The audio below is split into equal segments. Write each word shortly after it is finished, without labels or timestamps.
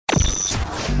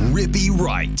Rippy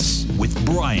Writes with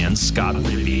Brian Scott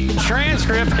Rippey.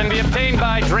 Transcripts can be obtained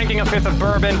by drinking a fifth of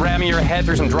bourbon, ramming your head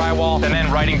through some drywall, and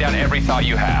then writing down every thought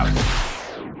you have.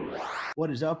 What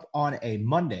is up on a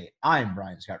Monday? I'm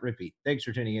Brian Scott Rippey. Thanks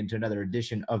for tuning in to another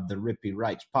edition of the Rippy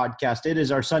Writes podcast. It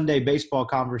is our Sunday baseball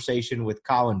conversation with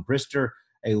Colin Brister.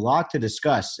 A lot to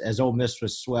discuss as Ole Miss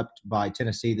was swept by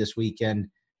Tennessee this weekend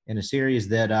in a series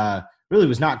that really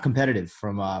was not competitive for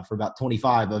about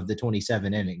 25 of the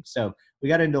 27 innings. So we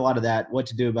got into a lot of that, what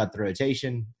to do about the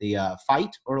rotation, the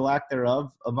fight or lack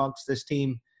thereof amongst this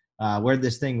team, where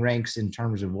this thing ranks in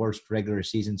terms of worst regular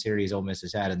season series Ole Miss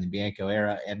has had in the Bianco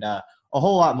era, and a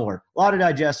whole lot more. A lot to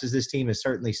digest as this team is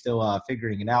certainly still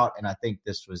figuring it out, and I think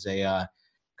this was a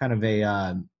kind of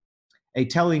a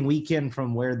telling weekend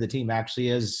from where the team actually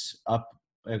is up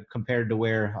compared to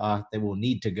where they will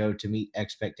need to go to meet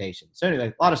expectations. So anyway,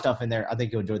 a lot of stuff in there. I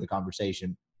think you'll enjoy the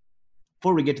conversation.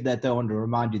 Before we get to that, though, I want to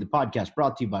remind you the podcast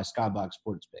brought to you by Skybox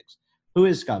Sports Picks. Who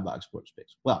is Skybox Sports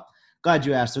Picks? Well, glad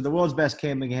you asked. They're the world's best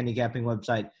gambling and handicapping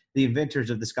website, the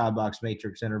inventors of the Skybox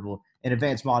Matrix Interval, an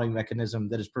advanced modeling mechanism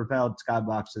that has propelled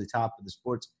Skybox to the top of the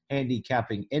sports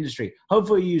handicapping industry.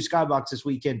 Hopefully you use Skybox this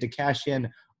weekend to cash in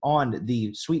on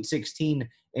the Sweet 16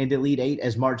 and Elite 8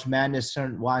 as March Madness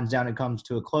winds down and comes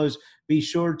to a close. Be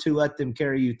sure to let them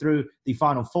carry you through the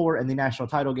Final Four and the national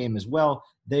title game as well.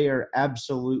 They are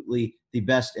absolutely the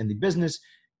best in the business.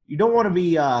 You don't want to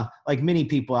be like many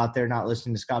people out there not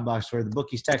listening to Skybox where the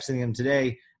bookie's texting them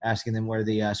today, asking them where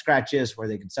the scratch is, where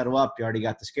they can settle up. You already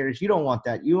got the scares. You don't want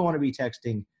that. You want to be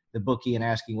texting the bookie and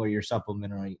asking where your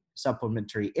supplementary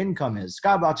income is.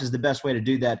 Skybox is the best way to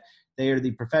do that. They are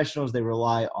the professionals. They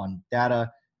rely on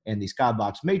data and the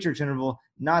Skybox Matrix Interval,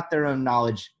 not their own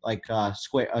knowledge like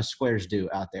squares do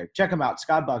out there. Check them out,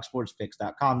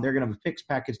 skyboxsportspicks.com. They're going to have a picks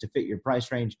package to fit your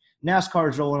price range.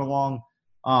 NASCAR's rolling along.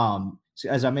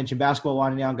 As I mentioned, basketball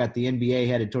winding down, got the NBA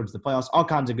headed towards the playoffs. All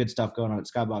kinds of good stuff going on at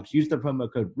Skybox. Use the promo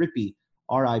code RIPPEE,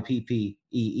 RIPPEE,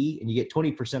 and you get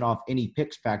 20% off any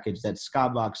picks package. That's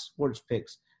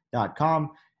skyboxsportspicks.com.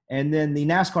 And then the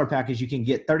NASCAR package, you can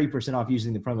get 30% off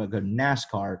using the promo code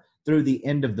NASCAR through the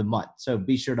end of the month. So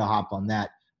be sure to hop on that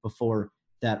before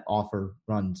that offer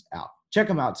runs out. Check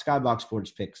them out,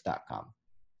 skyboxsportspicks.com.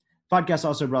 Podcast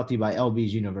also brought to you by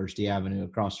LB's University Avenue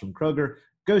across from Kroger.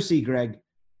 Go see Greg.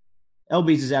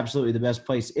 LB's is absolutely the best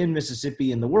place in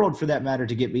Mississippi, in the world for that matter,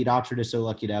 to get meat. Oxford is so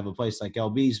lucky to have a place like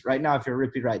LB's. Right now, if you're a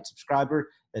Rippy Writes subscriber,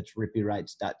 that's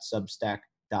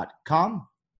rippywrites.substack.com.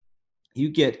 You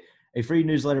get a free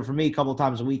newsletter from me a couple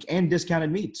times a week and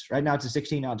discounted meats. Right now, it's a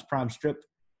 16-ounce prime strip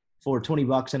for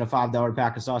 $20 and a $5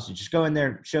 pack of sausage. Just go in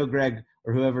there, show Greg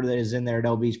or whoever that is in there at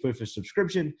LB's proof of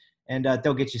subscription, and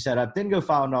they'll get you set up. Then go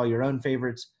find all your own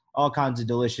favorites, all kinds of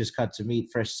delicious cuts of meat,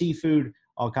 fresh seafood,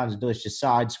 all kinds of delicious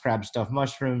sides, crab stuffed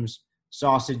mushrooms,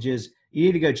 sausages. You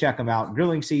need to go check them out.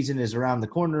 Grilling season is around the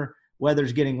corner.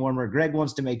 Weather's getting warmer. Greg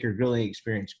wants to make your grilling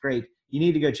experience great. You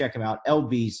need to go check them out.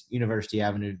 LB's University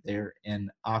Avenue there in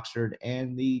Oxford,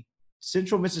 and the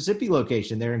Central Mississippi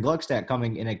location there in Gluckstadt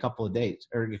coming in a couple of days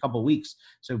or a couple of weeks.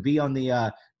 So be on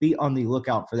the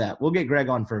lookout for that. We'll get Greg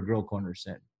on for a grill corner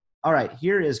soon. All right,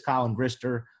 here is Colin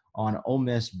Brister on Ole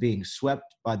Miss being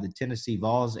swept by the Tennessee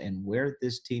Vols and where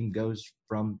this team goes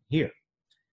from here.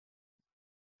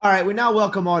 All right, we now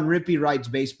welcome on Rippy Writes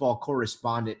baseball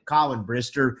correspondent Colin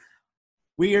Brister.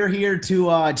 We are here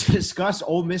to discuss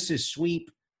Ole Miss's sweep,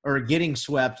 or getting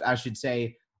swept, I should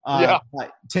say, by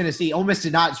Tennessee. Ole Miss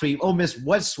did not sweep. Ole Miss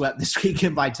was swept this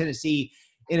weekend by Tennessee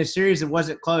in a series that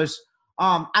wasn't close.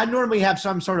 I normally have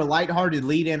some sort of lighthearted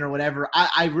lead-in or whatever.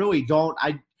 I really don't.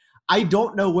 I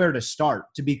don't know where to start,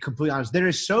 to be completely honest. There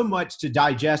is so much to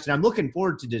digest, and I'm looking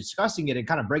forward to discussing it and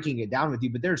kind of breaking it down with you,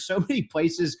 but there are so many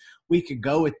places we could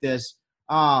go with this.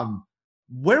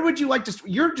 Where would you like to –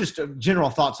 your just general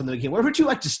thoughts on the game. Where would you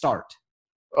like to start?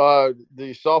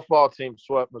 The softball team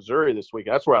swept Missouri this week.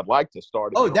 That's where I'd like to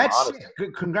start. Oh, that's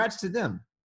 – congrats to them.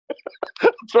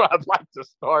 That's where I'd like to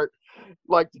start.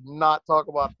 Like to not talk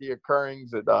about the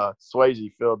occurrings at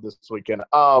Swayze Field this weekend.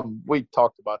 We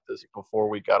talked about this before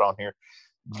we got on here.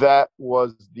 That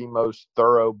was the most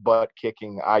thorough butt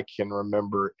kicking I can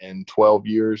remember in 12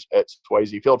 years at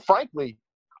Swayze Field. Frankly,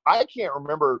 I can't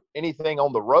remember anything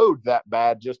on the road that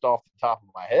bad just off the top of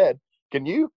my head. Can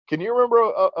you remember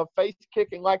a face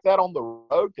kicking like that on the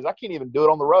road? Because I can't even do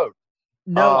it on the road.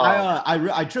 No,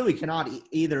 I truly cannot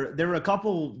either. There were a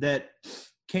couple that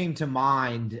came to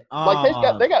mind. Like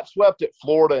they got swept at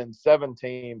Florida in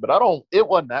 17, but it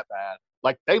wasn't that bad.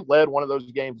 Like they led one of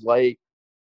those games late.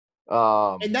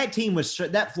 And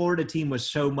that Florida team was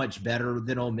so much better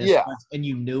than Ole Miss was, and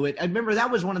you knew it. I remember that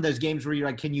was one of those games where you're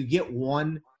like, can you get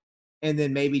one and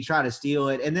then maybe try to steal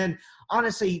it. And then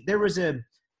honestly,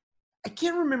 I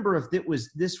can't remember if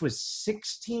this was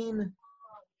 16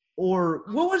 or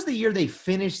what was the year they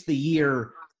finished the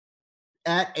year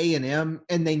at A&M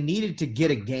and they needed to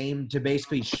get a game to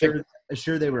basically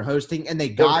assure they were hosting, and they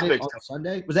got it on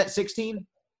Sunday. Was that 16?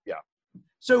 Yeah.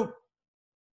 So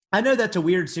I know that's a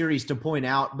weird series to point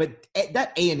out, but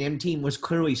that A&M team was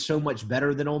clearly so much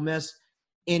better than Ole Miss.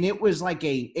 And it was like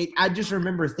I just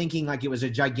remember thinking like it was a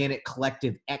gigantic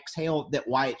collective exhale that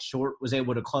Wyatt Short was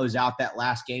able to close out that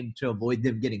last game to avoid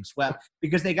them getting swept,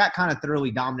 because they got kind of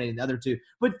thoroughly dominated the other two.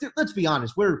 But let's be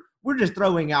honest, we're just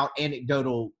throwing out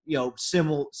anecdotal,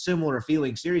 similar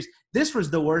feeling series. This was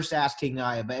the worst ass kicking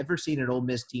I have ever seen an Ole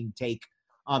Miss team take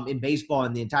in baseball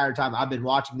in the entire time I've been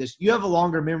watching this. You have a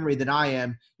longer memory than I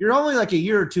am. You're only like a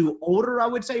year or two older, I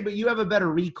would say, but you have a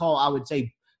better recall, I would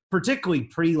say, particularly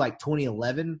pre like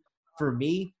 2011 for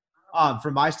me,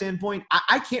 from my standpoint.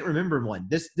 I can't remember one.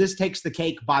 This takes the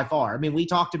cake by far. I mean, we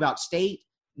talked about State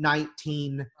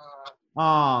 19,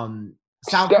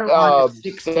 South Carolina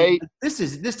 16. State,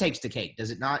 this takes the cake, does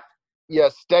it not? Yeah,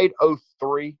 State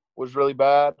 03 was really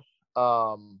bad.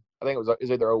 I think it was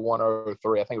either 01 or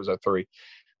 03. I think it was 03.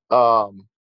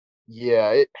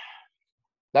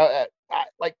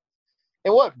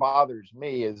 And what bothers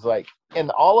me is, like, in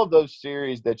all of those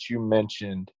series that you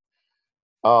mentioned,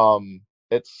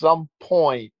 at some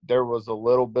point there was a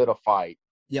little bit of fight.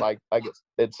 Yep. Like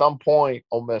at some point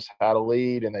Ole Miss had a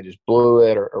lead and they just blew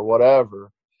it or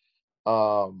whatever.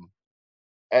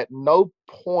 At no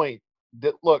point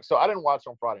look, so I didn't watch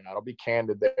on Friday night. I'll be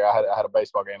candid there. I had a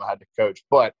baseball game I had to coach.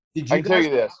 But I can tell you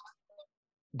this.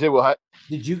 Did what?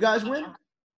 Did you guys win?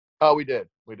 Oh, we did.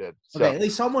 So. Okay, at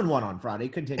least someone won on Friday.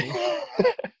 Continue.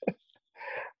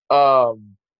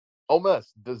 Ole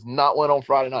Miss does not win on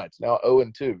Friday nights. Now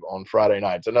 0-2 on Friday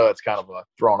nights. I know it's kind of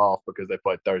thrown off because they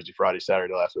played Thursday, Friday,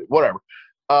 Saturday last week. Whatever.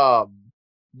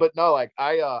 But no, like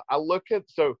I look at,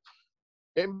 so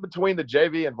in between the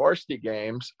JV and varsity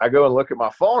games, I go and look at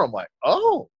my phone. I'm like,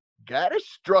 oh, Gaddis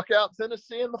struck out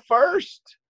Tennessee in the first.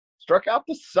 Struck out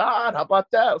the side. How about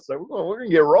that? So we're gonna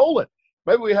get rolling.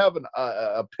 Maybe we have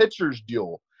a pitcher's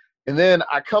duel. And then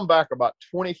I come back about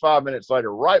 25 minutes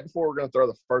later, right before we're going to throw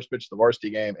the first pitch of the varsity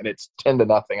game, and it's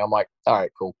 10-0. I'm like, all right,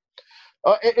 cool.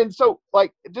 And so,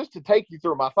 like, just to take you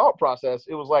through my thought process,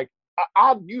 it was like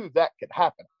I knew that could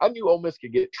happen. I knew Ole Miss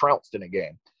could get trounced in a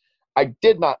game. I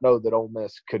did not know that Ole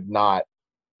Miss could not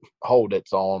hold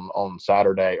its own on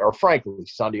Saturday, or frankly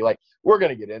Sunday. Like, we're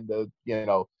going to get into,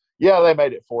 they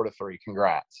made it 4-3.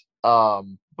 Congrats.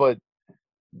 But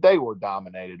they were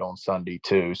dominated on Sunday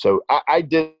too. So I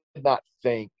did not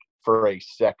think for a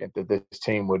second that this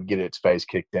team would get its face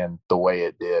kicked in the way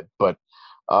it did. But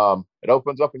it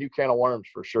opens up a new can of worms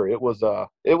for sure. It was I'm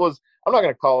not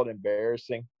going to call it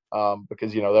embarrassing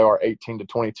because, they are 18 to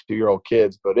 22-year-old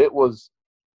kids, but it was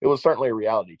certainly a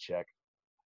reality check.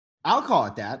 I'll call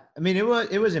it that. I mean, it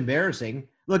was embarrassing.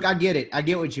 Look, I get it. I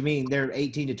get what you mean. They're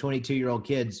 18 to 22-year-old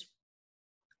kids,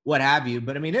 what have you.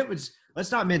 But I mean,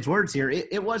 let's not mince words here.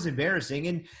 It was embarrassing.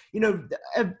 And,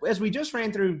 as we just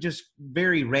ran through just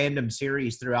very random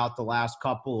series throughout the last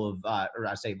couple of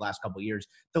last couple of years,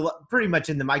 pretty much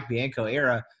in the Mike Bianco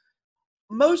era,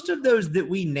 most of those that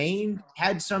we named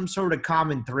had some sort of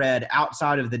common thread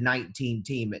outside of the 19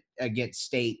 team against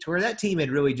State, to where that team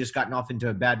had really just gotten off into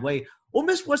a bad way. Ole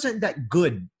Miss wasn't that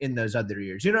good in those other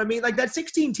years. You know what I mean? Like, that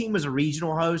 16 team was a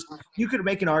regional host. You could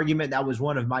make an argument that was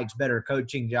one of Mike's better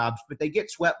coaching jobs, but they get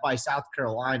swept by South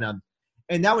Carolina.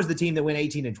 And that was the team that went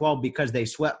 18-12 because they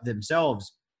swept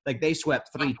themselves. Like, they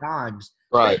swept 3 times.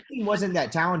 Right. That team wasn't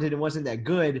that talented and wasn't that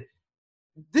good.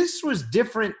 This was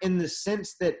different in the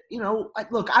sense that,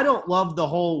 look, I don't love the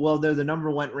whole, well, they're the number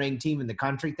 1 ranked team in the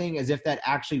country thing, as if that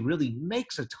actually really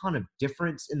makes a ton of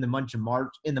difference in the month of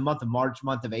March,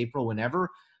 month of April, whenever.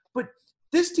 But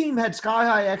this team had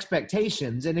sky-high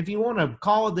expectations, and if you want to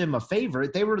call them a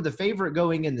favorite, they were the favorite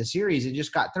going in the series and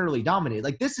just got thoroughly dominated.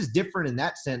 Like, this is different in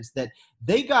that sense, that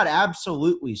they got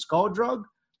absolutely skull-drugged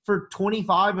for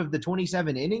 25 of the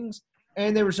 27 innings,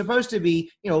 and they were supposed to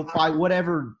be, by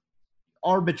whatever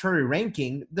arbitrary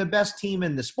ranking, the best team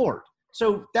in the sport.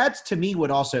 So that's, to me, what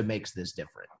also makes this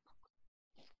different.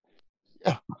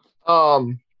 Yeah.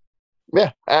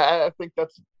 I think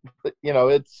that's,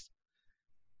 it's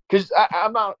because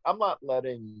I'm not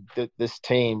letting this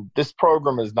team, this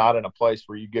program is not in a place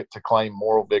where you get to claim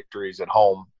moral victories at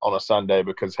home on a Sunday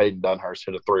because Hayden Dunhurst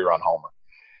hit a 3-run homer.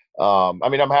 I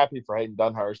mean, I'm happy for Hayden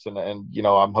Dunhurst and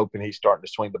I'm hoping he's starting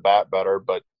to swing the bat better,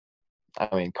 but I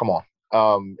mean, come on.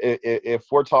 If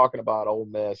we're talking about Ole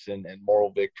Miss and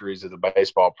moral victories as a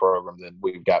baseball program, then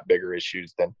we've got bigger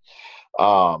issues than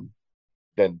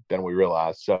than we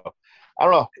realized. So I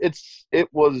don't know. It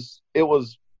was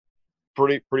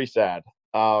pretty sad.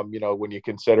 When you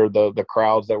consider the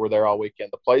crowds that were there all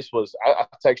weekend. The place was – I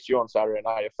texted you on Saturday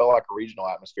night. It felt like a regional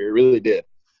atmosphere. It really did.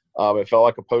 It felt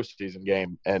like a postseason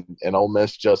game, and Ole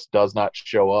Miss just does not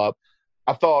show up.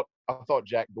 I thought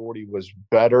Jack Doherty was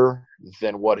better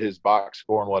than what his box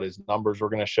score and what his numbers were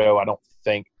going to show. I don't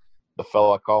think the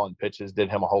fella calling pitches did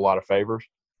him a whole lot of favors.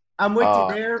 I'm with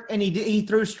you there, and he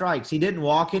threw strikes. He didn't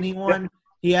walk anyone.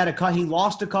 Yeah. He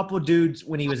lost a couple of dudes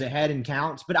when he was ahead in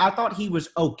counts, but I thought he was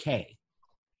okay.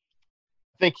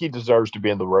 I think he deserves to be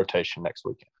in the rotation next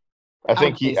weekend. I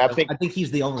think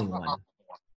he's the only one.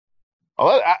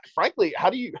 Frankly, how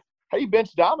do you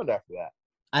bench Diamond after that?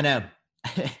 I know.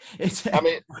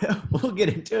 We'll get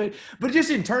into it, but just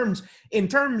in terms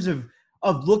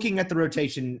of looking at the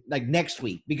rotation like next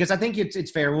week, because I think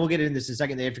it's fair. We'll get into this in a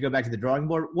second. They have to go back to the drawing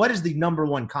board. What is the number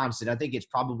one constant? I think it's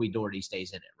probably Doherty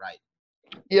stays in it, right?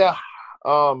 Yeah.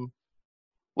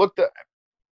 Look,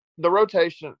 the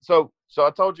rotation. So I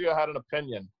told you I had an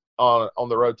opinion on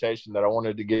the rotation that I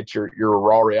wanted to get your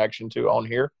raw reaction to on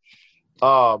here.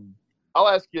 I'll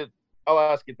ask it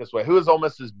this way: who is Ole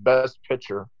Miss's best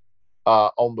pitcher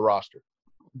on the roster?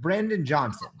 Brandon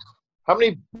Johnson. How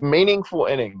many meaningful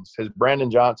innings has Brandon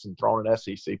Johnson thrown in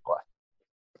SEC play?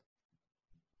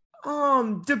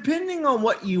 Depending on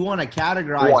what you want to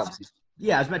categorize. One.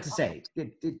 Yeah, I was about to say.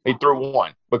 He threw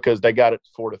one because they got it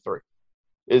 4-3.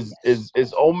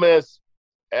 Is Ole Miss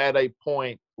at a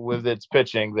point with its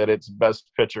pitching that its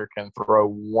best pitcher can throw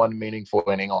one meaningful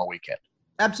inning on a weekend?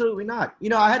 Absolutely not.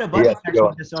 I had a buddy text me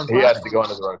this on Friday. He has to go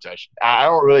into the rotation. I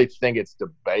don't really think it's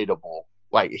debatable.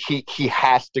 Like he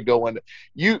has to go into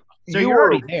you. So you're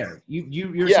already there.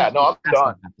 You're I'm done.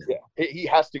 Yeah, he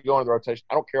has to go into the rotation.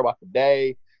 I don't care about the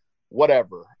day,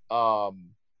 whatever.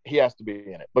 He has to be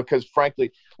in it because,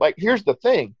 frankly, like here's the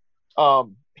thing: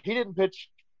 he didn't pitch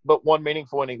but one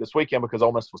meaningful inning this weekend because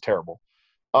Ole Miss was terrible.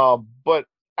 But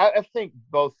I think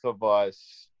both of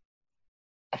us.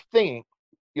 I think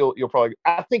you'll probably.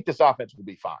 I think this offense will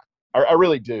be fine. I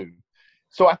really do.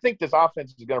 So I think this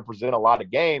offense is going to present a lot of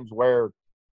games where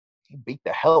you beat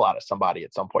the hell out of somebody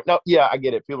at some point. Now, yeah, I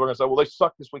get it. People are going to say, well, they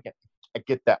suck this weekend. I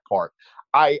get that part.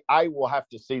 I will have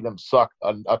to see them suck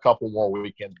a couple more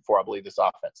weekends before I believe this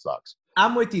offense sucks.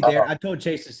 I'm with you there. I told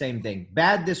Chase the same thing.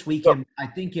 Bad this weekend. I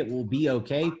think it will be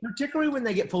okay, particularly when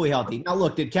they get fully healthy. Now,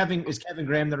 look, is Kevin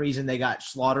Graham the reason they got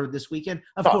slaughtered this weekend?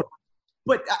 Of course.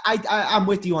 But I'm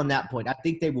with you on that point. I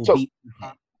think they will beat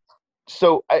him.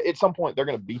 So at some point, they're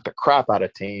going to beat the crap out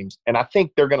of teams, and I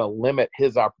think they're going to limit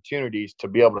his opportunities to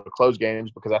be able to close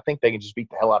games because I think they can just beat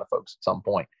the hell out of folks at some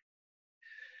point.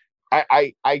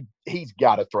 He's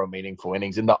got to throw meaningful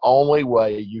innings, and the only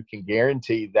way you can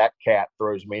guarantee that cat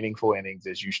throws meaningful innings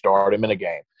is you start him in a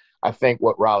game. I think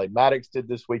what Riley Maddox did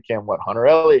this weekend, what Hunter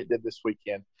Elliott did this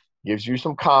weekend, gives you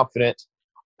some confidence.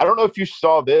 I don't know if you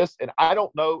saw this, and I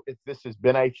don't know if this has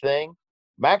been a thing.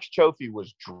 Max Chofie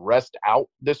was dressed out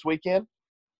this weekend.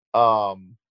 I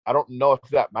don't know if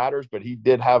that matters, but he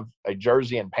did have a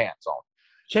jersey and pants on.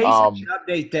 Chase had an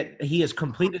update that he has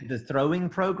completed the throwing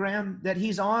program that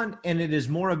he's on, and it is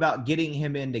more about getting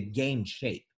him into game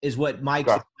shape, is what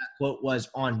Mike's quote was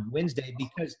on Wednesday.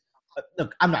 Because,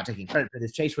 look, I'm not taking credit for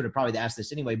this. Chase would have probably asked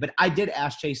this anyway, but I did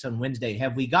ask Chase on Wednesday,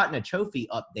 have we gotten a Chofie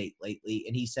update lately?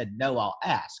 And he said, no, I'll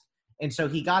ask. And so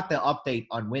he got the update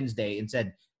on Wednesday and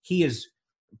said he is –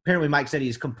 apparently Mike said he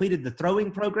has completed the throwing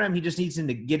program. He just needs him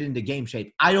to get into game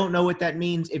shape. I don't know what that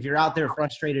means. If you're out there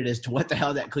frustrated as to what the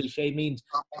hell that cliche means,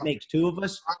 it makes two of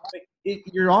us.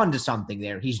 You're on to something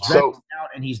there. He's dressed out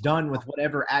and he's done with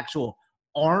whatever actual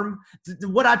arm.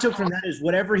 What I took from that is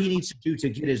whatever he needs to do to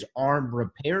get his arm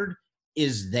repaired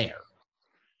is there.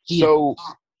 So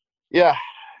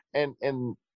I'm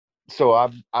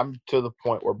to the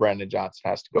point where Brandon Johnson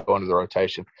has to go into the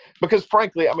rotation because,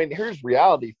 frankly, I mean, here's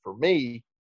reality for me.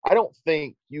 I don't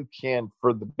think you can,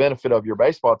 for the benefit of your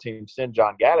baseball team, send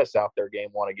John Gaddis out there game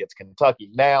one against Kentucky.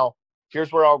 Now,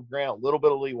 here's where I'll grant a little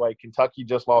bit of leeway. Kentucky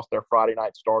just lost their Friday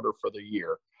night starter for the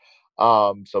year.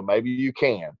 So maybe you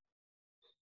can.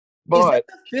 But, is that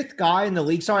the fifth guy in the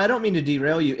league? Sorry, I don't mean to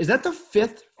derail you. Is that the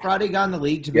fifth Friday guy in the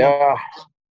league?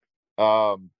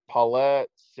 Paulette,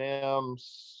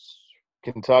 Sims,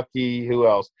 Kentucky, who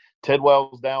else?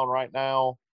 Tidwell's down right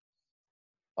now.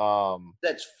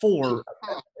 That's four.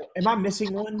 Am I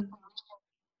missing one?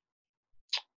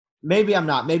 Maybe I'm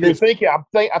not. Maybe you're thinking. I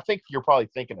think you're probably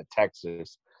thinking of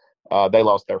Texas. They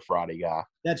lost their Friday guy.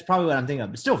 That's probably what I'm thinking of.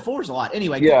 But still, four's a lot.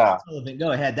 Anyway, yeah.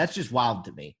 Go ahead. That's just wild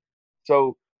to me.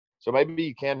 So maybe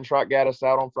you can trot Gaddis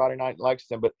out on Friday night in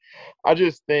Lexington, but I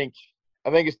think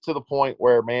it's to the point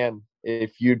where, man,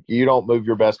 if you don't move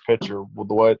your best pitcher with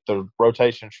the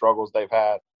rotation struggles they've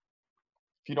had,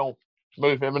 if you don't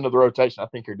move him into the rotation, I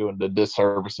think you're doing a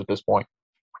disservice at this point.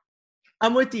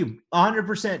 I'm with you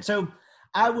 100%. So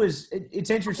it's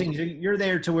interesting. You're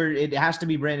there to where it has to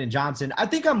be Brandon Johnson. I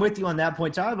think I'm with you on that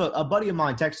point. So I have a buddy of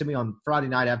mine texted me on Friday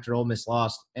night after Ole Miss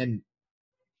lost, and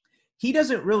he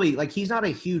doesn't really he's not a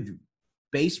huge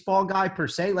baseball guy per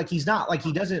se. He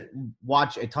doesn't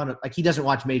watch a ton of he doesn't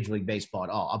watch Major League Baseball at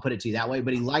all. I'll put it to you that way,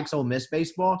 but he likes Ole Miss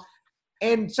baseball.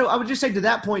 And so I would just say to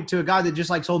that point, to a guy that just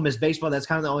likes Ole Miss baseball, that's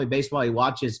kind of the only baseball he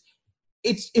watches.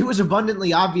 It was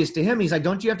abundantly obvious to him. He's like,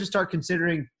 don't you have to start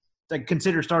consider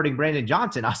starting Brandon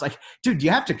Johnson? I was like, dude, you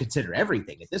have to consider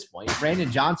everything at this point.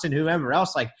 Brandon Johnson, whoever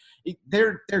else,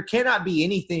 there cannot be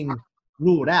anything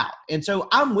ruled out. And so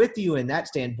I'm with you in that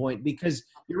standpoint, because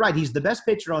you're right. He's the best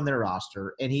pitcher on their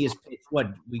roster, and he has pitched what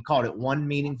we called it one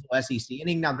meaningful SEC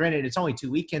inning. Now, granted, it's only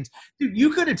 2 weekends. Dude,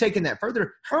 you could have taken that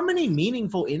further. How many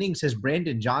meaningful innings has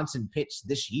Brandon Johnson pitched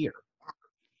this year?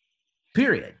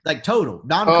 Period. Total.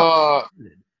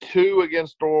 2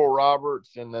 against Oral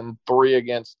Roberts and then 3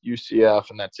 against UCF,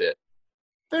 and that's it.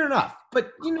 Fair enough.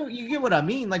 But, you get what I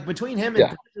mean. Between him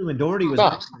and Purdue and Doherty was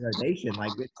rotation.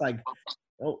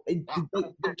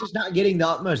 They're just not getting the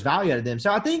utmost value out of them.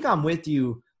 So I think I'm with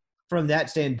you from that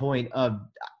standpoint of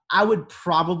I would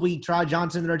probably try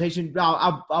Johnson in the rotation.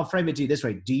 I'll frame it to you this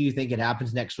way. Do you think it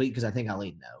happens next week? Because I think I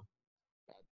lean no.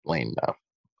 Lean no.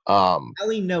 I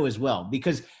lean no as well,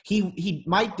 because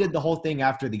Mike did the whole thing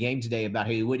after the game today about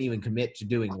how he wouldn't even commit to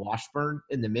doing Washburn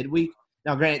in the midweek.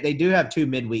 Now, granted, they do have 2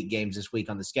 midweek games this week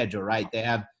on the schedule, right? They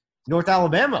have North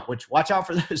Alabama, which watch out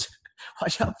for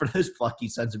those plucky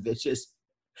sons of bitches.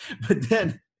 But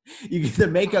then you get the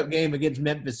makeup game against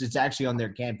Memphis. It's actually on their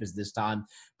campus this time,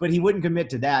 but he wouldn't commit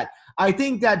to that. I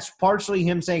think that's partially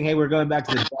him saying, hey, we're going back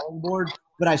to the drawing board,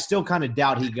 but I still kind of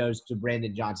doubt he goes to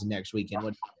Brandon Johnson next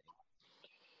weekend.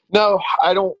 No,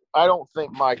 I don't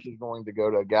think Mike is going to go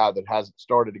to a guy that hasn't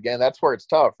started again. That's where it's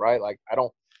tough, right?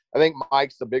 I think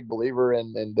Mike's a big believer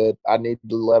in that I need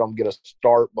to let him get a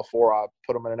start before I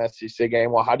put him in an SEC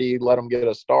game. Well, how do you let him get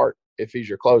a start if he's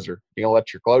your closer? You gonna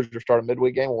let your closer start a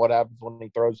midweek game? Well, what happens when he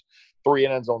throws 3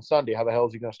 innings on Sunday? How the hell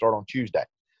is he going to start on Tuesday?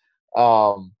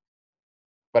 But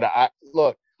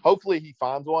look, hopefully he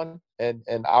finds one, and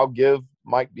I'll give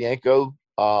Mike Bianco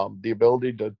the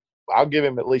ability to. I'll give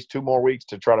him at least 2 more weeks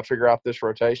to try to figure out this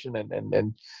rotation,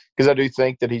 and because I do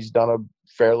think that he's done a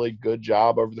fairly good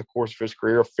job over the course of his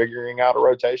career of figuring out a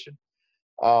rotation.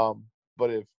 But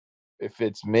if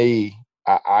it's me,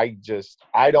 I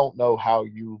don't know how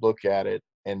you look at it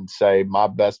and say my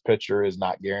best pitcher is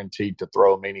not guaranteed to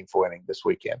throw a meaningful inning this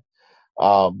weekend.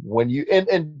 When you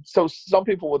and so some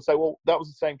people would say, well, that was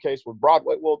the same case with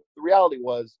Broadway. Well, the reality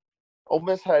was, Ole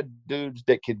Miss had dudes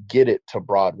that could get it to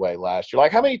Broadway last year.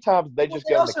 How many times did they just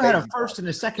they also had a first and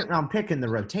a second round pick in the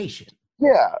rotation.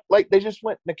 Yeah, they just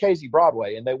went Nikhazy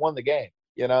Broadway and they won the game.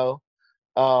 They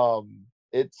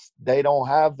don't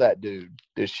have that dude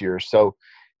this year, so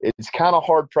it's kind of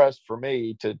hard pressed for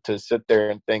me to sit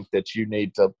there and think that you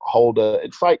need to hold a.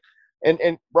 It's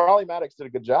and Raleigh Maddox did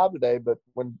a good job today, but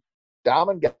when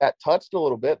Diamond got touched a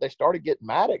little bit, they started getting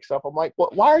Maddox up. I'm like,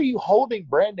 why are you holding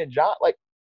Brandon John?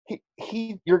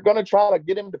 You're going to try to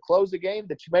get him to close a game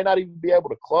that you may not even be able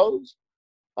to close.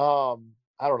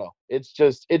 I don't know.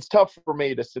 It's tough for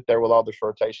me to sit there with all this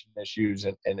rotation issues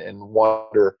and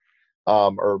wonder,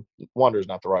 or wonder is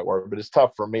not the right word, but it's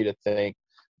tough for me to think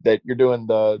that you're doing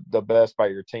the best by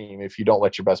your team if you don't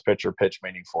let your best pitcher pitch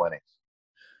meaningful innings.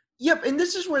 Yep, and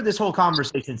this is where this whole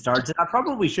conversation starts, and I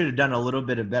probably should have done a little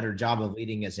bit of better job of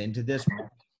leading us into this.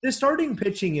 The starting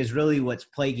pitching is really what's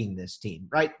plaguing this team,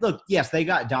 right? Look, yes, they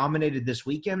got dominated this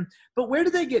weekend, but where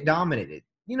did they get dominated?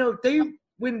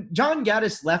 When John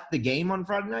Gaddis left the game on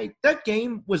Friday night, that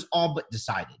game was all but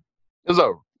decided. It was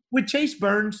over. With Chase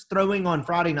Burns throwing on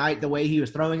Friday night the way he was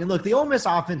throwing, and look, the Ole Miss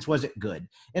offense wasn't good.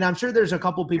 And I'm sure there's a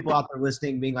couple people out there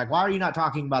listening being like, why are you not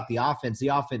talking about the offense? The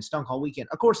offense stunk all weekend.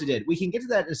 Of course it did. We can get to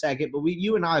that in a second, but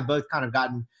you and I have both kind of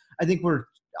gotten – I think we're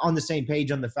on the same page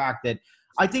on the fact that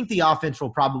I think the offense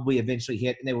will probably eventually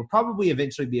hit, and they will probably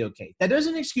eventually be okay. That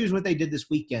doesn't excuse what they did this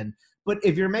weekend, but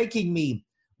if you're making me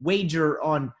wager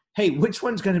on, hey, which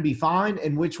one's going to be fine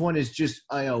and which one is just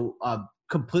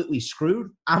completely screwed,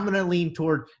 I'm going to lean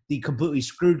toward the completely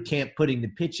screwed camp, putting the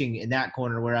pitching in that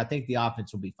corner where I think the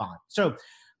offense will be fine. So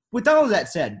with all of that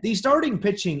said, the starting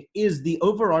pitching is the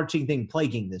overarching thing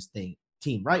plaguing this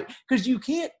team, right? Because you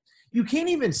can't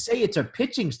even say it's a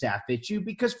pitching staff issue,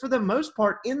 because for the most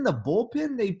part in the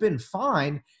bullpen, they've been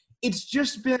fine. It's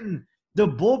just been the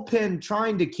bullpen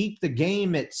trying to keep the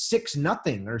game at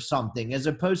 6-0 or something, as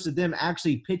opposed to them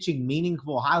actually pitching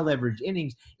meaningful high leverage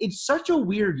innings. It's such a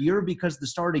weird year because the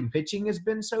starting pitching has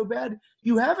been so bad.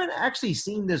 You haven't actually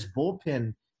seen this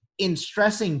bullpen in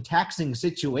stressing, taxing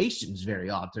situations very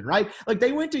often, right? Like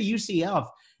they went to UCF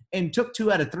and took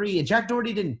 2 out of 3, and Jack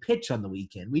Doherty didn't pitch on the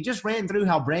weekend. We just ran through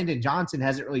how Brandon Johnson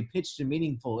hasn't really pitched a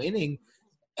meaningful inning.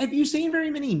 Have you seen very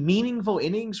many meaningful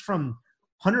innings from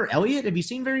Hunter Elliott? Have you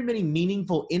seen very many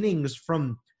meaningful innings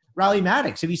from Riley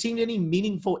Maddox? Have you seen any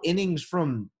meaningful innings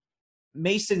from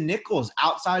Mason Nichols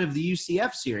outside of the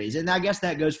UCF series? And I guess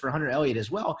that goes for Hunter Elliott as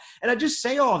well. And I just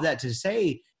say all of that to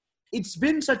say it's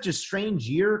been such a strange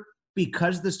year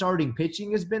because the starting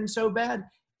pitching has been so bad.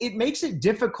 It makes it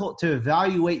difficult to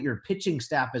evaluate your pitching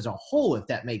staff as a whole, if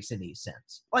that makes any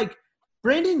sense. Like,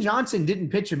 Brandon Johnson didn't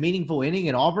pitch a meaningful inning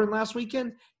at Auburn last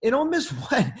weekend, and Ole Miss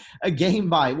won a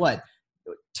game by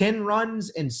 10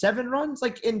 runs and 7 runs,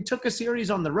 and took a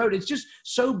series on the road. It's just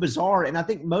so bizarre. And I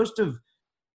think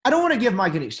I don't want to give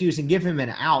Mike an excuse and give him an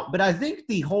out, but I think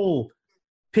the whole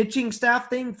pitching staff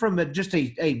thing from just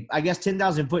a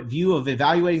 10,000 foot view of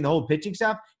evaluating the whole pitching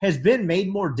staff has been made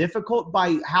more difficult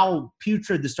by how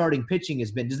putrid the starting pitching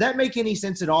has been. Does that make any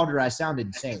sense at all, or I sound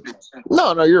insane?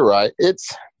 No, you're right. I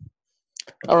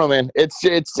don't know, man. It's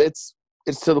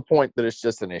to the point that it's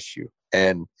just an issue,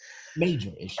 and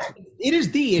major issue. It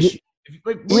is the issue.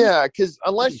 Yeah, because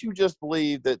unless you just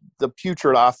believe that the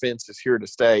putrid offense is here to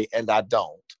stay, and I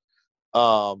don't,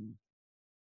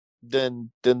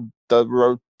 then the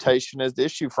rotation is the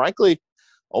issue. Frankly,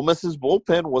 Ole Miss's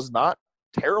bullpen was not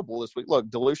terrible this week. Look,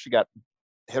 DeLucia got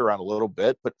hit around a little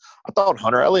bit, but I thought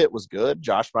Hunter Elliott was good.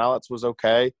 Josh Mallets was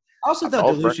okay. I also thought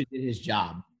DeLucia did his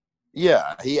job.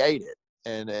 Yeah, he ate it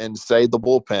and saved the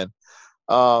bullpen.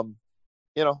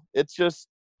 It's just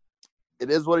 – it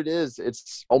is what it is.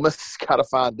 It's Ole Miss has got to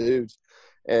find dudes.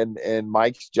 And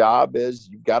Mike's job is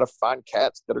you've got to find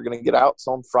cats that are going to get outs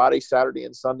on Friday, Saturday,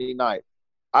 and Sunday night.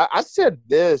 I said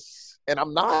this, and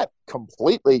I'm not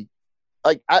completely –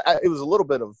 it was a little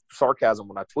bit of sarcasm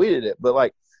when I tweeted it,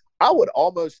 but, I would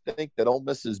almost think that Ole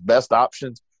Miss's best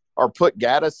options are put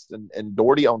Gaddis and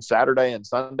Doherty on Saturday and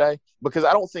Sunday, because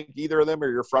I don't think either of them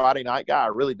are your Friday night guy. I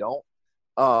really don't.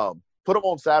 Put them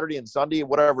on Saturday and Sunday,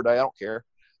 whatever day, I don't care.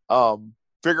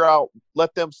 Figure out,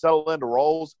 let them settle into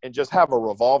roles, and just have a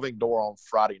revolving door on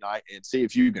Friday night and see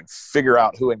if you can figure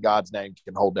out who in God's name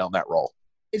can hold down that role.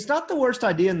 It's not the worst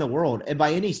idea in the world, and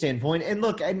by any standpoint. And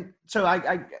look, and so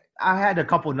I had a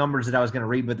couple numbers that I was going to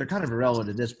read, but they're kind of irrelevant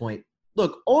at this point.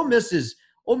 Look, Ole Miss is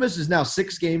now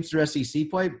 6 games through SEC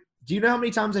play. Do you know how many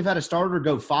times they've had a starter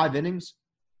go 5 innings?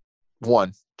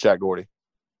 1, Jack Doherty.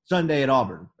 Sunday at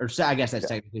Auburn. Or I guess that's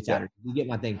technically Saturday. You get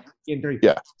my thing. Game 3.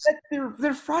 Yeah.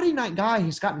 Their Friday night guy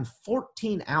has gotten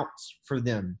 14 outs for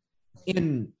them. He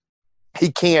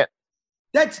can't.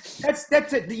 That's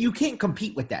it. You can't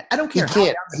compete with that. I don't care.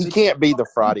 He can't be the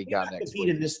Friday guy next week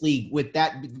in this league with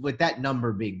that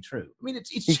number being true. I mean,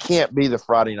 he can't be the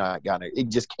Friday night guy. He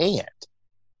just can't.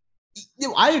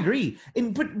 I agree.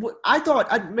 But I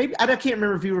thought I can't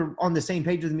remember if you were on the same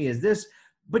page with me as this,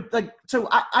 but so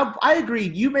I agree.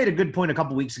 You made a good point a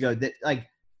couple weeks ago that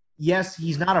yes,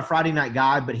 he's not a Friday night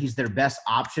guy, but he's their best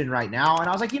option right now. And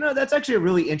I was like, that's actually a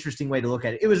really interesting way to look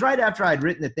at it. It was right after I'd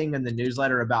written the thing in the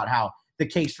newsletter about how the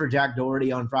case for Jack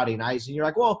Doherty on Friday nights. And you're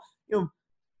like, well,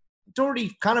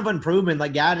 Doherty kind of unproven,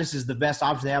 Gaddis is the best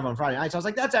option they have on Friday nights. So I was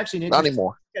like, that's actually an interesting.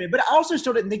 Not anymore. But I also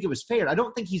still didn't think it was fair. I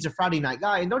don't think he's a Friday night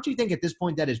guy. And don't you think at this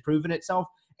point that has proven itself?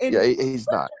 And yeah, he's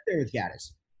not. With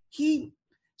Gaddis.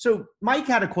 So Mike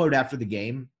had a quote after the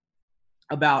game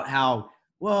about how,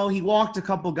 well, he walked a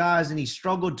couple guys and he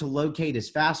struggled to locate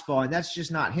his fastball, and that's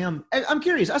just not him. And I'm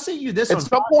curious. I sent you this. At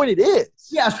some point it is.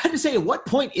 Yeah, I was about to say, at what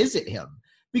point is it him?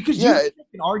 Because you make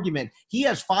an argument. He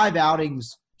has 5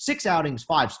 outings, 6 outings,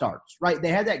 5 starts, right? They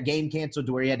had that game canceled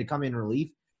to where he had to come in relief.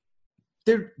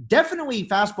 They're definitely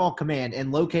fastball command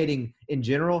and locating in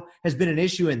general has been an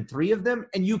issue in 3 of them.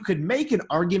 And you could make an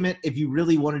argument, if you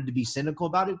really wanted to be cynical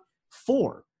about it,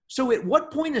 4. So at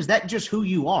what point is that just who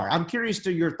you are? I'm curious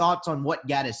to your thoughts on what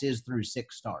Gaddis is through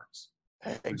 6 starts.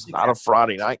 He's not a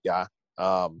Friday night guy.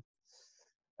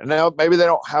 And now maybe they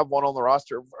don't have one on the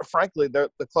roster. Frankly,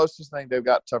 the closest thing they've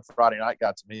got to a Friday night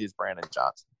guy to me is Brandon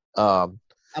Johnson.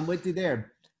 I'm with you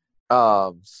there.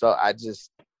 So I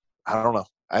don't know.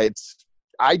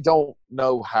 I don't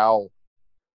know how.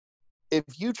 If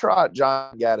you trot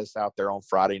John Gaddis out there on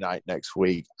Friday night next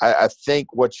week, I think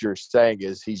what you're saying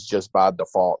is he's just by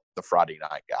default the Friday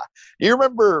night guy. You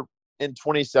remember in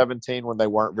 2017 when they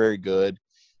weren't very good,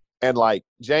 and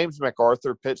James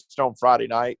MacArthur pitched on Friday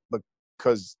night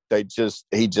because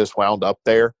he just wound up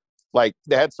there. Like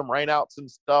they had some rainouts and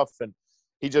stuff, and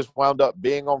he just wound up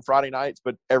being on Friday nights,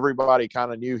 but everybody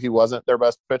kind of knew he wasn't their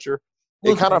best pitcher.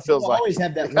 Well, It kind of feels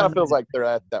like they're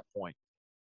at that point.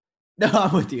 No,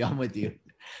 I'm with you.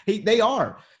 They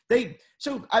are.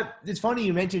 It's funny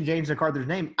you mentioned James McArthur's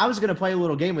name. I was going to play a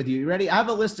little game with you. You ready? I have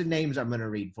a list of names I'm going to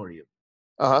read for you.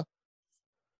 Uh-huh.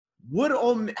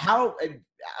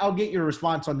 I'll get your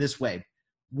response on this way.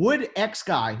 Would X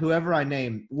guy, whoever I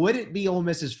name, would it be Ole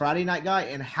Miss's Friday night guy,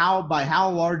 and by how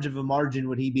large of a margin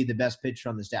would he be the best pitcher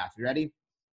on the staff? You ready?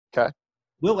 Okay.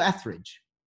 Will Etheridge.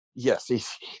 Yes,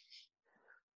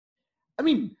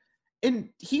 and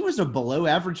he was a below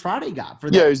average Friday guy for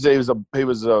that. Yeah, he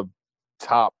was a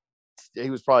top. He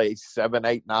was probably 7,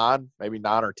 8, 9, maybe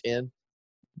 9 or 10.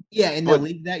 Yeah, in the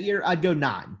league that year, I'd go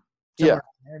 9. Yeah.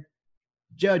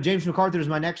 James McArthur is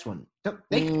my next one.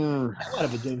 They can hell out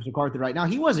of a James McArthur right now.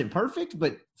 He wasn't perfect,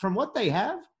 but from what they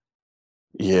have,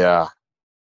 yeah,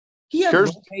 he had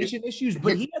rotation issues,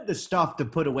 but he had the stuff to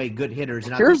put away good hitters.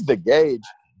 And Here's the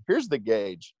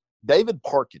gauge. David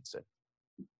Parkinson.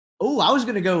 Oh, I was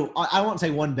going to go. I won't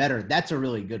say one better. That's a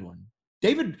really good one.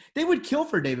 They would kill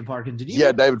for David Parkinson.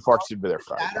 David Parkinson would be there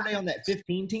Friday. Saturday on that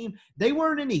 15 team. They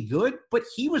weren't any good, but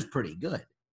he was pretty good.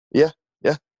 Yeah.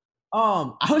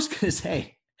 I was going to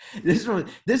say, this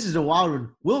is a wild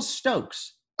one. Will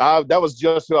Stokes. That was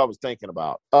just who I was thinking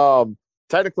about.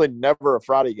 Technically never a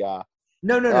Friday guy.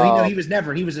 No. He was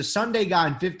never. He was a Sunday guy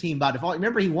in 15 by default.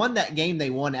 Remember, he won that game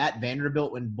they won at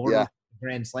Vanderbilt when Border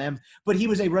Grand Slam. But he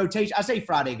was a rotation. I say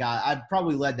Friday guy. I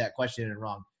probably led that question in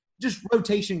wrong. Just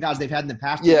rotation guys they've had in the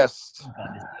past. Yes,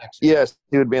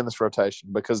 he would be in this rotation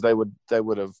because they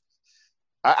would have.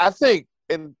 I think,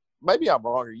 and maybe I'm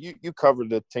wrong. You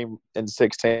covered the team in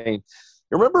 16. You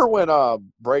remember when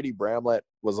Brady Bramlett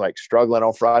was like struggling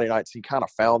on Friday nights? He kind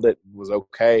of found it and was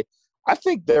okay. I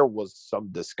think there was some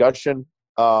discussion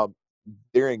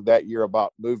during that year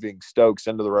about moving Stokes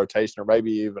into the rotation or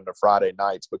maybe even to Friday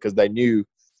nights because they knew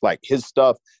like his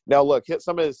stuff. Now, look,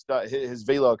 some of his stuff, his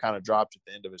velo kind of dropped at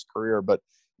the end of his career, but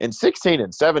in 16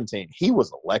 and 17, he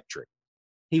was electric.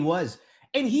 He was.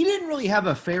 And he didn't really have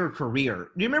a fair career.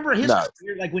 Do you remember his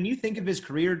career? Like when you think of his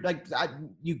career,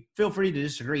 you feel free to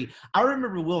disagree. I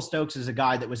remember Will Stokes as a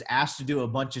guy that was asked to do a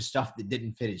bunch of stuff that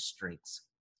didn't fit his strengths.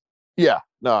 Yeah,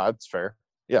 no, that's fair.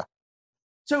 Yeah.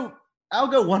 So I'll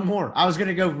go one more. I was going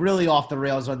to go really off the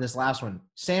rails on this last one.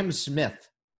 Sam Smith.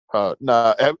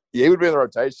 No, he would be in the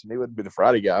rotation. He wouldn't be the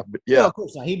Friday guy, but yeah. No, of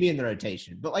course not. He'd be in the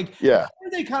rotation. But, where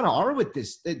they kind of are with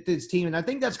this team, and I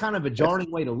think that's kind of a jarring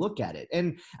way to look at it.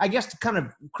 And I guess to kind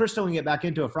of crystalling it back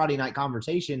into a Friday night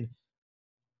conversation,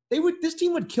 this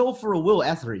team would kill for a Will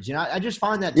Etheridge. And I just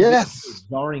find that to be a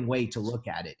jarring way to look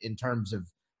at it in terms of,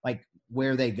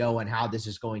 where they go and how this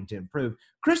is going to improve.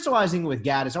 Crystallizing with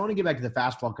Gaddis, I want to get back to the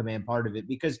fastball command part of it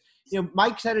because,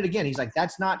 Mike said it again. He's like,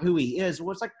 that's not who he is.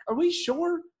 Well, it's like, are we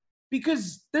sure?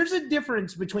 Because there's a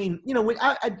difference between,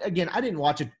 I didn't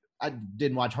watch it. I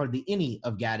didn't watch hardly any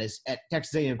of Gaddis at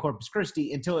Texas A&M Corpus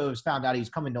Christi until it was found out he's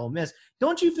coming to Ole Miss.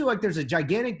 Don't you feel like there's a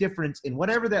gigantic difference in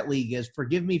whatever that league is?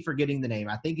 Forgive me for getting the name.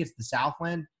 I think it's the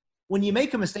Southland. When you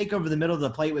make a mistake over the middle of the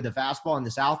plate with a fastball in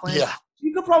the Southland,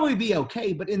 you could probably be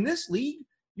okay. But in this league,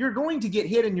 you're going to get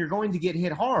hit and you're going to get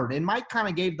hit hard. And Mike kind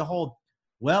of gave the whole,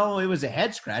 it was a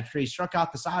head scratcher. He struck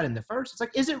out the side in the first. It's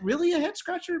like, is it really a head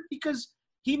scratcher? Because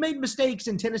he made mistakes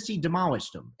and Tennessee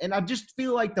demolished him. And I just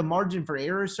feel like the margin for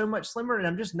error is so much slimmer, and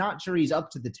I'm just not sure he's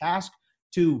up to the task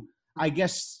to, I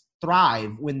guess,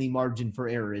 thrive when the margin for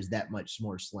error is that much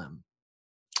more slim.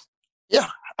 Yeah,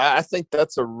 I think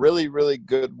that's a really, really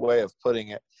good way of putting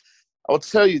it. I will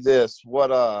tell you this,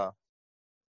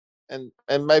 and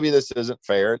maybe this isn't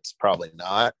fair. It's probably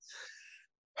not.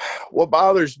 What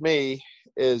bothers me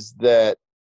is that,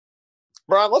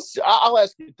 Brian, I'll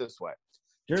ask you this way.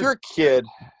 Sure. If you're a kid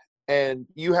and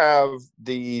you have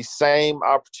the same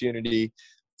opportunity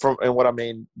and what I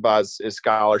mean by is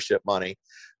scholarship money,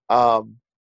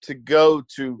 to go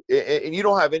to, and you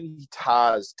don't have any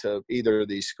ties to either of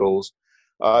these schools,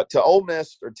 to Ole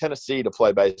Miss or Tennessee to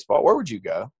play baseball, where would you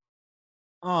go?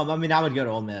 I would go to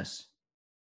Ole Miss.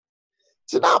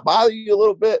 Does it not bother you a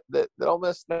little bit that Ole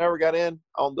Miss never got in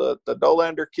on the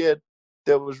Dolander kid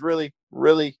that was really,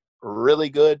 really, really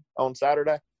good on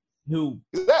Saturday? Who?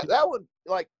 That would,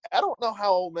 I don't know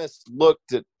how Ole Miss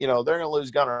looked at, they're going to lose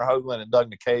Gunnar Hoagland and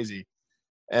Doug Nikhazy.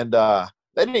 And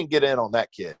they didn't get in on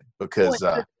that kid because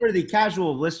for the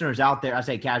casual listeners out there, I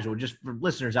say casual, just for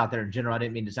listeners out there in general, I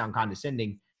didn't mean to sound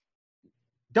condescending.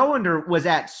 Dolander was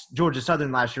at Georgia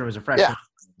Southern last year and was a freshman.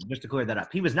 Yeah. Just to clear that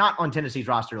up. He was not on Tennessee's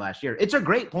roster last year. It's a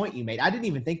great point you made. I didn't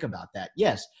even think about that.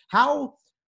 Yes.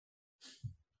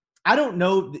 I don't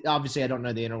know. Obviously, I don't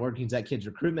know the inner workings of that kid's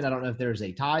recruitment. I don't know if there's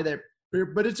a tie there,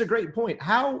 but it's a great point.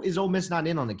 How is Ole Miss not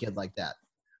in on a kid like that?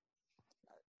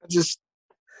 Just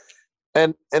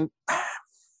and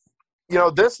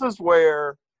this is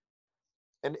where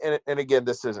and again,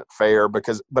 this isn't fair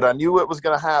but I knew it was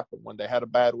going to happen when they had a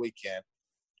bad weekend.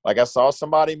 Like I saw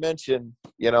somebody mention,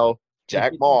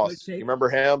 Jack Moss. You remember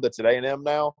him? That's at A&M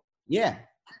now. Yeah,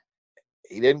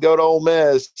 he didn't go to Ole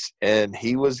Miss, and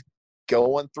he was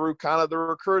going through kind of the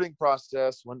recruiting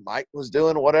process when Mike was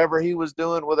doing whatever he was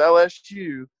doing with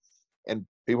LSU, and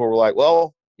people were like,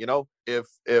 well,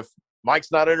 if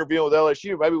Mike's not interviewing with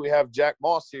LSU, maybe we have Jack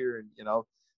Moss here, and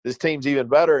this team's even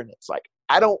better. And it's like,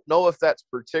 I don't know if that's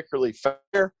particularly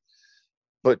fair,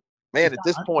 but man, at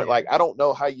this point, like, I don't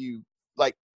know how you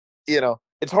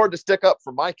it's hard to stick up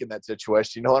for Mike in that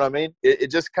situation. You know what I mean? It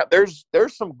just there's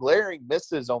some glaring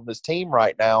misses on this team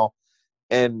right now.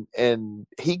 And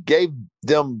he gave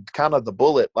them kind of the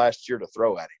bullet last year to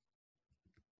throw at him.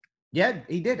 Yeah,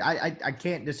 he did. I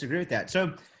can't disagree with that.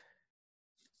 So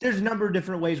there's a number of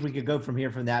different ways we could go from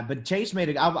here from that. But Chase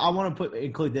made I want to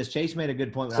include this. Chase made a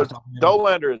good point. So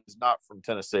Dolander is not from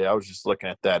Tennessee. I was just looking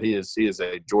at that. He is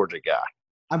a Georgia guy.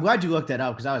 I'm glad you looked that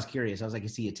up because I was curious. I was like,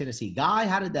 is he a Tennessee guy?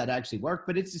 How did that actually work?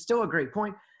 But it's still a great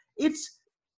point.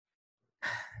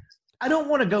 I don't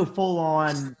want to go full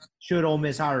on should Ole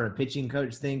Miss hire a pitching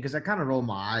coach thing because I kind of roll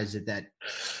my eyes at that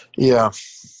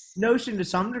notion to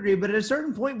some degree. But at a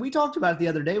certain point, we talked about it the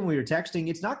other day when we were texting,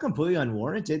 it's not completely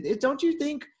unwarranted. Don't you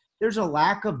think there's a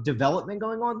lack of development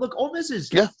going on? Look, Ole Miss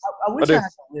is – I wish I had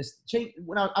this.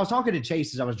 When I was talking to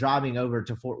Chase as I was driving over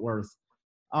to Fort Worth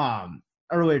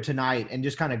earlier tonight and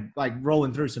just kind of like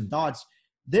rolling through some thoughts,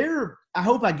 I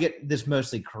hope I get this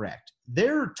mostly correct.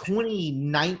 Their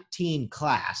 2019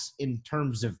 class in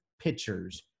terms of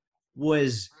pitchers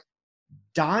was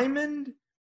Diamond,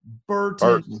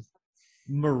 Burton,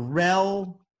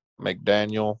 Morrell,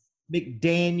 McDaniel,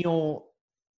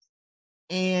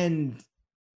 and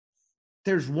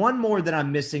there's one more that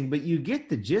I'm missing, but you get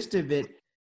the gist of it.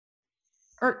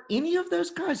 Are any of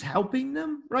those guys helping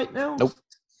them right now?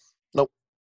 Nope.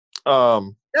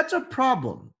 That's a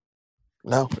problem.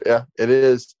 No, yeah, it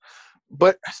is.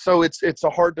 But so it's a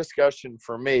hard discussion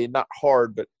for me. Not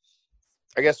hard, but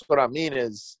I guess what I mean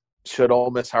is, should Ole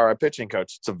Miss hire a pitching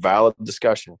coach? It's a valid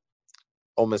discussion.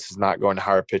 Ole Miss is not going to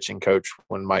hire a pitching coach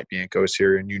when Mike Bianco is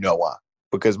here, and you know why.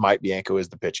 Because Mike Bianco is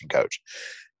the pitching coach.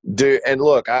 And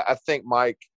look, I think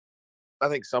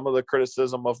some of the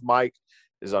criticism of Mike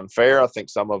is unfair. I think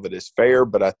some of it is fair,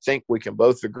 but I think we can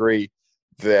both agree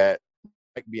that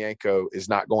Mike Bianco is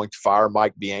not going to fire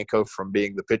Mike Bianco from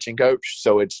being the pitching coach.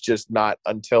 So it's just not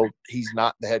until he's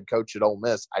not the head coach at Ole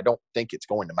Miss, I don't think it's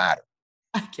going to matter.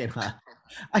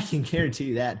 I can guarantee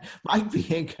you that. Mike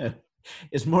Bianco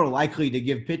is more likely to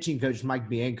give pitching coach Mike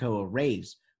Bianco a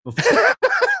raise before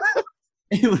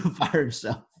he would fire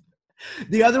himself.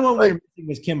 The other one we were missing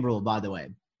was Kimbrel, by the way.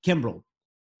 Kimbrel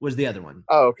was the other one.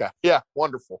 Oh, okay. Yeah,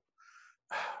 wonderful.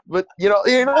 But, you know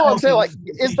what I'm saying? Like,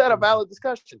 is that a valid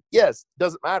discussion? Yes.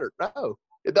 Does it matter? No,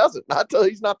 it doesn't. Not until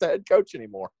he's not the head coach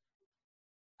anymore.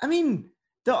 I mean,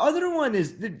 the other one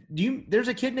is there's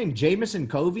a kid named Jamison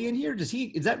Covey in here.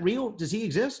 Is that real? Does he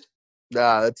exist?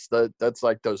 Nah, that's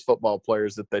like those football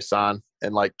players that they signed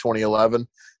in like 2011.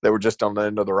 They were just on the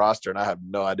end of the roster, and I have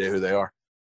no idea who they are.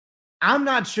 I'm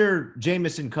not sure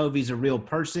Jamison Covey's a real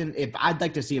person. If I'd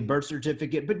like to see a birth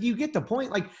certificate, but you get the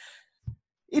point. Like,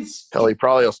 he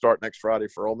probably will start next Friday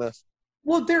for Ole Miss.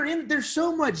 Well, there's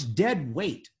so much dead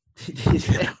weight.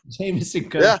 Jamison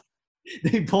Covey. Yeah.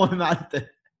 They pull him out of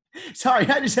sorry,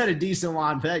 I just had a decent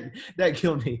line, but that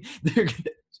killed me.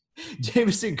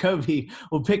 Jamison Covey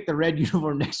will pick the red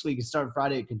uniform next week and start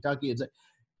Friday at Kentucky. It's like,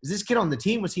 is this kid on the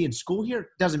team? Was he in school here?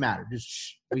 Doesn't matter.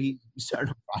 Just we start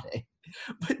on Friday.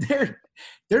 But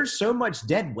there's so much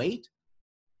dead weight,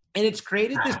 and it's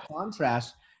created this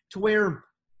contrast to where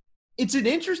it's an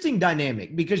interesting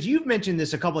dynamic because you've mentioned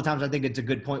this a couple of times. I think it's a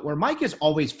good point where Mike has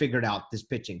always figured out this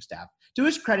pitching staff. To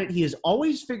his credit, he has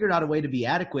always figured out a way to be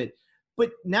adequate.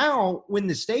 But now when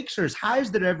the stakes are as high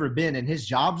as they've ever been and his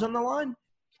job's on the line,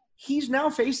 he's now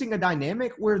facing a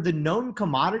dynamic where the known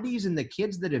commodities and the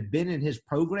kids that have been in his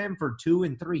program for 2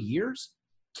 and 3 years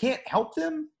can't help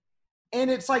them.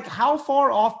 And it's like, how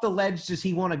far off the ledge does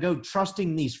he want to go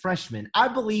trusting these freshmen? I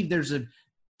believe there's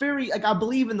I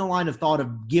believe in the line of thought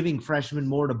of giving freshmen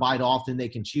more to bite off than they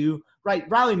can chew, right?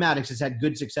 Riley Maddox has had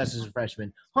good success as a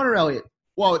freshman. Hunter Elliott,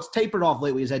 while it's tapered off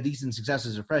lately, has had decent success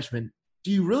as a freshman.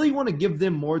 Do you really want to give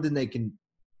them more than they can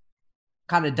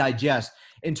kind of digest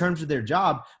in terms of their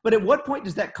job? But at what point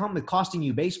does that come with costing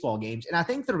you baseball games? And I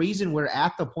think the reason we're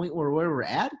at the point where we're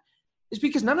at is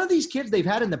because none of these kids they've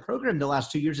had in the program the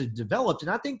last 2 years have developed.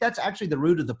 And I think that's actually the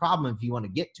root of the problem if you want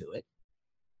to get to it.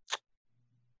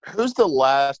 Who's the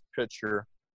last pitcher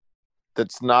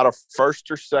that's not a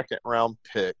first or second round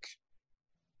pick?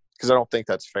 Because I don't think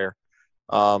that's fair.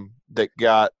 That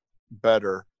got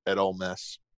better at Ole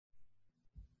Miss.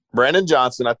 Brandon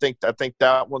Johnson. I think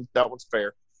that one's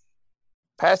fair.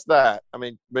 Past that, I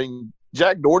mean,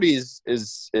 Jack Doherty is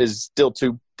still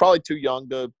probably too young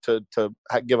to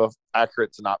give a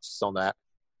accurate synopsis on that.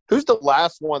 Who's the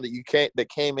last one that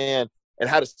came in and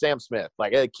had a Sam Smith?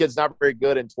 Like, hey, kid's not very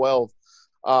good in 12.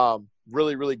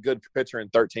 Really, really good pitcher in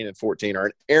 13 and 14, or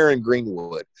an Aaron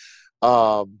Greenwood,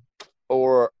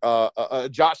 or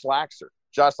Josh Laxer.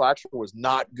 Josh Laxer was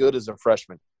not good as a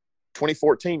freshman.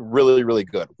 2014, really, really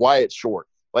good. Wyatt Short.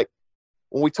 Like,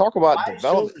 when we talk about Wyatt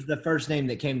development, Short was the first name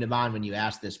that came to mind when you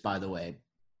asked this, by the way.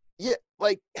 Yeah,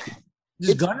 like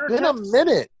Does it's Gunnar been count? a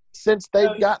minute since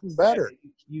they've gotten better.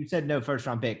 You said no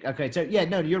first-round pick. Okay, so, yeah,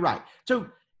 no, you're right. So,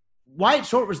 Wyatt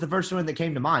Short was the first one that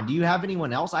came to mind. Do you have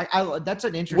anyone else? I that's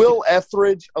an interesting – Will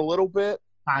Etheridge a little bit.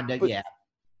 Kind of, yeah.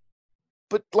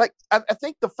 But, like, I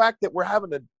think the fact that we're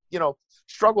having to,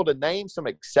 struggle to name some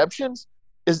exceptions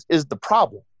is the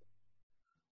problem.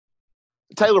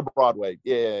 Taylor Broadway,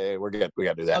 yeah, we're good. We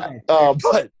got to do that.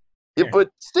 Okay. But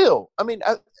still, I mean,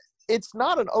 it's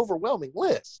not an overwhelming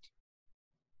list.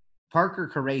 Parker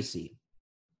Caracci.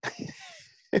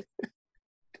 At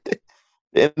the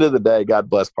end of the day, God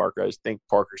bless Parker. I just think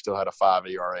Parker still had a 5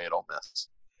 ERA at Ole Miss.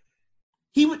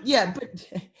 He would, yeah, but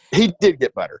he did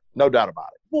get better, no doubt about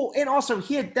it. Well, and also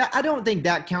he had that. I don't think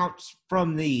that counts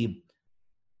from the.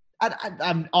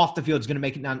 I'm off the field is going to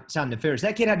make it not sound nefarious.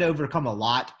 That kid had to overcome a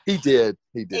lot. He did.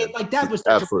 And, like, that was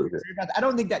absolutely. I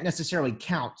don't think that necessarily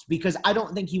counts because I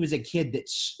don't think he was a kid that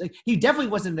he definitely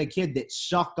wasn't a kid that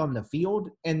sucked on the field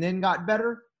and then got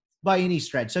better by any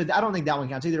stretch. So I don't think that one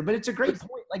counts either. But it's a great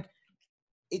point. Like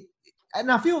it,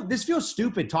 and I feel this feels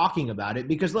stupid talking about it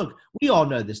because look, we all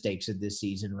know the stakes of this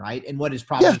season, right? And what is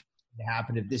probably going to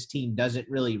happen if this team doesn't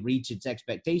really reach its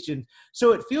expectations.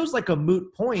 So it feels like a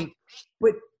moot point,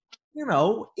 but.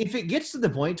 If it gets to the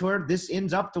point to where this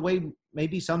ends up the way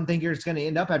maybe some think it's going to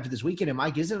end up after this weekend and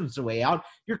Mike isn't the way out,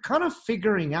 you're kind of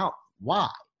figuring out why.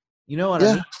 You know what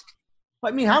I mean?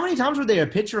 I mean, how many times were they a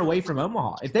pitcher away from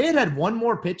Omaha? If they had one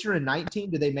more pitcher in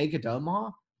 19, did they make it to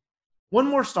Omaha? One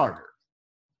more starter.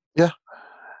 Yeah.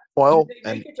 Well, did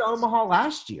they make it to Omaha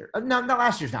last year? No,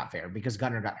 last year's not fair because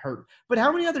Gunnar got hurt. But how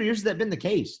many other years has that been the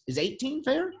case? Is 18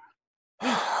 fair?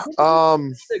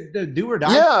 The do or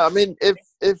die? Yeah, I mean, if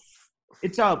it's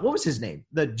what was his name?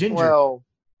 The ginger. Well,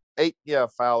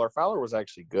 Fowler. Fowler was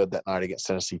actually good that night against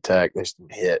Tennessee Tech. They just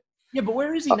didn't hit. Yeah, but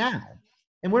where is he now?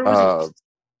 And where was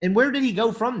he? And where did he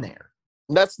go from there?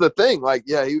 That's the thing. Like,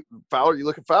 Fowler. You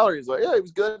look at Fowler. He's like, he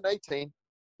was good in 18.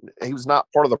 He was not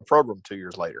part of the program 2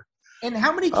 years later. And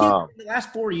how many kids in the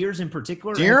last 4 years in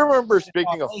particular? Do you remember?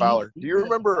 Speaking of Fowler, do you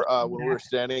remember when we were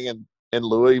standing in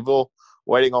Louisville?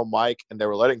 Waiting on Mike, and they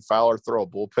were letting Fowler throw a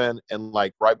bullpen, and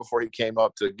like right before he came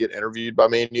up to get interviewed by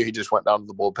me and you, he just went down to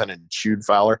the bullpen and chewed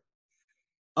Fowler.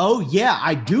 Oh yeah,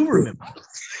 I do remember.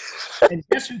 And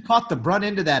guess who caught the brunt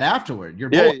into that afterward? Your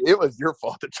boy. Yeah, it was your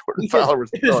fault that Jordan Fowler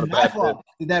was throwing it back.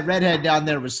 That redhead down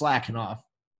there was slacking off.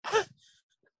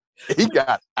 He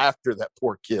got after that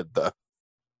poor kid though.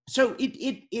 So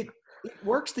it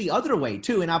works the other way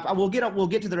too, and we'll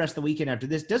get to the rest of the weekend after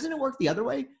this. Doesn't it work the other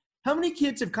way? How many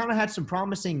kids have kind of had some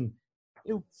promising,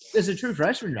 as a true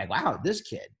freshman, like, wow, this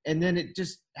kid, and then it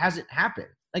just hasn't happened.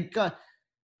 Like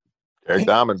Eric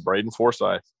Diamond, Braden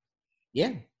Forsyth.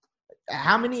 Yeah.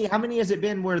 How many has it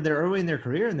been where they're early in their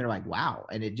career and they're like, wow,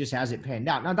 and it just hasn't panned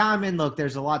out? Now, Diamond, look,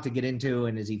 there's a lot to get into,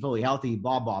 and is he fully healthy,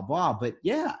 blah, blah, blah. But,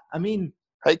 yeah, I mean.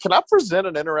 Hey, can I present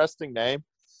an interesting name?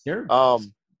 Sure.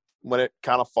 When it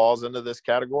kind of falls into this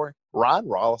category? Ryan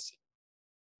Rollison.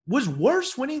 Was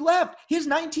worse when he left. His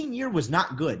 19 year was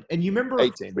not good. And you remember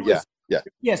 18, but yeah.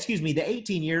 Yeah, excuse me, the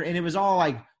 18 year, and it was all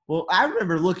like, well, I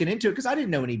remember looking into it because I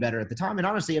didn't know any better at the time. And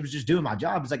honestly, I was just doing my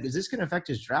job. It's like, is this going to affect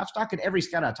his draft stock? And every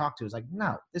scout I talked to was like,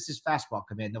 no, this is fastball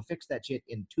command. They'll fix that shit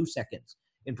in 2 seconds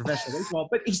in professional baseball.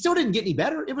 But he still didn't get any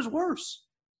better. It was worse.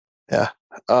 Yeah.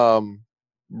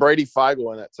 Brady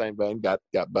Feigl in that same vein got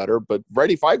better, but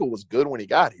Brady Feigl was good when he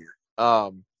got here.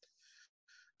 I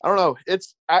don't know.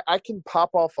 I can pop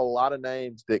off a lot of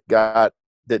names that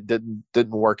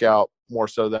didn't work out more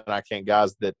so than I can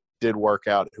guys that did work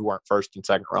out who weren't first and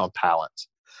second round talents.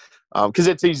 Because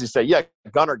it's easy to say, yeah,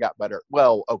 Gunnar got better.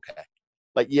 Well, okay,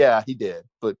 like yeah, he did,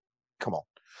 but come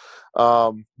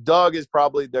on. Doug is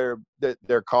probably their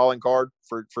calling card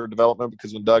for development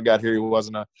because when Doug got here, he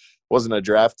wasn't a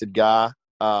drafted guy.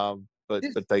 But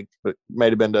but may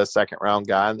have been to a second round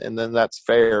guy, and then that's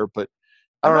fair. But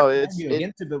I don't know.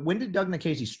 But when did Doug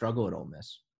Nikhazy struggle at Ole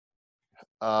Miss?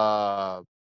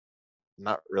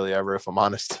 Not really ever, if I'm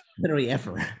honest. Literally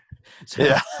ever. So,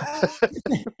 yeah.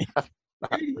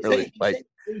 Not really. Like,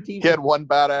 he had one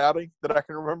bad outing that I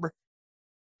can remember.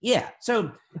 Yeah.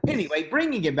 So anyway,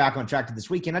 bringing it back on track to this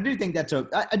weekend, I do think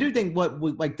what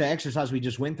the exercise we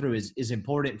just went through is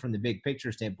important from the big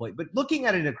picture standpoint. But looking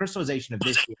at it in a crystallization of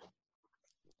this year,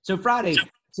 so Friday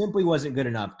simply wasn't good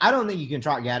enough. I don't think you can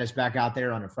trot Gaddis back out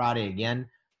there on a Friday again.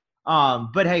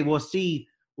 But hey, we'll see.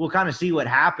 We'll kind of see what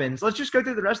happens. Let's just go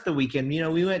through the rest of the weekend.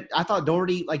 I thought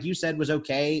Doherty, like you said, was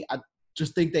okay. I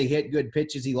just think they hit good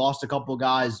pitches. He lost a couple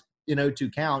guys,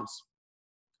 2 counts.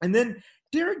 And then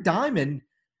Derek Diamond,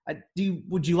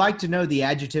 would you like to know the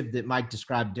adjective that Mike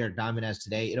described Derek Diamond as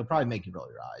today? It'll probably make you roll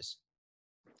your eyes.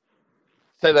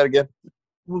 Say that again.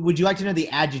 Would you like to know the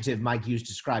adjective Mike used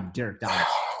to describe Derek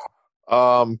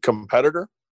Diamond? Competitor?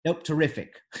 Nope,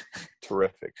 terrific.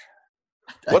 Terrific.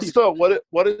 What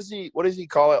does he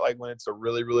call it, like when it's a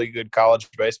really, really good college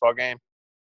baseball game?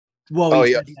 Well,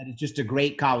 he said that it's just a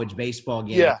great college baseball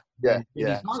game.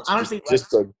 Yeah. Honestly,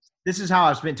 this is how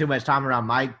I've spent too much time around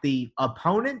Mike. The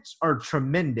opponents are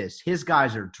tremendous. His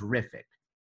guys are terrific.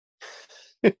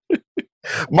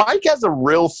 Mike has a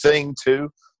real thing, too,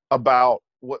 about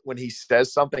when he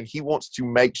says something, he wants to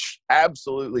make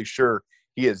absolutely sure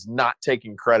he is not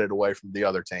taking credit away from the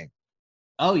other team.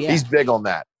 Oh, yeah. He's big on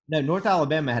that. No, North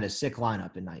Alabama had a sick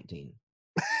lineup in 19.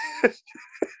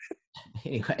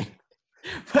 Anyway.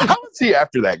 How was he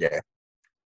after that game?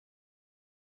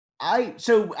 I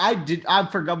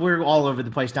forgot. We're all over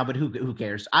the place now, but who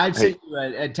cares? I sent you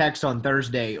a text on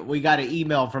Thursday. We got an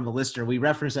email from a listener. We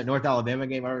referenced that North Alabama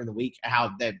game earlier in the week,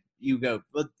 how that you go.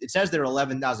 It says there were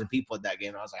 11,000 people at that game.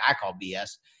 And I was like, I call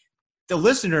BS. The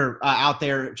listener out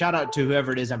there, shout out to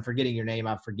whoever it is. I'm forgetting your name.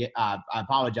 I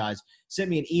apologize. Sent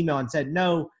me an email and said,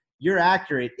 no, you're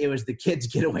accurate. It was the kids'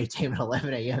 getaway team at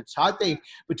 11 a.m. So I think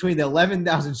between the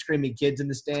 11,000 screaming kids in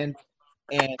the stand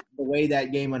and the way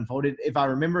that game unfolded, if I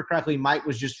remember correctly, Mike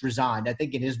was just resigned. I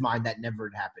think in his mind that never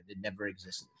had happened. It never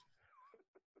existed.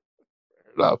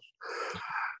 Fair enough.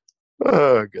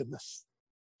 Oh, goodness.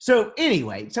 So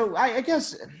anyway, I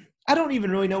guess I don't even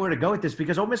really know where to go with this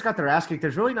because Ole Miss got their ass kicked.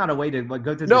 There's really not a way to go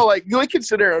through this. No, we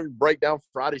consider and break down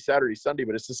Friday, Saturday, Sunday,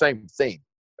 but it's the same theme.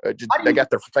 They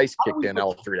got their face kicked in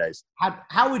all 3 days.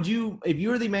 How would you, if you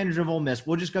were the manager of Ole Miss,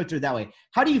 we'll just go through it that way.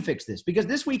 How do you fix this? Because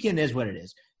this weekend is what it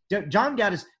is. John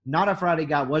Gaddis, not a Friday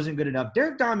guy, wasn't good enough.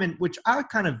 Derek Diamond, which I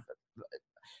kind of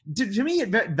to me, it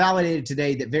validated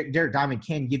today that Derek Diamond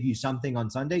can give you something on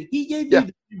Sunday. He gave you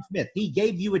the Smith. He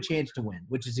gave you a chance to win,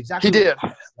 which is exactly he did.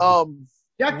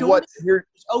 Jack Doherty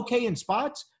is okay in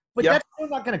spots, but that's still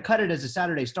not going to cut it as a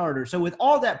Saturday starter. So with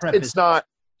all that preface, it's not.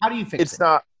 How do you fix it? It's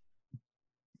not.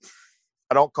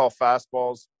 I don't call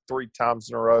fastballs 3 times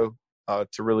in a row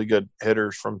to really good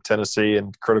hitters from Tennessee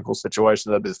in critical situations.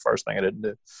 That'd be the first thing I didn't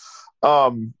do.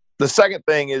 The second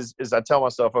thing is I tell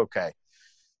myself, okay,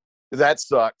 that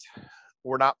sucked.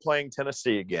 We're not playing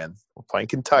Tennessee again. We're playing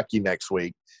Kentucky next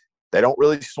week. They don't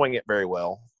really swing it very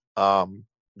well.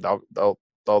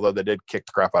 Although they did kick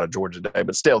the crap out of Georgia today,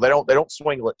 but still they don't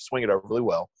swing it overly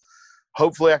well.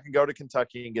 Hopefully I can go to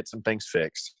Kentucky and get some things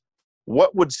fixed.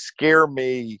 What would scare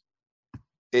me,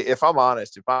 if I'm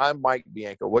honest, if I'm Mike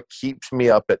Bianco, what keeps me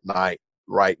up at night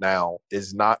right now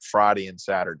is not Friday and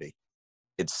Saturday.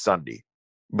 It's Sunday.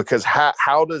 Because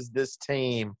how does this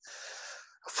team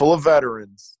full of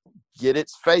veterans get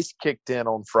its face kicked in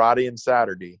on Friday and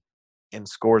Saturday and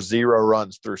score 0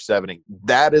 runs through 7?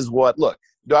 That is what – look,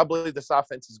 do I believe this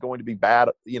offense is going to be bad,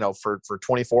 for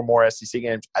 24 more SEC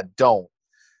games? I don't.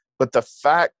 But the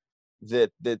fact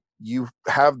that you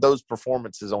have those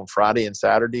performances on Friday and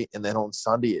Saturday, and then on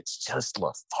Sunday it's just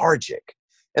lethargic.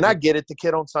 And I get it. The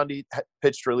kid on Sunday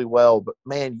pitched really well, but,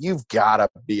 man, you've got to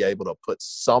be able to put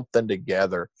something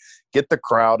together, get the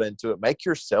crowd into it, make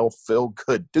yourself feel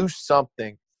good, do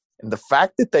something. And the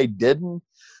fact that they didn't,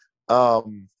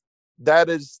 that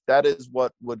is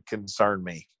what would concern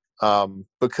me.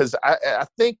 Because I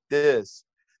think the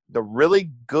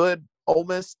really good Ole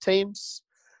Miss teams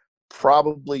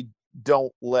probably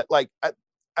don't let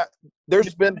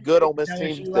there's been good Ole Miss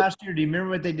teams last year. Do you remember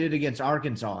what they did against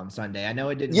Arkansas on Sunday? I know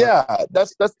it didn't. Yeah,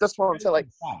 that's what I'm saying.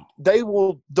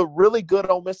 The really good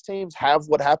Ole Miss teams have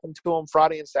what happened to them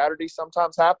Friday and Saturday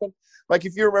sometimes happen. Like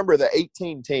if you remember the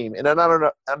 18 team, and I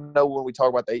know when we talk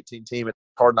about the 18 team, it's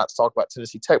hard not to talk about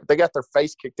Tennessee Tech, but they got their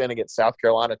face kicked in against South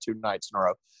Carolina 2 nights in a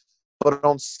row. But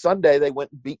on Sunday they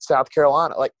went and beat South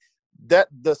Carolina. Like that,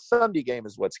 the Sunday game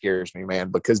is what scares me,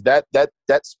 man, because that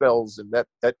spells and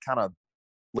that kind of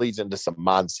leads into some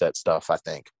mindset stuff, I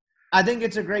think. I think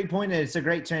it's a great point, and it's a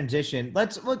great transition.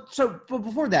 But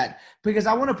before that, because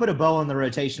I want to put a bow on the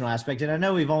rotational aspect, and I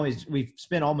know we've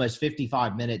spent almost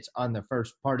 55 minutes on the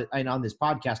first part and on this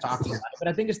podcast talking about it, but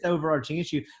I think it's the overarching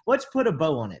issue. Let's put a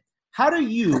bow on it. How do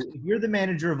you, if you're the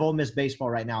manager of Ole Miss baseball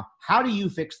right now, how do you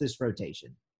fix this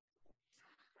rotation?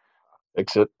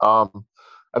 Fix it. I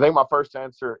think my first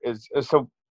answer is so.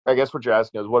 I guess what you're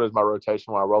asking is, what is my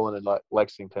rotation when I roll in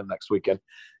Lexington next weekend?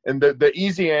 And the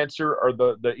easy answer, or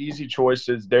the easy choice,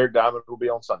 is Derek Diamond will be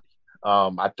on Sunday.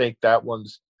 I think that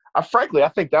one's frankly, I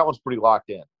think that one's pretty locked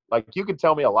in. Like, you could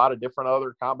tell me a lot of different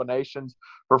other combinations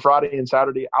for Friday and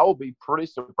Saturday. I will be pretty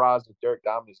surprised if Derek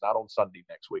Diamond is not on Sunday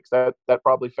next week. Is that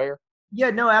probably fair?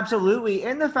 Yeah, no, absolutely.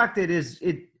 And the fact that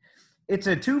it's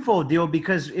a twofold deal,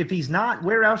 because if he's not,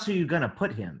 where else are you going to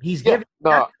put him? He's giving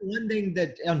one thing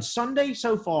that on Sunday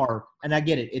so far, and I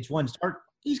get it, it's one start.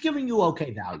 He's giving you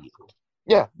okay value.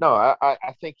 Yeah, no,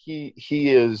 I think he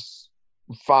is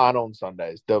fine on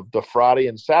Sundays. The Friday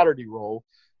and Saturday roll,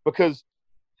 because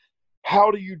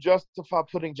how do you justify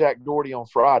putting Jack Doherty on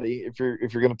Friday if you're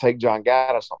going to take John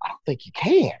Gaddis? I don't think you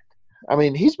can. I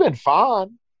mean, he's been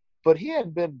fine, but he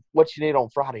hadn't been what you need on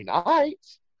Friday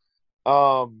nights.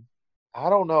 I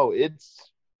don't know.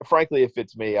 Frankly, if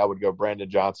it's me, I would go Brandon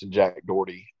Johnson, Jack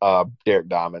Doherty, Derek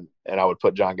Diamond, and I would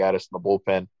put John Gaddis in the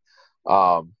bullpen,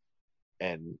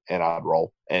 and I'd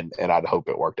roll, and I'd hope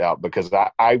it worked out, because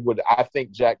I think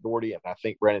Jack Doherty and I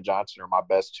think Brandon Johnson are my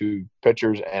best two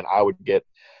pitchers, and I would get,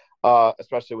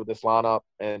 especially with this lineup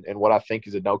and what I think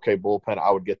is an okay bullpen,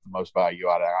 I would get the most value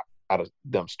out of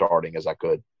them starting as I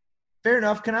could. Fair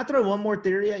enough. Can I throw one more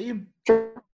theory at you?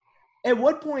 Sure. At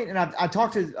what point, and I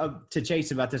talked to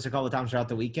Chase about this a couple of times throughout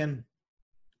the weekend,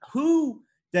 who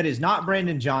that is not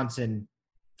Brandon Johnson,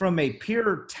 from a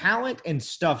pure talent and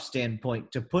stuff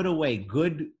standpoint, to put away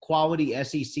good quality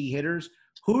SEC hitters,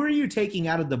 who are you taking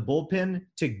out of the bullpen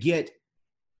to get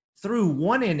through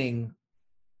one inning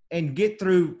and get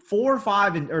through 4,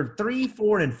 5, or 3,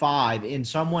 4, and 5 in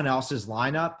someone else's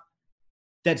lineup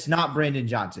that's not Brandon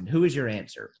Johnson? Who is your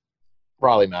answer?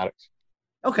 Riley Maddox.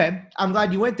 Okay, I'm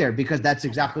glad you went there, because that's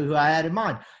exactly who I had in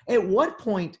mind. At what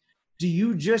point do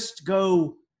you just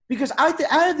go – because I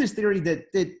have this theory that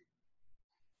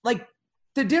like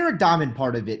the Derek Diamond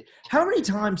part of it, how many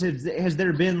times has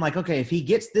there been like, okay, if he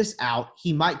gets this out,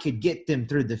 he could get them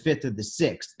through the 5th or the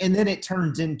 6th, and then it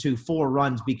turns into 4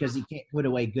 runs because he can't put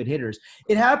away good hitters.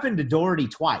 It happened to Doherty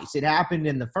twice. It happened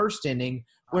in the first inning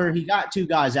where he got 2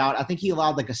 guys out. I think he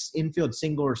allowed like an infield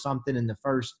single or something in the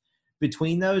first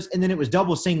between those, and then it was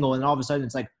double single, and all of a sudden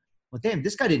it's like, well, damn,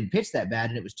 this guy didn't pitch that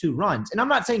bad, and it was 2 runs. And I'm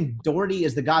not saying Doherty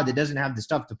is the guy that doesn't have the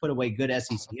stuff to put away good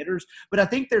SEC hitters, but I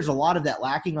think there's a lot of that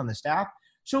lacking on the staff.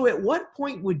 So at what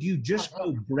point would you just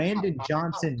go Brandon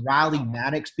Johnson, Riley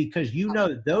Maddox, because you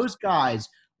know those guys,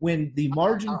 when the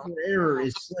margin for error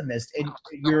is slimmest and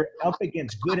you're up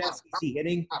against good SEC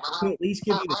hitting, to at least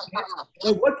give you a chance?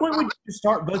 At what point would you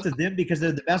start both of them, because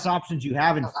they're the best options you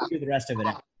have, and figure the rest of it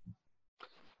out?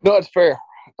 No, it's fair.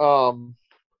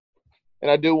 And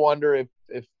I do wonder if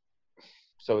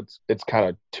so it's kind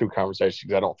of 2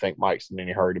 conversations. I don't think Mike's in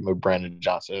any hurry to move Brandon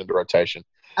Johnson into the rotation.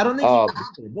 I don't think he has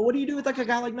to, but what do you do with like a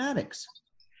guy like Maddox?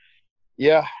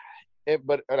 Yeah,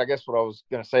 but I guess what I was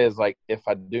going to say is, like, if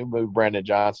I do move Brandon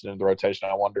Johnson into the rotation,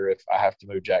 I wonder if I have to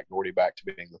move Jack Doherty back to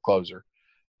being the closer.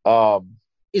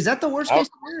 Is that the worst case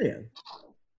scenario?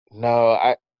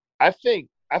 No, I think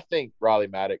Riley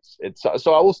Maddox.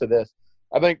 So I will say this.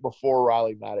 I think before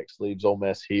Riley Maddox leaves Ole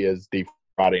Miss, he is the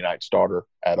Friday night starter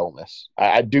at Ole Miss.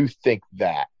 I do think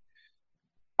that.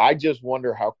 I just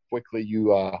wonder how quickly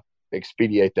you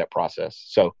expedite that process.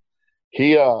 So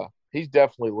he's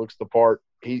definitely looks the part.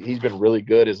 He's been really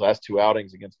good his last 2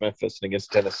 outings against Memphis and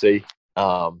against Tennessee.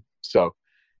 So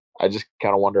I just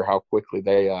kind of wonder how quickly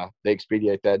they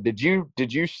expedite that. Did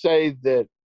you say that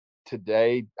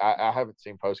today? I haven't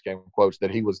seen post-game quotes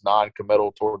that he was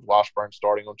non-committal toward Washburn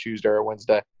starting on Tuesday or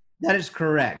Wednesday. That is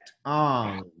correct.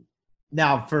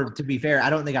 Now, to be fair, I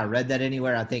don't think I read that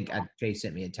anywhere. I think Jay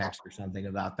sent me a text or something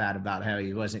about that, about how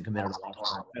he wasn't committed to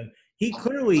Washburn. So he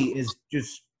clearly is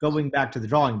just going back to the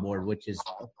drawing board, which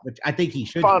I think he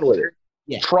should. Fine with it.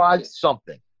 Yeah. Try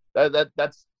something.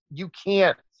 That's you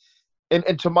can't.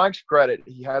 And to Mike's credit,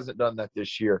 he hasn't done that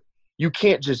this year. You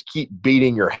can't just keep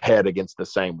beating your head against the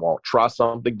same wall. Try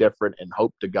something different and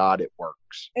hope to God it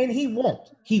works. And he won't.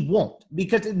 He won't.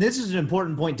 Because this is an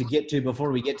important point to get to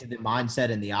before we get to the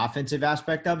mindset and the offensive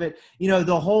aspect of it. You know,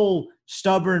 the whole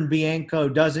stubborn Bianco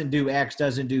doesn't do X,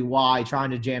 doesn't do Y,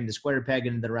 trying to jam the square peg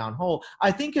into the round hole,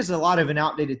 I think is a lot of an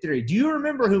outdated theory. Do you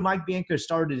remember who Mike Bianco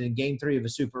started in Game 3 of a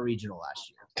Super Regional last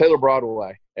year? Taylor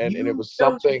Broadway, and it was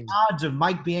something. The odds of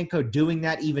Mike Bianco doing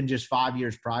that even just 5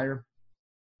 years prior?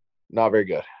 Not very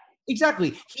good.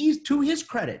 Exactly. He's, to his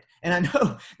credit, and I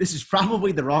know this is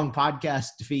probably the wrong podcast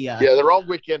via the wrong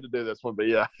weekend to do this one, but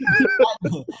yeah.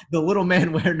 the little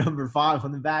man wear number 5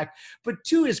 on the back. But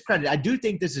to his credit, I do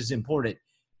think this is important.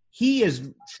 He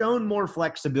has shown more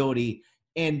flexibility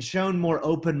and shown more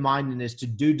open-mindedness to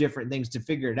do different things to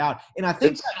figure it out. And I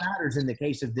think that matters in the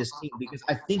case of this team because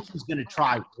I think he's going to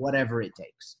try whatever it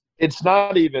takes. It's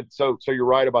not even so you're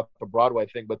right about the Broadway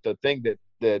thing, but the thing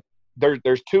that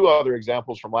there's 2 other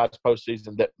examples from last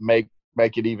postseason that make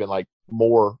it even like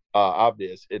more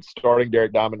obvious. It's starting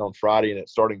Derek Diamond on Friday and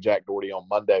it's starting Jack Doherty on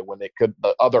Monday when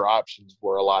the other options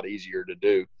were a lot easier to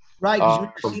do. Right,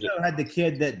 because Cito had the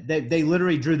kid that they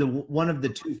literally drew one of the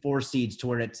 2 4 seeds to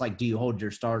where it's like, do you hold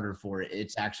your starter for it?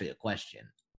 It's actually a question.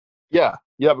 Yeah,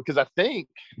 because I think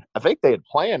they had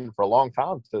planned for a long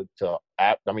time to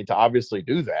obviously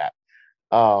do that,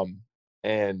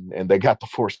 and they got the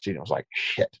 4 seed. I was like,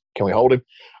 shit, can we hold him?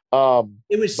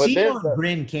 It was Cito and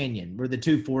Grand Canyon were the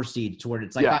 2 4 seeds to where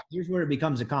it's like, here's where it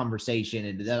becomes a conversation,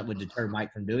 and that would deter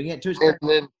Mike from doing it.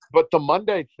 But the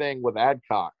Monday thing with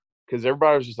Adcock. Because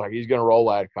everybody was just like, he's going to roll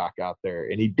Adcock out there,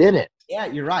 and he didn't. Yeah,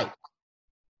 you're right.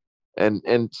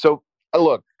 And so,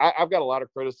 look, I've got a lot of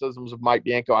criticisms of Mike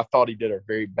Bianco. I thought he did a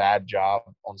very bad job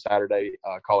on Saturday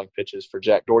calling pitches for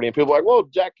Jack Doherty. And people are like, well,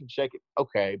 Jack can shake it.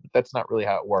 Okay, but that's not really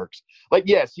how it works. Like,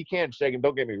 yes, he can shake him.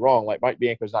 Don't get me wrong. Like, Mike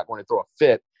Bianco's not going to throw a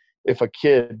fit if a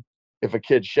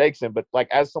kid shakes him. But, like,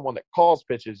 as someone that calls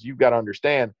pitches, you've got to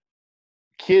understand,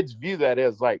 kids view that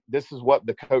as like, this is what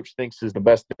the coach thinks is the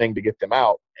best thing to get them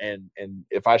out. And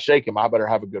if I shake him, I better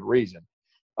have a good reason.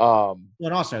 And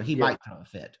also he might throw a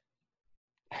fit.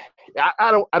 I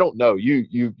don't know.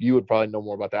 You would probably know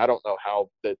more about that. I don't know how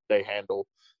that they handle,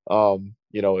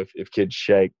 if kids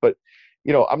shake, but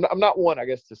I'm not one, I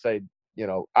guess, to say,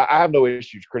 I have no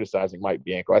issues criticizing Mike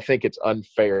Bianco. I think it's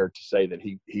unfair to say that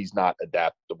he's not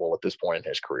adaptable at this point in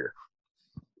his career.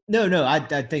 No, I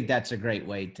think that's a great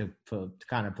way to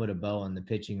kind of put a bow on the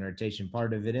pitching rotation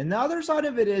part of it. And the other side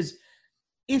of it is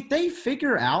if they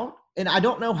figure out, and I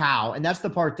don't know how, and that's the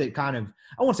part that kind of,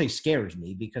 I won't say scares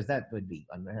me because that would be,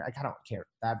 I don't care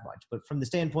that much. But from the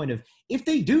standpoint of if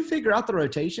they do figure out the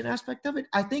rotation aspect of it,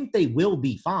 I think they will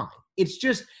be fine. It's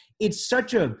just,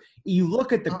 you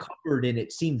look at the cupboard and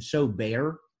it seems so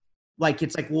bare. Like,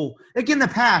 it's like, well, like in the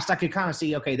past, I could kind of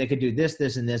see, okay, they could do this,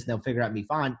 this, and this, and they'll figure out me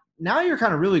fine. Now you're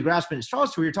kind of really grasping at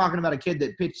straws where you're talking about a kid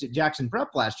that pitched at Jackson Prep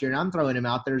last year, and I'm throwing him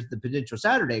out there as the potential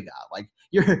Saturday guy. Like,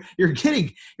 you're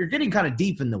getting kind of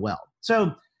deep in the well.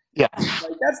 So, yeah,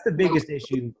 like, that's the biggest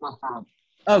issue.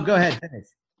 Oh, go ahead, finish.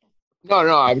 No,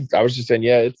 I was just saying,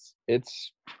 yeah,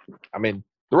 it's. I mean,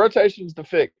 the rotation's the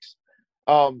fix.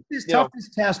 It's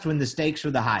toughest test when the stakes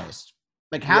are the highest.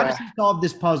 Like, how does he solve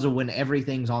this puzzle when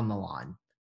everything's on the line?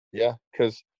 Yeah,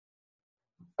 because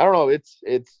I don't know. It's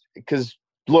because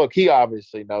look, he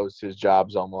obviously knows his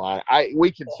job's on the line.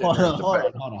 We can hold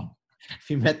on. Have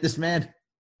you met this man?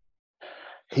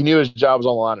 He knew his job was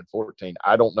on the line at 14.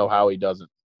 I don't know how he doesn't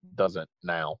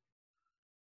now.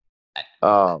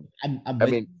 But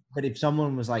if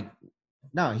someone was like,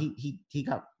 no, he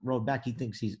got rolled back. He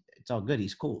thinks it's all good.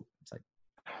 He's cool. It's like.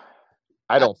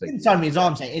 I don't think it's on me is all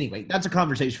I'm saying. Anyway, that's a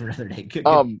conversation for another day.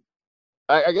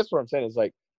 I guess what I'm saying is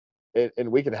like,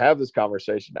 and we can have this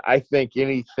conversation. I think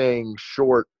anything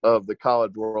short of the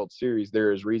College World Series,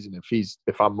 there is reason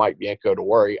if I'm Mike Bianco to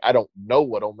worry. I don't know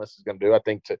what Ole Miss is going to do. I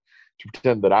think to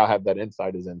pretend that I have that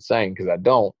insight is insane because I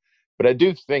don't. But I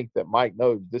do think that Mike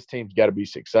knows this team's got to be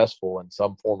successful in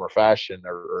some form or fashion,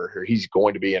 or he's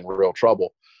going to be in real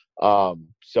trouble.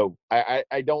 So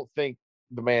I don't think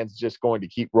the man's just going to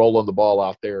keep rolling the ball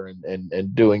out there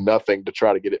and doing nothing to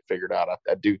try to get it figured out.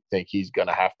 I do think he's going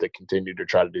to have to continue to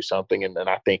try to do something, and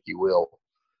I think he will.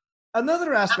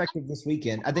 Another aspect of this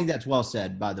weekend, I think that's well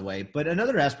said, by the way, but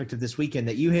another aspect of this weekend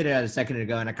that you hit at a second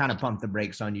ago, and I kind of pumped the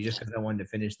brakes on you just because I wanted to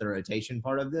finish the rotation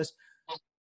part of this.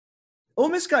 Ole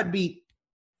Miss got beat,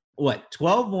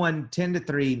 12-1,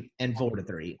 10-3, and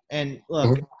 4-3. And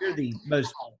look, if you're the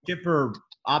most chipper,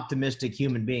 optimistic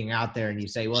human being out there and you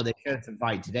say, well, they showed some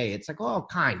fight today, it's like, well,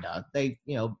 kind of. They,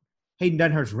 Hayden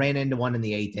Dunhurst ran into one in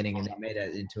the 8th inning and they made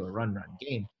it into a run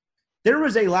game. There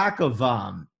was a lack of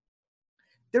I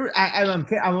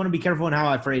want to be careful in how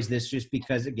I phrase this just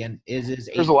because, again, there's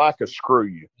a lack of screw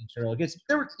you.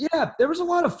 There was a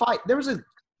lot of fight. There was a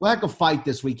lack of fight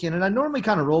this weekend, and I normally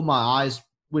kind of roll my eyes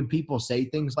when people say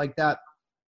things like that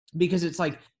because it's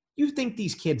like, you think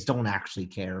these kids don't actually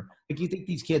care. Like, you think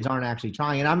these kids aren't actually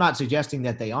trying. And I'm not suggesting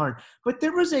that they aren't. But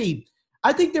there was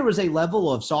I think there was a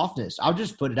level of softness. I'll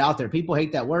just put it out there. People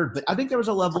hate that word, but I think there was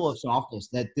a level of softness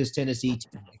that this Tennessee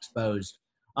team exposed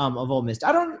of Ole Miss.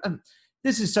 I don't.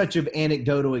 This is such an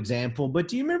anecdotal example, but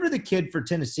do you remember the kid for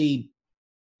Tennessee?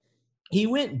 He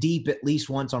went deep at least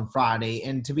once on Friday,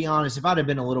 and to be honest, if I'd have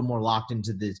been a little more locked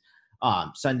into this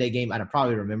Sunday game, I'd have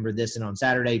probably remembered this. And on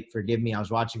Saturday, forgive me, I was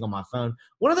watching on my phone.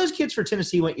 One of those kids for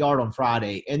Tennessee went yard on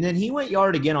Friday, and then he went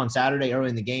yard again on Saturday early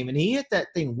in the game, and he hit that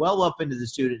thing well up into the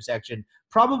student section,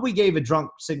 probably gave a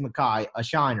drunk Sigma Chi a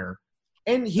shiner,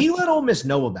 and he let Ole Miss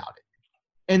know about it.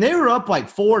 And they were up like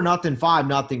 4-0,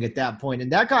 5-0 at that point,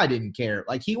 and that guy didn't care.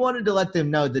 Like, he wanted to let them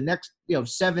know the next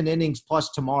 7 innings plus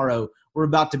tomorrow were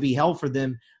about to be hell for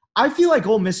them. I feel like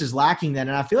Ole Miss is lacking that,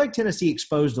 and I feel like Tennessee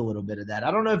exposed a little bit of that.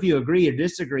 I don't know if you agree or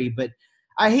disagree, but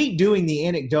I hate doing the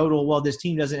anecdotal, well, this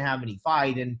team doesn't have any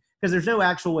fight, and because there's no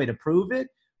actual way to prove it.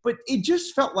 But it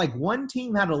just felt like one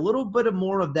team had a little bit of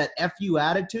more of that FU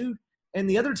attitude, and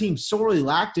the other team sorely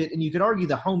lacked it, and you could argue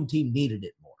the home team needed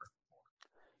it more.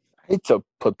 I hate to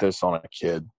put this on a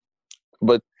kid,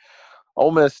 but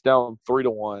Ole Miss down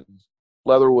 3-1.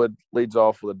 Leatherwood leads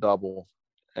off with a double,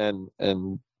 and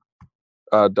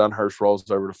Dunhurst rolls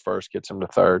over to first, gets him to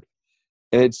third.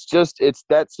 And it's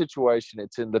that situation.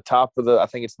 It's in the top of I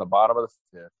think it's in the bottom of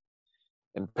the fifth.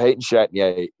 And Peyton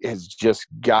Chatagnier has just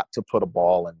got to put a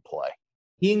ball in play.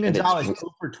 He and Gonzalez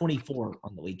go for 24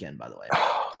 on the weekend, by the way.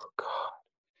 Oh, God.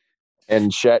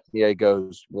 And Chatagnier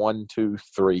goes 1, 2,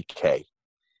 3 K.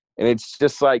 And it's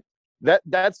just like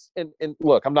that's and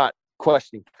look, I'm not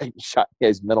questioning Peyton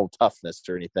Chatnier's mental toughness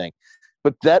or anything.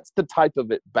 But that's the type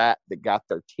of at-bat that got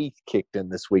their teeth kicked in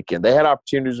this weekend. They had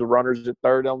opportunities with runners at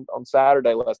third on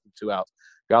Saturday, less than 2 outs.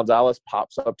 Gonzalez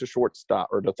pops up to shortstop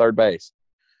or to third base.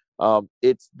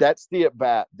 That's the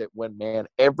at-bat that when, man,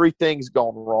 everything's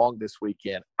gone wrong this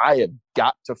weekend, I have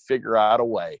got to figure out a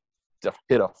way to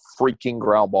hit a freaking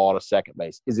ground ball to second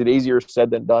base. Is it easier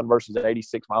said than done versus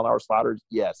 86-mile-an-hour sliders?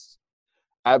 Yes,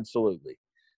 absolutely.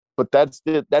 But that's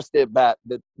the at-bat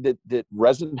that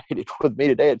resonated with me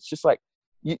today. It's just like,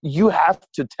 you have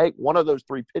to take one of those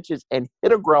 3 pitches and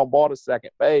hit a ground ball to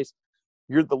second base.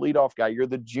 You're the leadoff guy. You're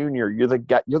the junior. You're the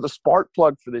guy. You're the spark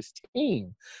plug for this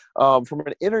team from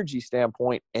an energy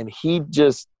standpoint. And he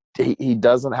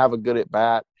doesn't have a good at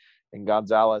bat. And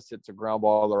Gonzalez hits a ground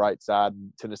ball on the right side,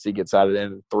 and Tennessee gets out of it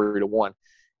in 3-1.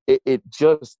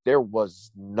 There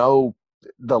was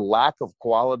the lack of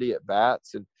quality at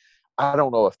bats. And I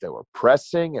don't know if they were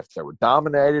pressing, if they were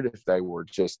dominated, if they were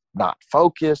just not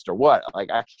focused or what. Like,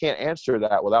 I can't answer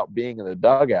that without being in the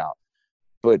dugout.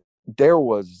 But there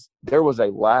was a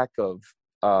lack of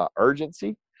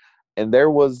urgency, and there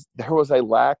was a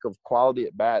lack of quality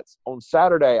at bats. On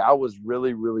Saturday, I was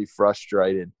really, really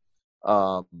frustrated.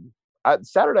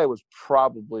 Saturday was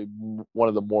probably one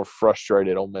of the more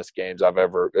frustrated Ole Miss games I've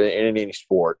ever in any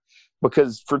sport,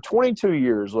 because for 22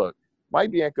 years, look,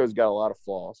 Mike Bianco's got a lot of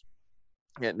flaws.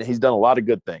 And he's done a lot of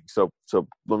good things. So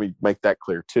let me make that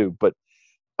clear too. But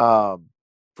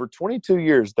for 22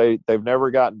 years, they've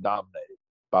never gotten dominated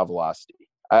by velocity.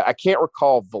 I can't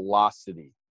recall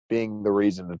velocity being the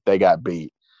reason that they got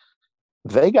beat.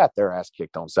 They got their ass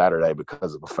kicked on Saturday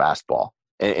because of the fastball.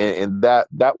 And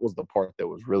that was the part that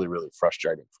was really, really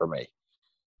frustrating for me.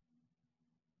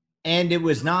 And it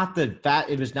was not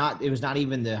it was not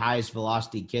even the highest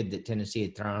velocity kid that Tennessee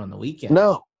had thrown on the weekend.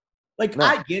 No.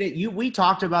 I get it. We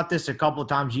talked about this a couple of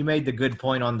times. You made the good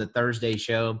point on the Thursday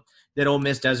show that Ole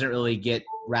Miss doesn't really get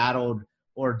rattled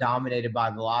or dominated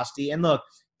by velocity. And look,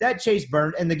 that Chase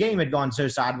Burns – and the game had gone so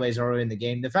sideways early in the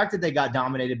game. The fact that they got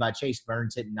dominated by Chase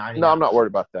Burns hitting 90. No, I'm not worried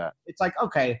about that. It's like,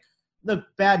 okay, look,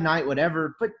 bad night,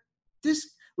 whatever. But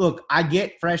look, I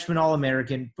get freshman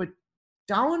All-American, but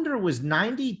Dollander was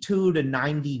 92 to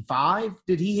 95.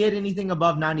 Did he hit anything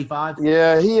above 95?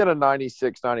 Yeah, he hit a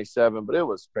 96, 97, but it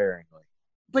was sparingly.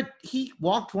 But he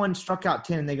walked 1, struck out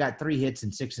 10, and they got 3 hits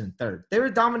in 6 and 3rd. They were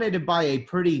dominated by a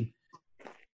pretty,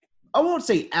 I won't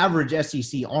say average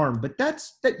SEC arm, but that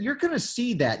you're going to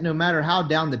see that no matter how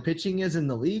down the pitching is in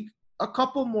the league a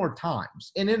couple more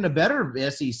times. And in a better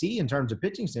SEC in terms of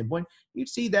pitching standpoint, you'd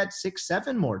see that 6,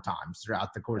 7 more times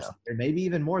throughout the course of the year, maybe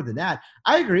even more than that.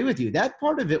 I agree with you. That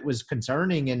part of it was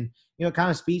concerning, and it kind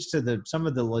of speaks to some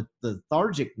of the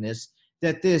lethargicness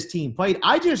that this team played.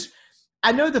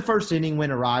 I know the first inning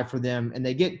went awry for them, and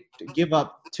they give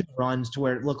up 2 runs to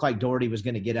where it looked like Doherty was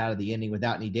going to get out of the inning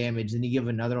without any damage. Then you give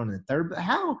another one in the 3rd. But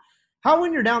how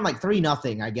when you're down like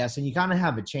 3-0, I guess, and you kind of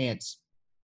have a chance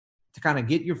to kind of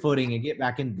get your footing and get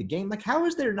back into the game, like how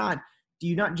is there not – do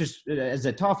you not just, as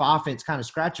a tough offense, kind of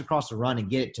scratch across the run and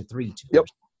get it to 3-2? Yep.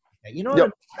 You know what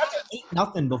Yep. I mean?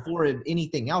 8-0 before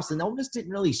anything else, and Ole Miss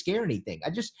didn't really scare anything.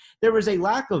 There was a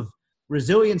lack of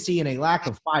resiliency and a lack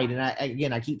of fight. And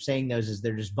I keep saying those as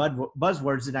they're just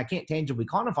buzzwords, and I can't tangibly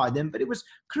quantify them, but it was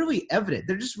clearly evident.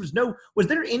 There just was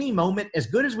there any moment, as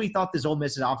good as we thought this Ole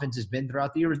Miss offense has been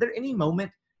throughout the year, was there any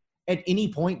moment at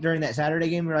any point during that Saturday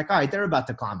game where you're like, all right, they're about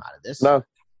to climb out of this? No.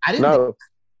 I didn't.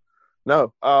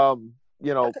 No.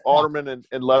 Alderman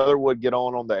and Leatherwood get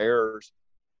on the errors,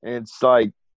 and it's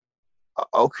like,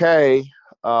 okay.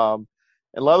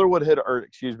 And Leatherwood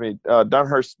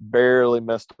Dunhurst barely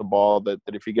missed the ball that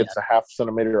if he gets a half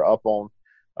centimeter up on,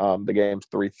 the game's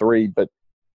 3-3. But,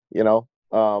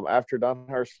 after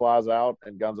Dunhurst flies out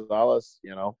and Gonzalez,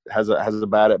 has a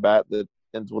bad at bat that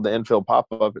ends with the infield pop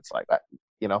up, it's like that,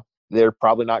 they're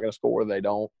probably not going to score. They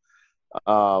don't.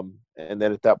 And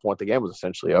then at that point, the game was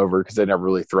essentially over because they never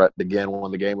really threatened again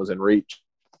when the game was in reach.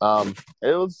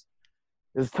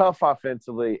 It's tough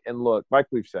offensively. And look, like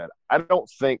we've said, I don't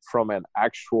think from an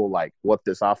actual, what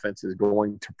this offense is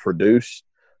going to produce,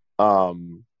 I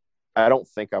don't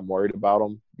think I'm worried about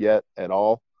them yet at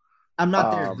all. I'm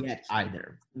not there yet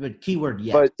either. But keyword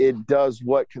yet. But it does –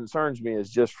 what concerns me is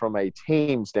just from a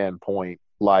team standpoint,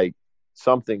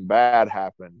 something bad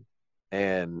happened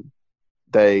and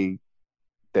they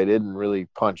didn't really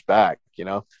punch back,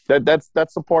 That's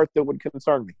the part that would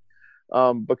concern me.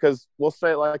 Because we'll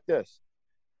say it like this.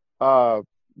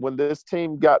 When this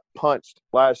team got punched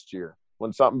last year,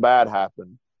 when something bad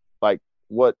happened,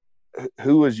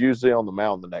 who was usually on the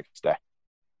mound the next day?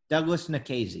 Douglas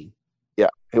Nikhazy. Yeah,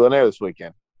 he wasn't there this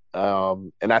weekend.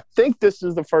 And I think this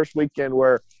is the first weekend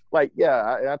where, I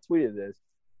tweeted this.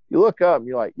 You look up and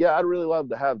you're like, yeah, I'd really love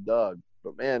to have Doug.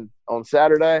 But, man, on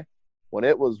Saturday, when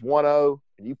it was 1-0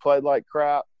 and you played like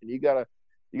crap and you gotta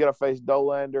face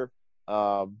Dolander,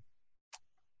 and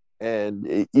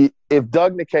if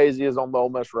Doug Nikhazy is on the Ole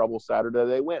Miss Rebel Saturday,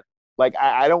 they win.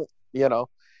 I don't,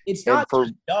 It's not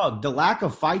just Doug. The lack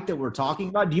of fight that we're talking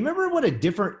about. Do you remember what a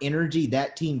different energy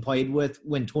that team played with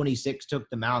when 26 took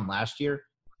the mound last year?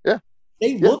 Yeah.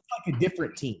 They looked like a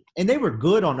different team. And they were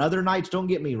good on other nights, don't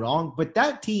get me wrong. But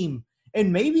that team,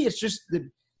 and maybe it's just –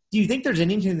 do you think there's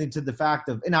anything to the fact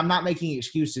of – and I'm not making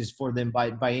excuses for them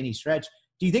by any stretch –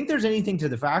 do you think there's anything to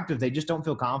the fact of they just don't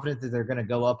feel confident that they're going to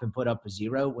go up and put up a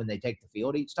 0 when they take the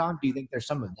field each time? Do you think there's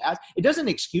some of that? It doesn't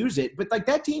excuse it, but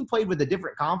that team played with a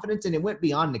different confidence, and it went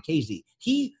beyond Nikhazy.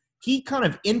 He kind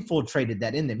of infiltrated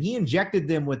that in them. He injected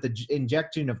them with the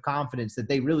injection of confidence that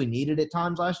they really needed at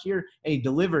times last year, and he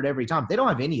delivered every time. They don't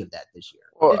have any of that this year.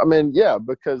 Well,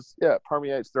 because it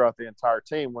permeates throughout the entire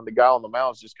team when the guy on the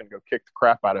mound is just going to go kick the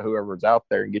crap out of whoever's out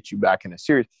there and get you back in a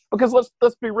series. Because let's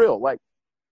be real,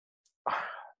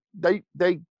 they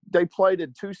played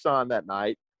in Tucson that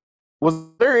night. Was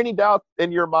there any doubt in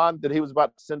your mind that he was about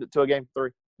to send it to a game 3?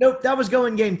 Nope, that was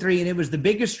going game 3, and it was the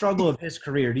biggest struggle of his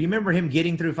career. Do you remember him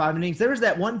getting through 5 innings? There was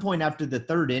that one point after the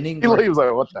 3rd inning. He was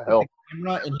like, what the hell?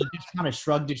 And he just kind of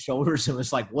shrugged his shoulders and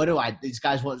was like, these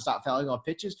guys won't stop fouling off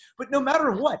pitches. But no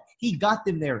matter what, he got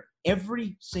them there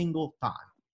every single time.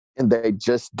 And they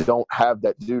just don't have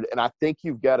that dude. And I think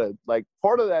you've got to,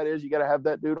 part of that is you got to have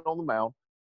that dude on the mound.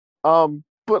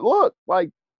 But look,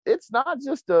 it's not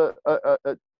just a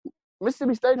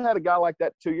Mississippi State had a guy like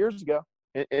that 2 years ago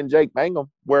in Jake Mangum,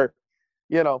 where,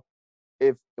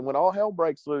 when all hell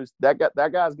breaks loose, that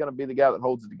guy's going to be the guy that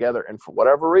holds it together. And for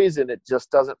whatever reason, it just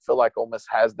doesn't feel like Ole Miss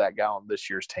has that guy on this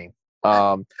year's team.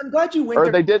 I'm glad you went there.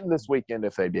 Or they didn't this weekend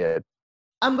if they did.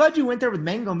 I'm glad you went there with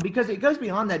Mangum because it goes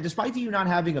beyond that. Despite you not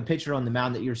having a pitcher on the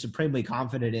mound that you're supremely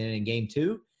confident in game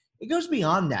 2, it goes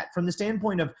beyond that from the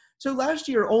standpoint of – so last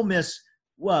year Ole Miss –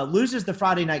 loses the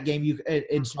Friday night game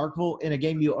in Starkville in a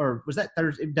game or was that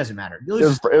Thursday? It doesn't matter. It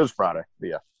was Friday,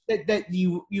 yeah. That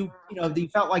you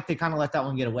felt like they kind of let that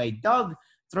one get away. Doug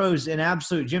throws an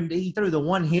absolute – he threw the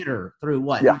one hitter through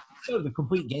what? Yeah. He threw the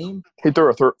complete game. He threw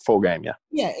a full game, yeah.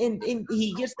 Yeah, and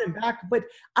he gets them back. But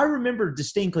I remember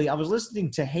distinctly, I was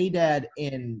listening to Hey Dad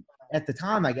and at the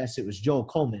time, I guess it was Joel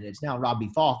Coleman. It's now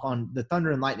Robbie Falk on the Thunder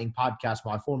and Lightning podcast,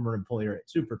 my former employer at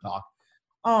Super Talk.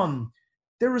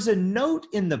 There was a note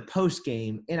in the post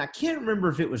game, and I can't remember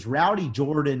if it was Rowdy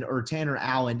Jordan or Tanner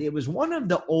Allen. It was one of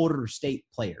the older state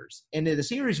players, and the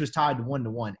series was tied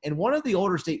 1-1. And one of the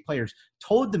older state players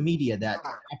told the media that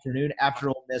afternoon after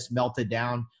Ole Miss melted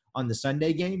down on the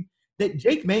Sunday game that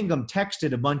Jake Mangum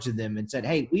texted a bunch of them and said,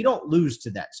 "Hey, we don't lose to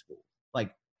that school.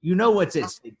 What's at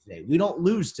stake today. We don't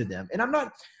lose to them." And I'm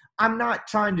not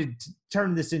trying to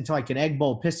turn this into an Egg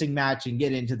Bowl pissing match and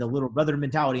get into the little brother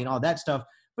mentality and all that stuff.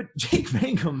 But Jake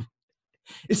Mangum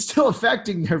is still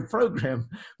affecting their program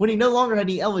when he no longer had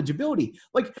any eligibility.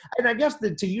 And I guess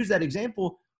to use that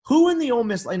example, Who in the Ole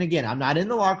Miss – and again, I'm not in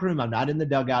the locker room. I'm not in the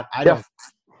dugout. I don't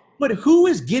 – but who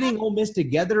is getting Ole Miss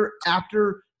together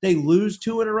after they lose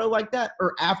 2 in a row like that,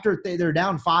 or after they're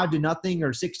down 5-0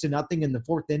 or 6-0 in the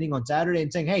 4th inning on Saturday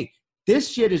and saying, hey, this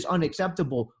shit is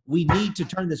unacceptable. We need to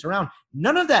turn this around.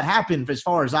 None of that happened as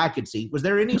far as I could see. Was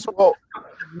there any sort of –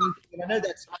 I know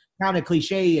that's kind of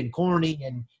cliche and corny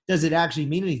and does it actually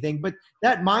mean anything, but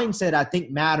that mindset I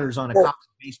think matters on a college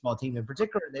baseball team in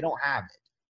particular. They don't have it.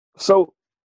 So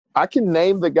I can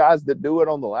name the guys that do it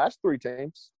on the last 3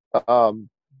 teams.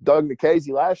 Doug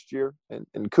Nikhazy last year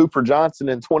and Cooper Johnson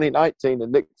in 2019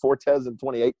 and Nick Fortes in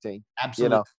 2018.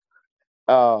 Absolutely.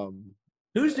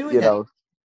 Who's doing that?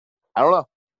 I don't know.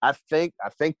 I think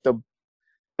the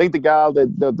guy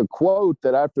that the quote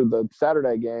that after the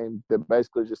Saturday game that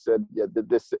basically just said, yeah,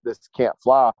 this can't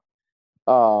fly.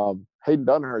 Hayden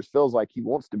Dunhurst feels like he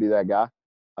wants to be that guy.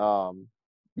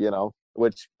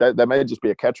 Which that may just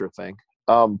be a catcher thing.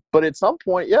 But at some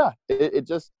point, yeah, it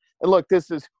just – and look,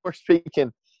 we're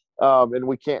speaking and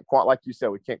we can't like you said,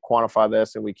 we can't quantify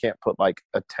this and we can't put like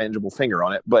a tangible finger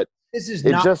on it. But this is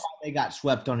not how they got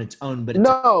swept on its own. But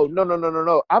no.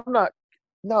 I'm not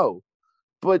 – no.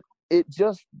 But it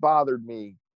just bothered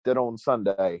me that on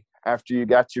Sunday, after you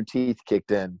got your teeth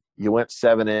kicked in, you went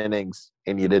 7 innings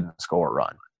and you didn't score a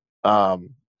run.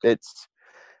 It's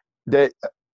that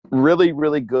really,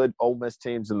 really good Ole Miss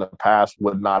teams in the past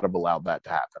would not have allowed that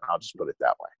to happen. I'll just put it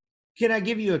that way. Can I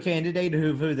give you a candidate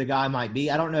of who the guy might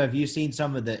be? I don't know if you've seen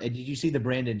did you see the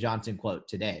Brandon Johnson quote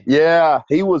today? Yeah,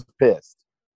 he was pissed.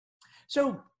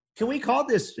 So can we call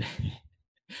this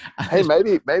 – hey,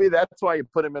 maybe that's why you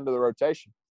put him into the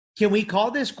rotation. Can we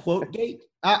call this quote gate?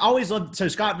 I always love – so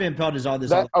Scott Van Pelt is all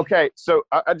this. Okay, so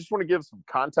I just want to give some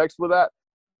context with that.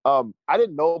 I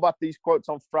didn't know about these quotes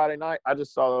on Friday night. I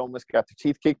just saw that Ole Miss got their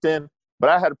teeth kicked in. But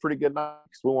I had a pretty good night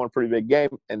because we won a pretty big game,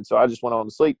 and so I just went on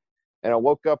to sleep. And I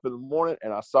woke up in the morning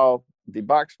and I saw the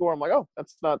box score. I'm like, oh,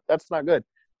 that's not good.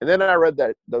 And then I read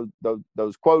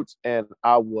those quotes and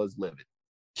I was livid.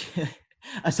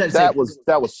 That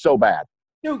was so bad.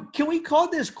 Can we call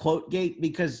this quote gate?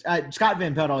 Because Scott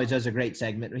Van Pelt always does a great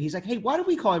segment. He's like, hey, why do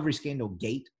we call every scandal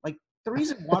gate? Like the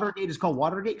reason Watergate is called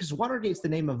Watergate because Watergate's the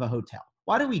name of a hotel.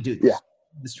 Why do we do this? Yeah.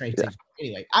 The strange thing.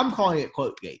 Anyway, I'm calling it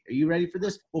quote gate. Are you ready for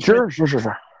this? Sure.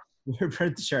 We'll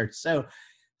print the shirt. So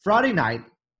Friday night,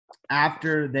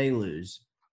 after they lose,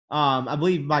 I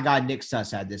believe my guy Nick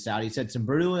Suss had this out. He said some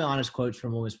brutally honest quotes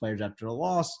from Ole Miss players after a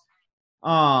loss.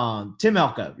 Tim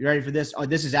Elko, you ready for this? Oh,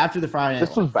 this is after the Friday night.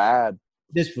 This was bad.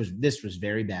 This was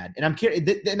very bad. And I'm curious,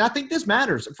 and I think this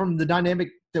matters from the dynamic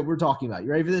that we're talking about.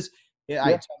 You ready for this?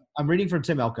 Yeah. I'm reading from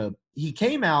Tim Elko. He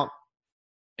came out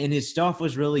and his stuff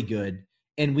was really good,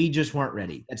 and we just weren't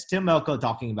ready. That's Tim Elko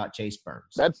talking about Chase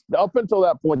Burns. That's up until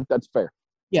that point, that's fair.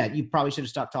 Yeah, you probably should have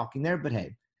stopped talking there, but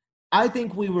hey. I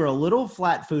think we were a little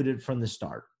flat-footed from the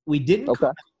start. We didn't come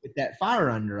out with that fire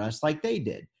under us like they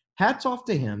did. Hats off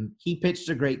to him. He pitched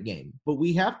a great game. But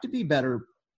we have to be better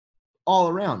all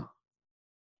around.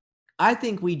 I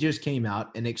think we just came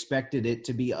out and expected it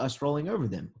to be us rolling over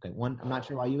them. Okay, one, I'm not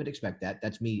sure why you would expect that.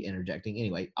 That's me interjecting.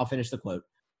 Anyway, I'll finish the quote.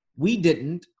 We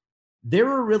didn't.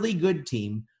 They're a really good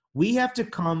team. We've got to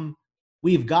come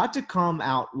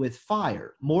out with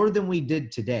fire more than we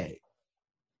did today.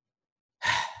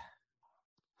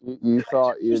 You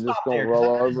thought you were just going to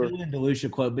roll over the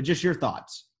DeLucia quote, but just your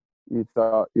thoughts. You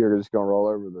thought you were just going to roll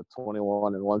over the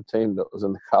 21-1 team that was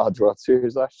in the College World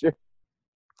Series last year?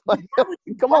 Like,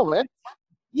 come on, man.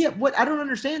 Yeah, what? I don't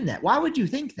understand that. Why would you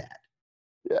think that?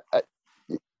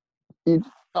 Yeah, you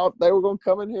thought they were going to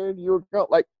come in here and you were going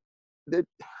like.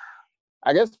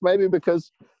 I guess maybe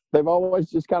because they've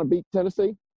always just kind of beat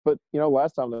Tennessee, but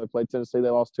last time they played Tennessee, they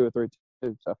lost 2 or 3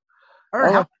 too. So. Or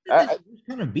how did they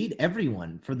kind of beat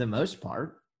everyone for the most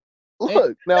part?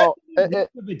 Look, now we have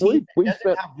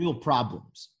real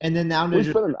problems, and then now we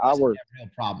spent an hour. Real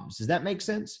problems. Does that make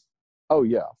sense? Oh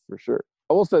yeah, for sure.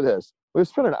 I will say this: we've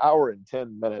spent an hour and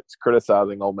 10 minutes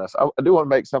criticizing Ole Miss. I do want to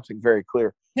make something very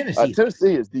clear.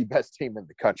 Tennessee is the best team in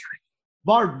the country,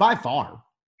 by far.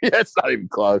 Yeah, it's not even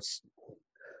close.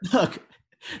 Look.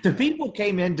 The people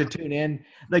came in to tune in.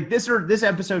 Like this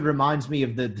episode reminds me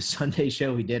of the Sunday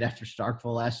show we did after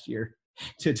Starkville last year.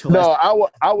 I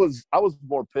was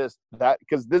more pissed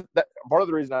because that part of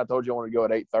the reason I told you I want to go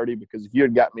at 8:30 because if you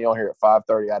had got me on here at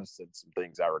 5:30, I'd have said some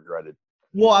things I regretted.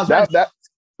 Well, that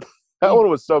one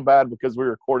was so bad because we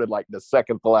recorded like the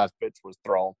second the last pitch was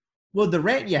thrown. Well, the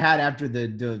rant you had after the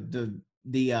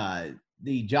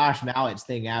Josh Mallett's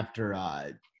thing after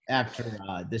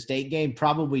the state game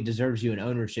probably deserves you an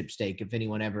ownership stake if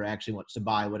anyone ever actually wants to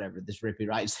buy whatever this Rippy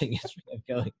Wrights thing is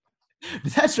going.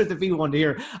 But that's what the people want to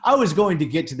hear. I was going to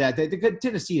get to that. The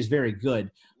Tennessee is very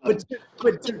good. But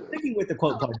sticking with the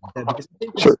quote part, because I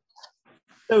think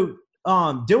so.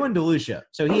 Dylan DeLucia.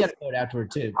 So he had a quote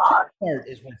afterward too. This part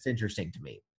is what's interesting to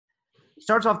me. He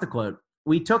starts off the quote: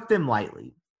 "We took them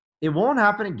lightly. It won't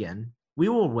happen again. We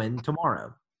will win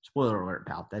tomorrow." Spoiler alert,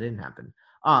 pal. That didn't happen.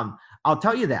 I'll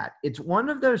tell you that. It's one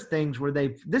of those things where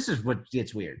this is what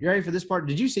gets weird. You ready for this part?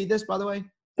 Did you see this, by the way?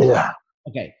 Yeah.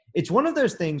 Okay. It's one of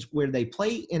those things where they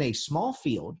play in a small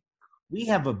field. We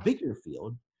have a bigger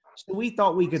field. So we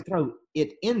thought we could throw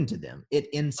it into them. It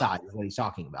inside is what he's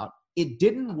talking about. It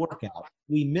didn't work out.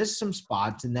 We missed some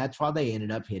spots, and that's why they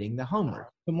ended up hitting the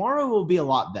homer. Tomorrow will be a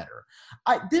lot better.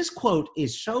 This quote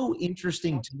is so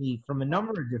interesting to me from a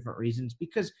number of different reasons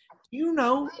because you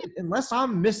know, unless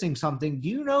I'm missing something, do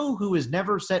you know who has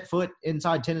never set foot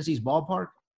inside Tennessee's ballpark?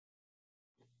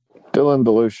 Dylan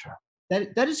DeLucia.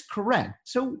 That is correct.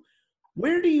 So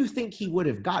where do you think he would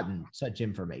have gotten such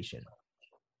information?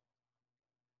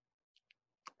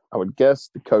 I would guess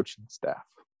the coaching staff.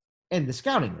 And the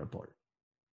scouting report.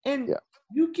 And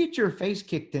you get your face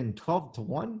kicked in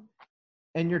 12-1,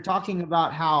 and you're talking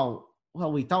about how,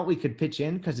 well, we thought we could pitch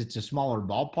in because it's a smaller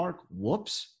ballpark.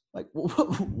 Whoops. Like,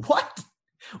 what?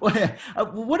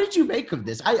 What did you make of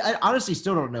this? I honestly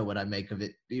still don't know what I make of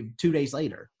it 2 days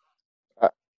later. I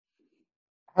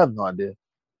have no idea.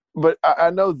 But I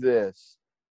know this.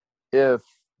 If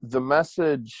the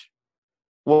message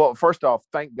 – well, first off,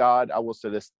 thank God, I will say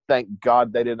this. Thank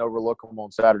God they didn't overlook them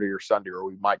on Saturday or Sunday, or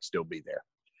we might still be there.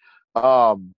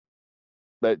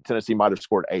 That Tennessee might have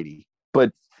scored 80.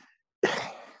 But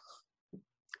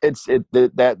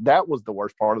that was the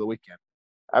worst part of the weekend.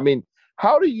 I mean,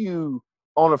 how do you,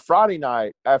 on a Friday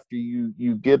night after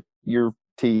you get your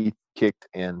teeth kicked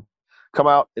in, come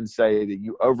out and say that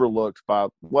you overlooked by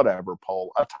whatever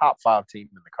poll, a top 5 team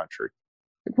in the country?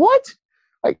 What?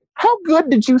 Like, how good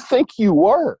did you think you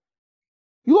were?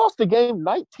 You lost the game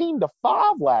 19-5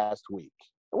 last week.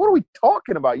 What are we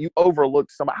talking about? You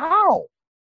overlooked somebody. How? You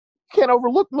can't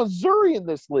overlook Missouri in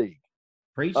this league.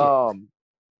 Preach it.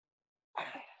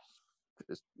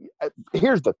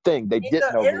 Here's the thing. They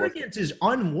didn't overlook arrogance is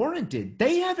unwarranted.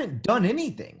 They haven't done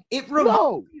anything. It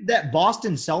reminds me of that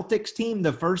Boston Celtics team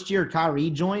the first year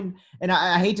Kyrie joined. And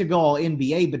I hate to go all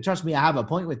NBA, but trust me, I have a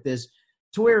point with this.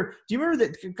 To where, do you remember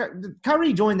that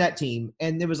Kyrie joined that team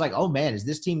and it was like, oh man, is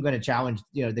this team going to challenge,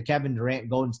 the Kevin Durant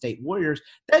Golden State Warriors?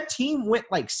 That team went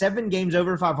like 7 games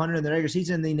over 500 in the regular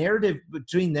season. And the narrative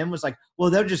between them was like, well,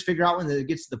 they'll just figure out when it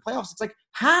gets to the playoffs. It's like,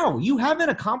 how? You haven't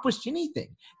accomplished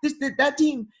anything. That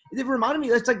team, it reminded me,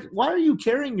 it's like, why are you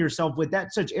carrying yourself with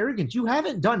that such arrogance? You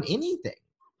haven't done anything.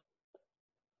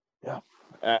 Yeah.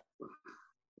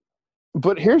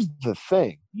 But here's the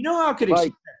thing. You know how I could explain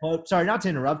that quote? Sorry, not to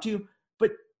interrupt you.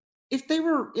 But if they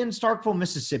were in Starkville,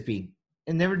 Mississippi,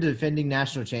 and they were defending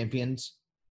national champions,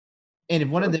 and if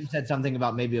one of them said something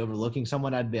about maybe overlooking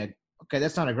someone, I'd be like, okay,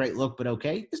 that's not a great look, but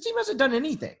okay. This team hasn't done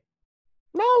anything.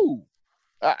 No.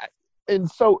 And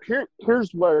so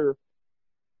here's where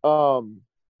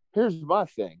here's my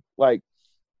thing. Like,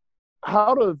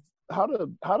 how does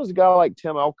a guy like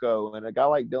Tim Elko and a guy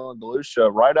like Dylan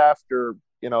DeLucia right after,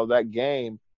 that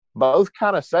game both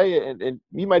kind of say it, and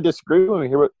you may disagree with me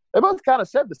here, but they both kind of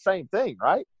said the same thing,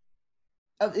 right?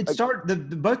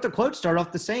 Both the quotes start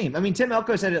off the same. I mean, Tim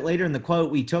Elko said it later in the quote,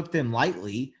 we took them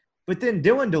lightly. But then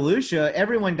Dylan DeLucia,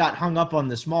 everyone got hung up on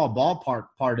the small ballpark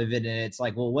part of it, and it's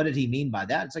like, well, what did he mean by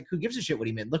that? It's like, who gives a shit what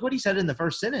he meant? Look what he said in the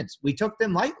first sentence. We took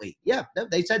them lightly. Yeah,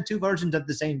 they said 2 versions of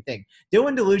the same thing.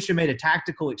 Dylan DeLucia made a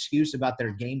tactical excuse about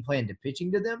their game plan to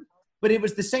pitching to them, but it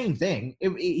was the same thing.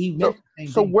 He meant the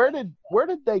same thing. Where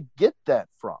did they get that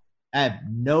from? I have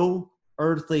no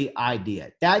earthly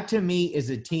idea. That to me is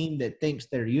a team that thinks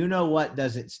their you-know-what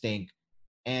doesn't stink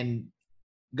and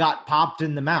got popped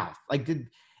in the mouth. Like,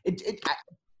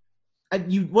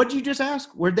 what'd you just ask?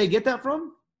 Where'd they get that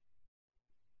from?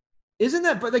 Isn't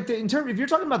that, but like in terms, if you're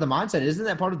talking about the mindset, isn't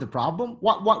that part of the problem?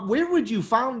 Where would you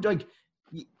found, like,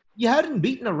 you hadn't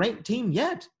beaten a ranked team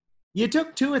yet. You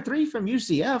took 2 or 3 from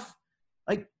UCF.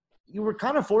 Like, you were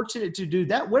kind of fortunate to do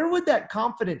that. Where would that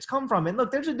confidence come from? And look,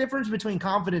 there's a difference between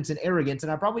confidence and arrogance,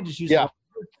 and I probably just use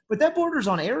but that borders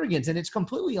on arrogance, and it's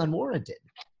completely unwarranted.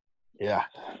 Yeah.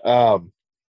 I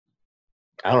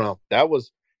don't know. That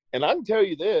was – and I can tell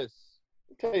you this.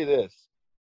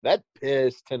 That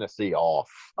pissed Tennessee off.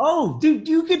 Oh, dude,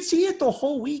 you could see it the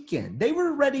whole weekend. They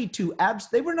were ready to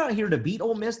 – they were not here to beat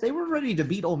Ole Miss. They were ready to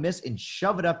beat Ole Miss and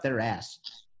shove it up their ass.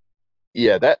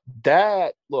 Yeah,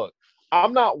 that – look.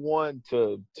 I'm not one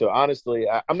to honestly,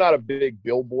 I'm not a big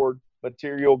billboard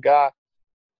material guy,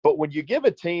 but when you give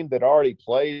a team that already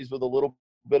plays with a little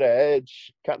bit of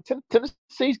edge.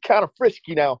 Tennessee's kind of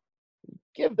frisky now.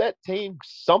 Give that team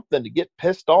something to get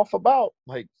pissed off about.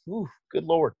 Like, good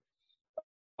Lord.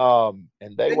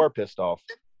 And they were pissed off.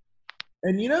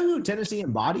 And you know who Tennessee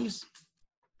embodies?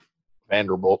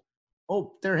 Vanderbilt.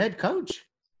 Oh, their head coach.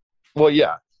 Well,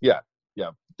 yeah.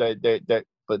 But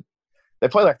they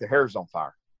play like their hair's on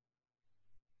fire.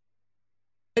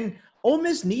 And Ole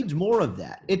Miss needs more of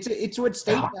that. It's what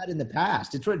State had in the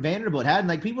past. It's what Vanderbilt had. And,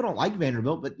 like, people don't like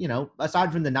Vanderbilt, but,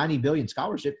 aside from the $90 billion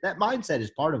scholarship, that mindset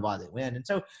is part of why they win. And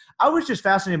so I was just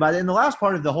fascinated by that. And the last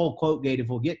part of the whole quote gate, if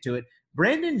we'll get to it,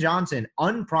 Brandon Johnson,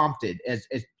 unprompted,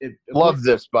 love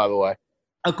this, by the way,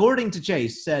 according to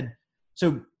Chase, said,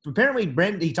 so apparently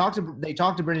they talked to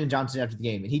Brandon Johnson after the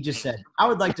game, and he just said, I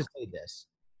would like to say this.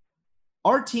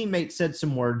 Our teammates said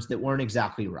some words that weren't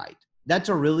exactly right. That's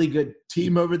a really good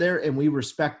team over there, and we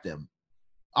respect them.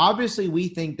 Obviously, we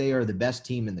think they are the best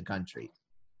team in the country.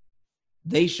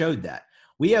 They showed that.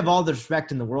 We have all the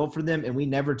respect in the world for them, and we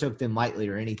never took them lightly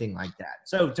or anything like that.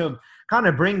 So to kind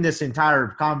of bring this entire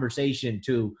conversation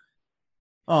to,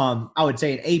 I would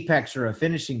say, an apex or a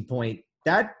finishing point,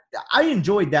 that I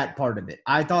enjoyed that part of it.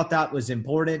 I thought that was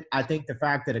important. I think the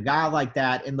fact that a guy like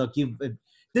that, and look,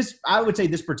 I would say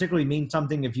this particularly means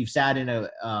something if you've sat in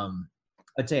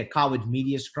let's say a college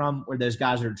media scrum where those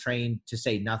guys are trained to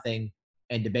say nothing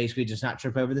and to basically just not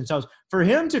trip over themselves. For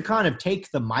him to kind of take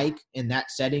the mic in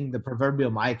that setting, the proverbial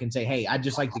mic, and say, hey, I'd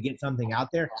just like to get something out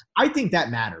there, I think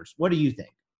that matters. What do you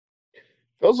think?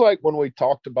 Feels like when we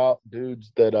talked about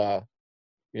dudes that,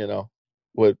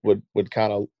 would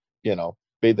kind of,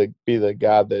 be the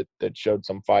guy that showed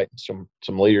some fight and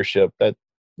some leadership, that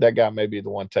guy may be the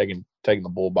one taking the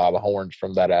bull by the horns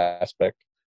from that aspect.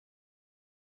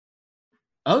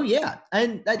 Oh, yeah.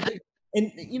 And I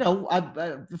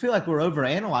feel like we're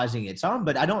overanalyzing it some,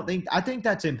 but I think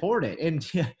that's important. And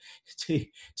to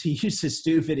use a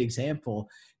stupid example,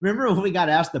 remember when we got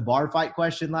asked the bar fight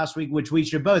question last week, which we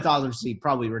should both obviously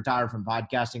probably retire from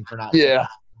podcasting for not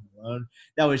alone.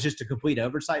 That was just a complete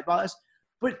oversight by us.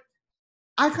 But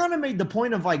I kind of made the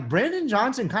point of, like, Brandon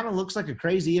Johnson kind of looks like a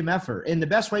crazy MFer in the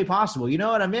best way possible. You know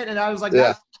what I mean? And I was like,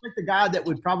 that's like the guy that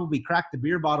would probably crack the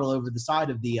beer bottle over the side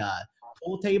of the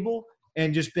pool table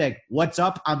and just be like, what's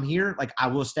up? I'm here. Like, I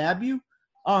will stab you.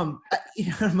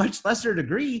 Much lesser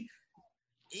degree,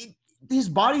 his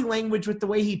body language with the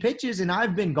way he pitches, and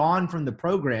I've been gone from the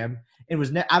program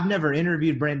and I've never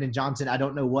interviewed Brandon Johnson. I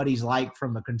don't know what he's like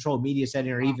from a controlled media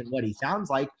setting or even what he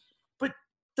sounds like, but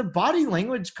the body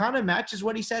language kind of matches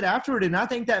what he said afterward, and I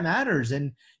think that matters.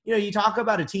 And, you talk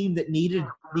about a team that needs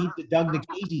the Doug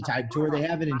Nikhazy type to where they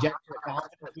have an injection of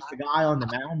confidence with the guy on the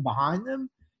mound behind them.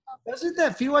 Doesn't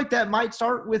that feel like that might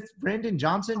start with Brandon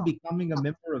Johnson becoming a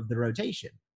member of the rotation?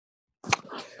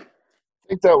 I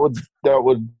think that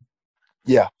would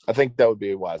yeah, I think that would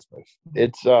be a wise move.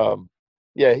 It's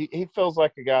he feels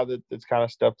like a guy that's kind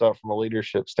of stepped up from a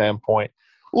leadership standpoint.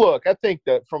 Look, I think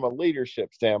that from a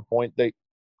leadership standpoint, the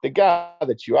guy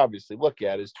that you obviously look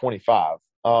at is 25,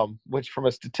 which from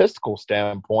a statistical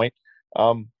standpoint,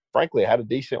 frankly, had a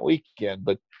decent weekend,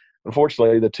 but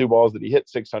unfortunately, the two balls that he hit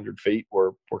 600 feet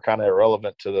were kind of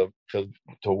irrelevant to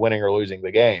winning or losing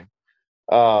the game.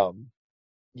 But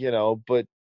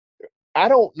I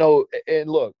don't know. And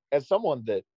look, as someone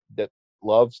that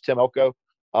loves Tim Elko,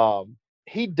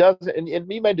 he doesn't.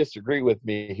 And he may disagree with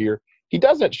me here. He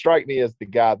doesn't strike me as the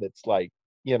guy that's like,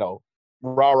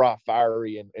 rah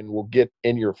fiery and will get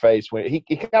in your face. When he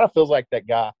kind of feels like that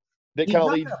guy that kind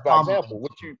of leads by example,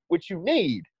 which you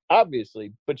need.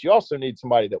 Obviously, but you also need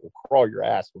somebody that will crawl your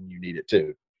ass when you need it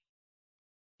too.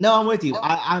 No, I'm with you.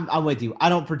 I'm with you. I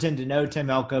don't pretend to know Tim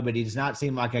Elko, but he does not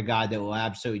seem like a guy that will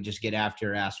absolutely just get after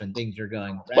your ass when things are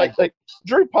going right. Like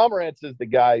Drew Pomerantz is the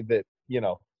guy that,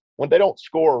 when they don't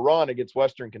score a run against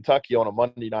Western Kentucky on a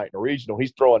Monday night in a regional,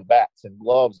 he's throwing bats and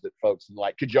gloves at folks and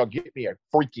like, could y'all get me a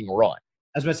freaking run?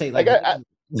 I was going to say, like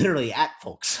literally at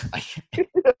folks.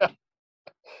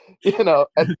 And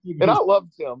I love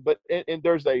Tim, but and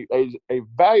there's a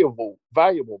valuable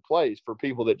place for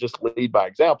people that just lead by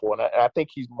example, and I think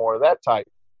he's more of that type.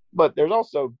 But there's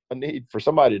also a need for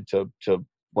somebody to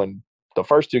when the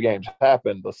first two games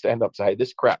happen, to stand up and say, hey,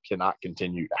 this crap cannot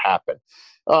continue to happen.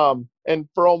 And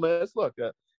for Ole Miss, look,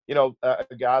 a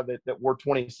guy that wore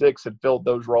 26 had filled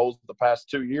those roles the past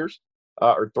 2 years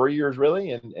or 3 years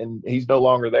really, and he's no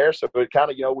longer there. So it kind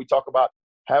of, we talk about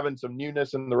having some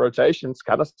newness in the rotations,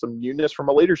 kind of some newness from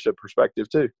a leadership perspective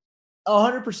too.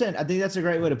 100%. I think that's a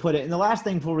great way to put it. And the last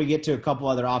thing before we get to a couple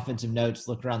other offensive notes,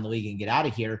 look around the league and get out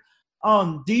of here.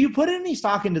 Do you put any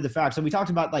stock into the fact? So we talked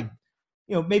about, like,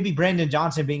 maybe Brandon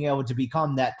Johnson being able to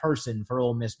become that person for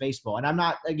Ole Miss baseball. And I'm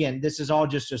not, again, this is all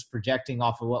just projecting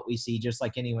off of what we see, just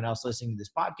like anyone else listening to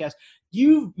this podcast.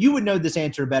 You would know this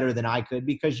answer better than I could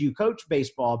because you coach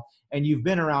baseball and you've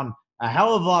been around a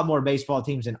hell of a lot more baseball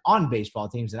teams and on baseball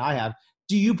teams than I have.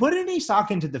 Do you put any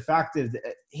stock into the fact of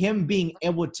him being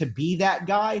able to be that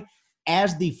guy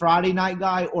as the Friday night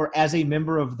guy or as a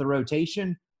member of the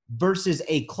rotation versus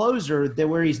a closer that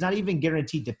where he's not even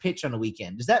guaranteed to pitch on a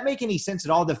weekend? Does that make any sense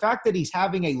at all? The fact that he's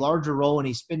having a larger role and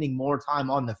he's spending more time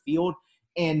on the field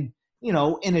and,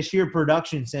 in a sheer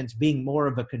production sense, being more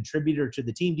of a contributor to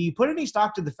the team. Do you put any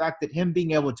stock to the fact that him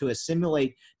being able to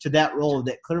assimilate to that role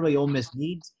that clearly Ole Miss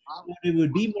needs, it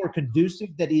would be more conducive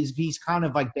that he's kind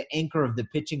of like the anchor of the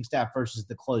pitching staff versus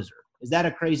the closer? Is that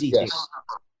a crazy theory?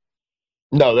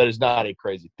 No, that is not a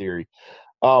crazy theory.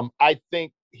 I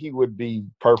think he would be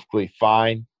perfectly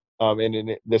fine.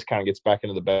 And this kind of gets back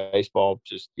into the baseball,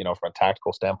 just, from a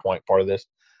tactical standpoint, part of this.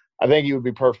 I think he would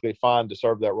be perfectly fine to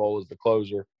serve that role as the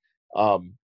closer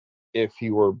if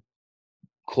he were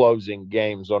closing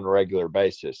games on a regular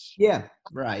basis. Yeah,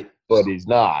 right. But he's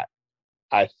not.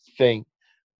 I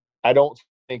don't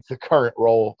think the current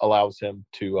role allows him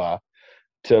to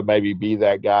maybe be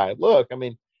that guy. Look, I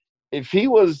mean, if he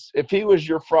was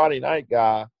your Friday night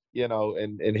guy,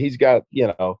 and he's got,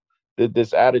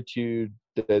 this attitude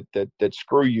that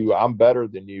screw you, I'm better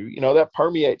than you, that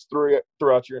permeates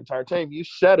throughout your entire team. You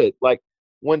said it. Like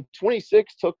when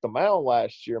 26 took the mound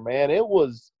last year, man, it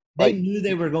was they knew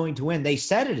they were going to win. They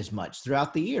said it as much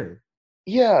throughout the year.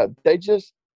 Yeah,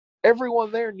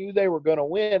 everyone there knew they were going to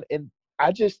win. And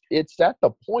it's at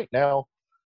the point now,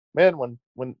 man,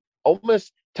 when Ole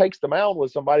Miss takes the mound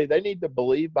with somebody, they need to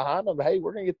believe behind them, hey,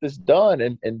 we're going to get this done.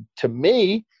 And to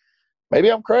me,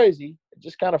 maybe I'm crazy, it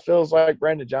just kind of feels like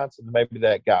Brandon Johnson may be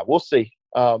that guy. We'll see.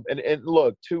 And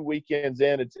look, 2 weekends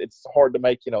in, it's hard to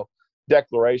make,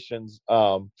 declarations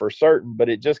for certain, but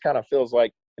it just kind of feels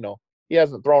like, he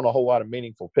hasn't thrown a whole lot of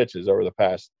meaningful pitches over the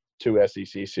past 2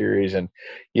 SEC series. And,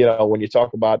 when you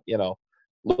talk about,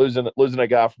 losing a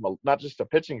guy from not just a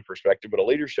pitching perspective, but a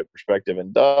leadership perspective,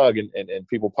 and Doug and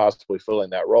people possibly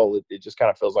filling that role, it just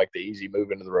kind of feels like the easy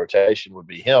move into the rotation would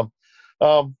be him.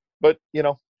 But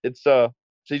it's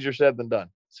easier said than done.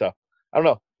 So I don't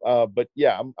know. But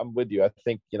yeah, I'm with you. I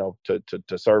think,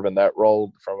 to serve in that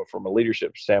role from a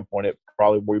leadership standpoint, it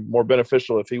probably would be more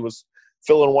beneficial if he was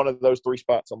filling one of those 3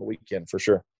 spots on the weekend for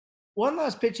sure. One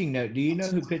last pitching note. Do you know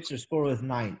who pitched the scoreless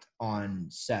ninth on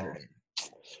Saturday?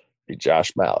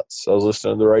 Josh Mallitz. I was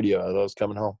listening to the radio as I was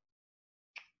coming home.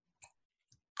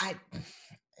 It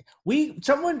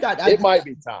might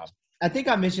be Tom. I think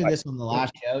I mentioned this on the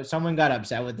last show. Someone got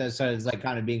upset with us, so it's like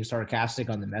kind of being sarcastic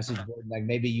on the message board. Like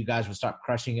maybe you guys would stop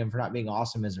crushing him for not being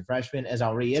awesome as a freshman. As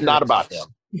I'll reiterate, it's not about him.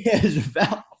 Yeah, it's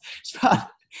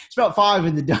about 5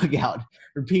 in the dugout,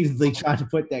 repeatedly trying to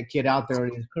put that kid out there,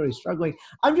 and he's clearly struggling.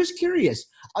 I'm just curious.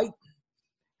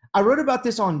 I wrote about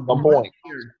this on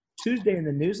Tuesday in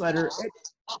the newsletter.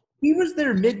 He was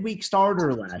their midweek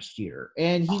starter last year,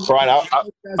 and Brian,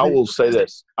 I will say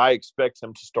this: I expect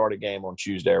him to start a game on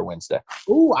Tuesday or Wednesday.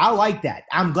 Ooh, I like that.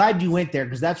 I'm glad you went there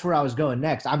because that's where I was going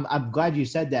next. I'm glad you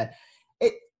said that.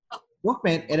 Look,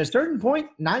 man, at a certain point,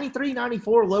 93,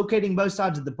 94, locating both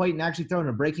sides of the plate and actually throwing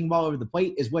a breaking ball over the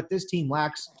plate is what this team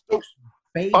lacks.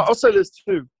 I'll say this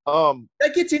too.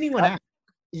 That gets anyone out.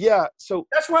 Yeah, so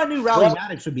that's why I knew Rowley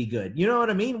Maddox would be good. You know what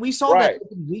I mean? We saw that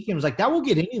weekend. It was like, that will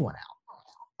get anyone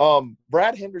out.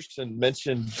 Brad Henderson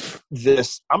mentioned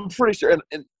this. I'm pretty sure,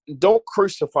 and don't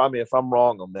crucify me if I'm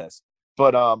wrong on this,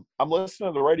 but I'm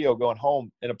listening to the radio going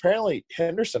home, and apparently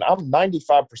Henderson, I'm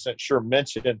 95% sure,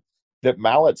 mentioned that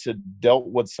Mallitz had dealt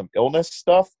with some illness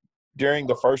stuff during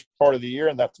the first part of the year,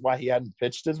 and that's why he hadn't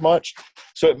pitched as much.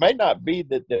 So it may not be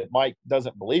that Mike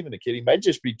doesn't believe in the kid. He may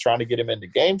just be trying to get him into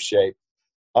game shape.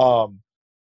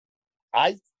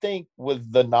 I think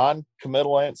with the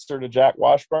non-committal answer to Jack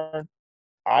Washburn,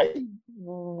 I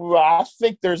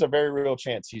think there's a very real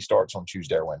chance he starts on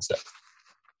Tuesday or Wednesday.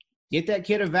 Get that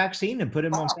kid a vaccine and put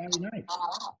him on Friday night.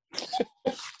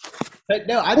 But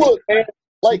no, I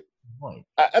think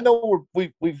I know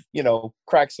we've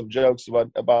cracked some jokes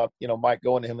about Mike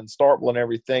going to him and Starkville and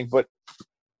everything, but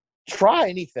try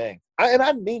anything. And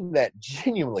I mean that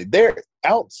genuinely. They're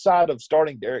outside of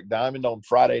starting Derek Diamond on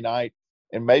Friday night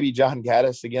and maybe John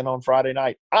Gaddis again on Friday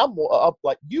night. I'm up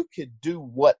like you could do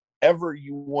whatever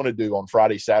you want to do on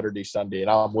Friday, Saturday, Sunday,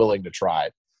 and I'm willing to try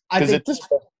it. Because at this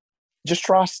point, just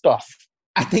try stuff.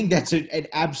 I think that's an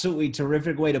absolutely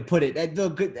terrific way to put it.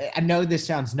 I know this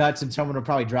sounds nuts and someone will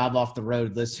probably drive off the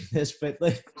road listening to this, but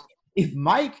if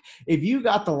you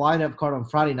got the lineup card on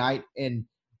Friday night and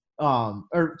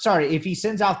or sorry, if he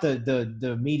sends out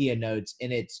the media notes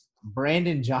and it's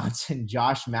Brandon Johnson,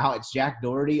 Josh Mallett, Jack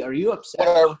Doherty, are you upset?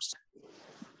 Whatever.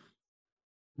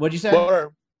 What'd you say?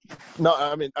 Whatever. No,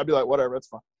 I mean, I'd be like, whatever, that's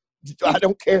fine. I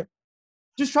don't care.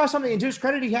 Just try something, and to his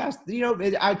credit, he has.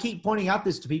 I keep pointing out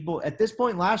this to people. At this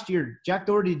point last year, Jack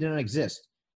Doherty didn't exist.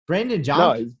 Brandon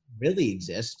Johnson really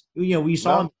exists. We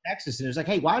saw him in Texas, and it was like,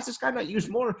 hey, why is this guy not used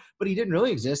more? But he didn't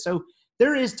really exist. So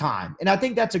there is time, and I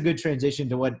think that's a good transition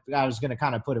to what I was going to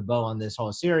kind of put a bow on this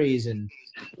whole series. And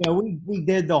we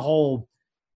did the whole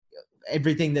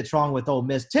everything that's wrong with Ole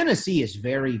Miss. Tennessee is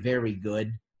very, very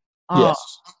good. Yes.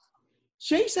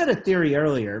 Shay said a theory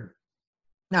earlier,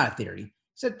 not a theory.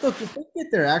 He said, look, if they get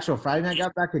their actual Friday night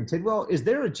got back in Tidwell, is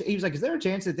there a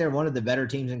chance that they're one of the better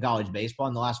teams in college baseball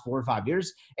in the last 4 or 5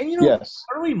 years? And yes.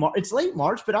 It's late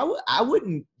March, but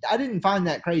I didn't find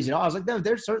that crazy at all. I was like, no,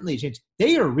 there's certainly a chance.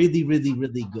 They are really, really,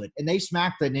 really good, and they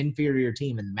smacked an inferior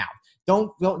team in the mouth.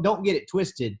 Don't get it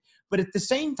twisted. But at the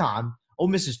same time, Ole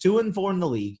Miss is 2-4 in the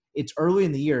league. It's early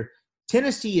in the year.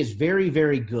 Tennessee is very,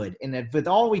 very good. And with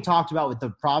all we talked about with the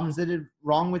problems that are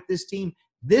wrong with this team,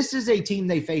 this is a team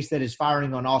they face that is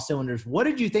firing on all cylinders. What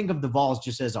did you think of the Vols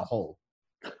just as a whole?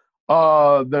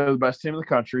 They're the best team in the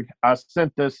country. I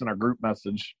sent this in a group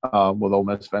message with Ole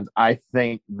Miss fans. I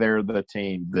think they're the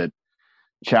team that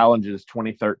challenges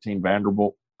 2013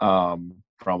 Vanderbilt from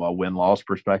a win-loss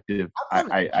perspective.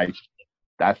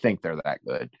 I think they're that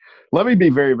good. Let me be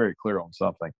very, very clear on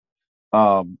something.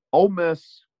 Ole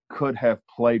Miss could have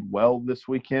played well this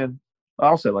weekend.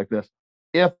 I'll say it like this.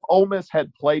 If Ole Miss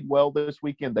had played well this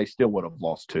weekend, they still would have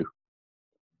lost 2.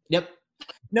 Yep.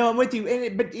 No, I'm with you.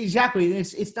 But exactly,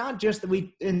 it's not just that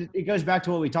and it goes back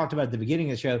to what we talked about at the beginning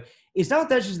of the show. It's not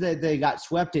that just that they got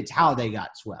swept, it's how they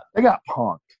got swept. They got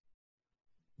punked.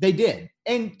 They did.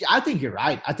 And I think you're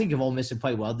right. I think if Ole Miss had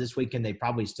played well this weekend, they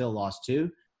probably still lost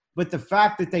 2. But the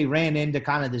fact that they ran into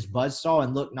kind of this buzzsaw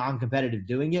and looked non-competitive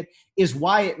doing it is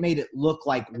why it made it look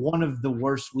like one of the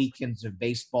worst weekends of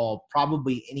baseball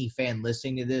probably any fan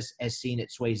listening to this has seen at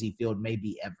Swayze Field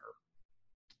maybe ever.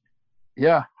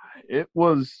 Yeah, it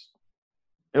was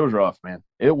rough, man.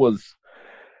 It was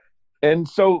 – and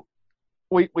so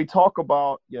we talk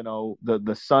about,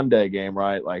 the Sunday game,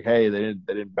 right? Like, hey, they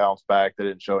didn't bounce back. They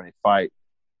didn't show any fight.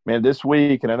 Man, this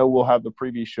week, and I know we'll have the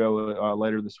preview show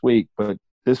later this week, but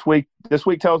this week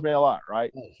tells me a lot,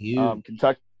 right?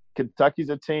 Kentucky's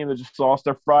a team that just lost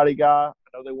their Friday guy. I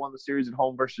know they won the series at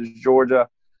home versus Georgia.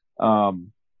 I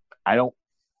don't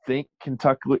think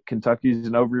Kentucky's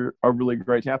an overly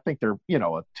great team. I think they're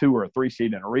a 2 or a 3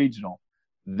 seed in a regional.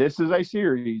 This is a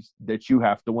series that you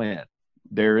have to win.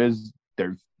 There's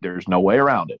no way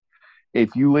around it.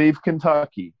 If you leave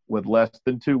Kentucky with less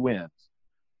than 2 wins,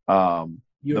 the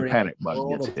panic button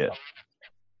gets hit.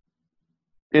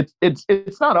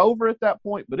 It's not over at that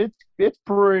point, but it's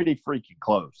pretty freaking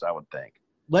close, I would think.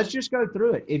 Let's just go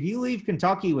through it. If you leave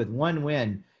Kentucky with 1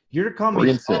 win, you're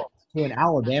coming to an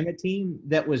Alabama team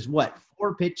that was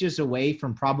 4 pitches away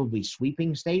from probably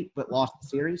sweeping state, but lost the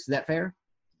series. Is that fair?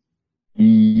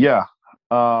 Yeah,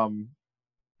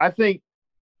 I think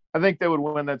they would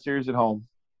win that series at home,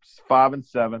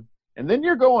 5-7, and then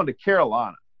you're going to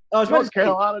Carolina. Oh, what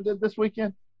Carolina did this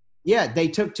weekend? Yeah, they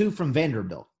took 2 from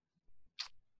Vanderbilt.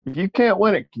 You can't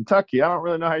win at Kentucky. I don't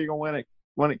really know how you're going to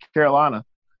win at Carolina.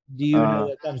 Do you know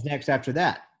what comes next after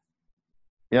that?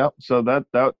 Yep. So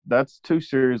that's 2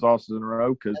 series losses in a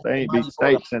row because they ain't beat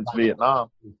State since Vietnam.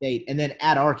 State, and then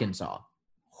at Arkansas.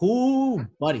 Who,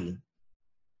 buddy?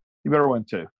 You better win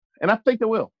 2. And I think they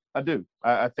will. I do.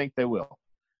 I think they will.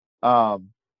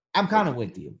 I'm kind of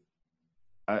with you.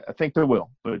 I think they will.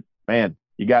 But, man,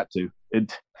 you got to.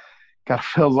 It kind of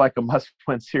feels like a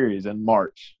must-win series in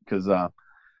March because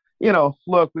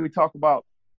look, we talk about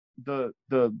the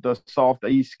soft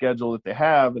East schedule that they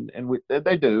have, and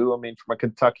they do. I mean, from a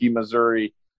Kentucky,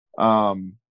 Missouri,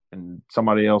 and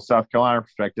somebody else, South Carolina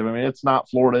perspective, I mean, it's not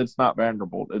Florida, it's not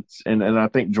Vanderbilt. And I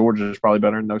think Georgia is probably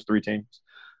better than those 3 teams.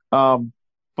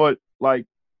 But like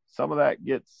some of that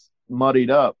gets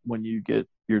muddied up when you get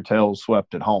your tails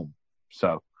swept at home.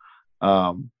 So,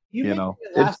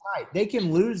 last night they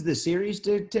can lose the series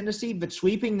to Tennessee, but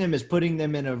sweeping them is putting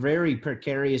them in a very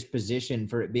precarious position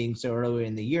for it being so early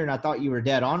in the year. And I thought you were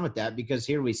dead on with that because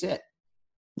here we sit.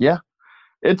 Yeah,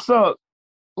 it's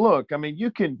look. I mean,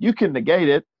 you can negate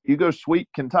it. You go sweep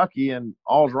Kentucky and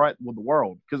all's right with the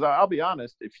world. Because I'll be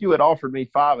honest, if you had offered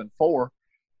me 5-4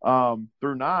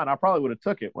 through 9, I probably would have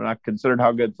took it when I considered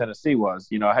how good Tennessee was.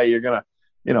 Hey, you're gonna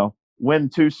win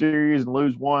 2 series and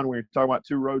lose 1. We're talking about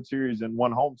 2 road series and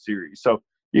 1 home series. So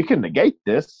you can negate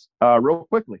this real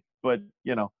quickly. But,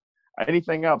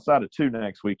 anything outside of 2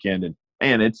 next weekend, and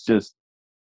man, it's just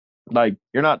like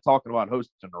you're not talking about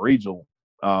hosting a regional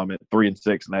at 3-6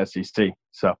 in the SEC.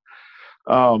 So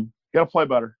got to play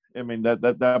better. I mean,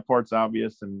 that part's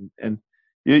obvious, and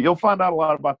you'll find out a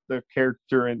lot about the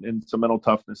character and some mental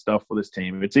toughness stuff with this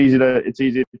team. It's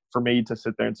easy for me to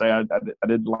sit there and say I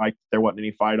didn't like there wasn't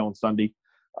any fight on Sunday.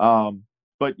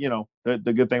 But, you know,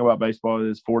 the good thing about baseball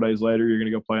is 4 days later you're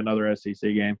going to go play another SEC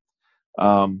game.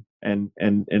 And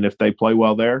if they play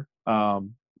well there, I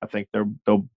think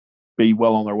they'll be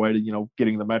well on their way to, you know,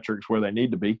 getting the metrics where they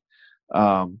need to be.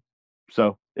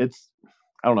 So it's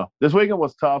 – I don't know. This weekend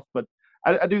was tough, but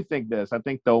I do think this. I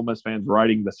think the Ole Miss fans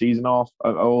writing the season off,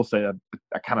 I will say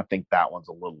I kind of think that one's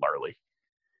a little early.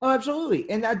 Oh, absolutely.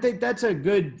 And I think that's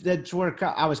where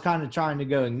I was kind of trying to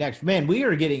go next. Man, we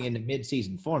are getting into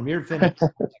midseason form. You're finishing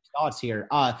thoughts here.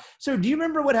 So do you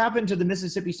remember what happened to the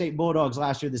Mississippi State Bulldogs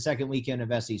last year, the second weekend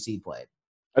of SEC play?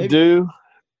 I do.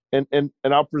 And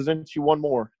I'll present you one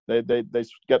more. They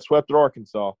got swept at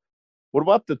Arkansas. What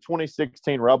about the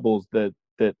 2016 Rebels that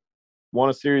won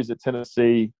a series at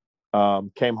Tennessee,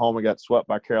 came home and got swept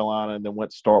by Carolina, and then went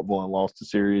to Starkville and lost the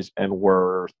series and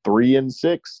were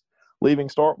 3-6? Leaving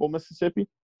Starkville, Mississippi?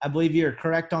 I believe you're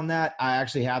correct on that. I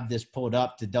actually have this pulled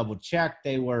up to double check.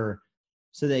 They go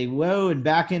and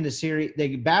back into series. They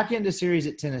get back into series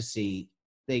at Tennessee.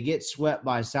 They get swept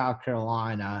by South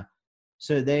Carolina.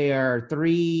 So they are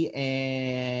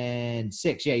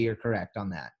 3-6. Yeah, you're correct on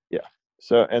that. Yeah.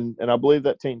 So and I believe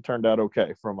that team turned out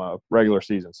okay from a regular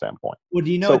season standpoint. Well,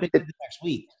 do you know what they did the next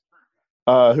week?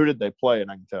 Who did they play? And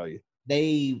I can tell you.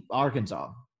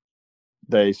 Arkansas.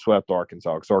 They swept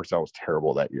Arkansas because Arkansas was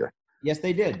terrible that year. Yes,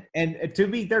 they did. And to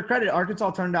be their credit,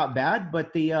 Arkansas turned out bad,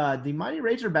 but the Mighty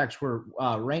Razorbacks were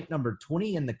ranked number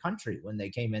 20 in the country when they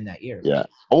came in that year. Yeah.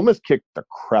 Ole Miss kicked the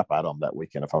crap out of them that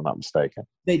weekend, if I'm not mistaken.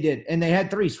 They did. And they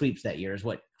had 3 sweeps that year is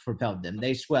what propelled them.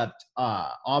 They swept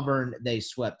Auburn, they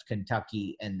swept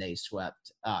Kentucky, and they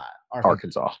swept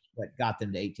Arkansas. What got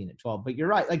them to 18-12. But you're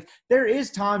right. Like, there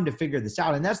is time to figure this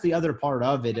out. And that's the other part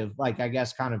of it, of, like, I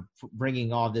guess kind of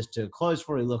bringing all this to a close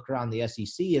before we look around the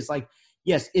SEC is like,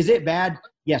 yes, is it bad?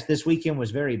 Yes, this weekend was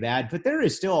very bad, but there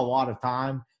is still a lot of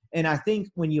time. And I think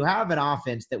when you have an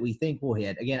offense that we think will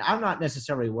hit, again, I'm not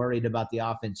necessarily worried about the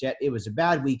offense yet. It was a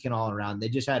bad weekend all around. They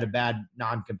just had a bad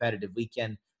non-competitive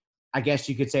weekend. I guess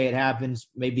you could say it happens.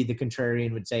 Maybe the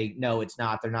contrarian would say, no, it's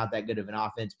not. They're not that good of an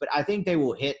offense. But I think they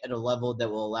will hit at a level that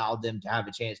will allow them to have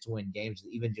a chance to win games,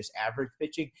 even just average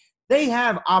pitching. They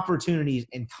have opportunities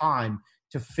and time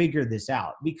to figure this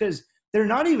out because they're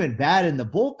not even bad in the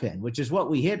bullpen, which is what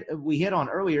we hit on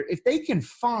earlier. If they can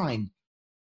find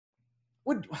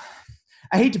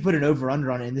I hate to put an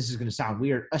over-under on it, and this is going to sound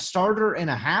weird, a starter and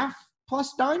a half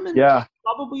plus Diamond? Yeah.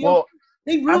 Probably. Well,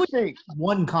 they really think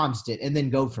one constant and then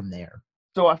go from there.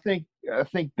 So I think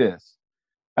this.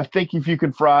 I think if you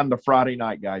can find the Friday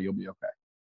night guy, you'll be okay.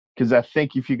 Because I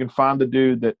think if you can find the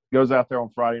dude that goes out there on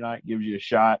Friday night, gives you a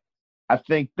shot, I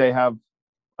think they have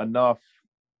enough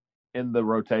in the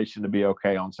rotation to be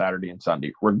okay on Saturday and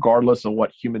Sunday, regardless of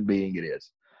what human being it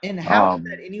is. And how is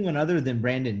that anyone other than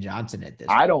Brandon Johnson at this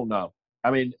point? I don't know. I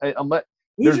mean, unless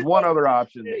there's one other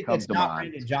option that comes to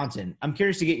mind. Brandon Johnson. I'm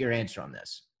curious to get your answer on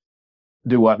this.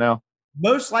 Do what now?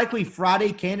 Most likely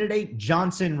Friday candidate,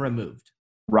 Johnson removed.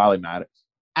 Riley Maddox.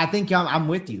 I think I'm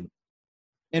with you.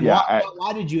 And yeah,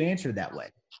 why did you answer that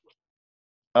way?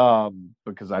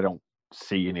 Because I don't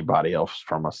see anybody else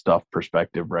from a stuff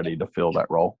perspective ready to fill that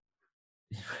role.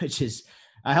 Which is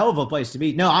a hell of a place to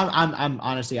be. No, I'm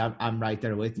honestly, I'm right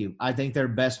there with you. I think their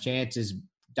best chance is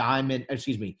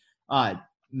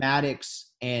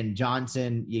Maddox and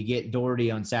Johnson. You get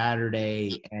Doherty on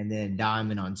Saturday and then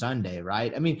Diamond on Sunday,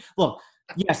 right? I mean, look,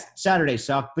 yes, Saturday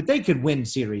sucked, but they could win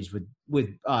series with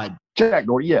Jack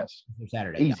Doherty. Yes,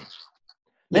 Saturday, easy.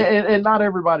 Yeah. And not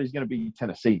everybody's going to be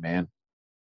Tennessee, man.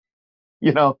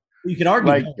 You know. You could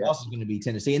argue who else is going to be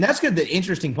Tennessee. And that's good. The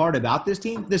interesting part about this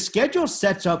team, the schedule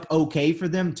sets up okay for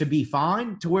them to be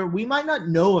fine to where we might not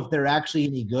know if they're actually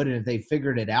any good and if they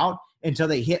figured it out until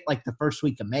they hit like the first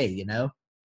week of May, you know?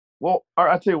 Well,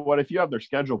 I'll tell you what, if you have their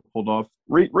schedule pulled off,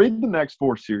 read the next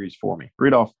 4 series for me.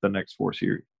 Read off the next 4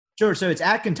 series. Sure. So it's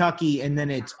at Kentucky and then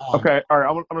it's okay. All right.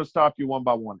 I'm going to stop you one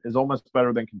by one. Is Ole Miss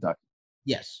better than Kentucky?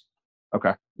 Yes.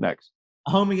 Okay. Next.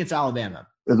 Home against Alabama.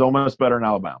 Is Ole Miss better than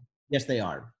Alabama? Yes, they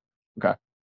are. Okay.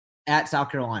 At South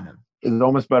Carolina. Is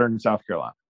Ole Miss better than South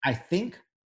Carolina? I think.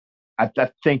 I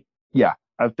think, yeah.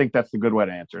 I think that's the good way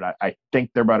to answer it. I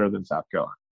think they're better than South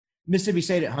Carolina. Mississippi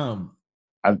State at home.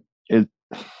 I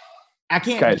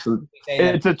can't. Okay, so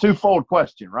it's a twofold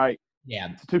question, right? Yeah.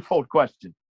 It's a twofold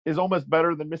question. Is Ole Miss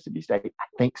better than Mississippi State? I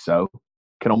think so.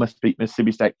 Can Ole Miss beat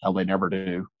Mississippi State? No, they never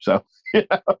do. So,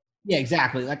 Yeah,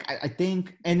 exactly. Like I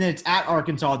think, and then it's at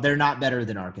Arkansas. They're not better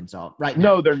than Arkansas right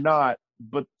now. No, they're not.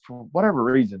 But for whatever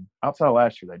reason, outside of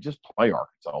last year, they just play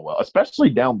Arkansas well, especially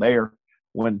down there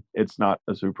when it's not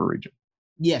a super region.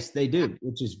 Yes, they do,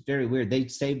 which is very weird. They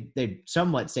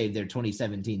somewhat saved their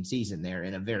 2017 season there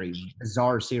in a very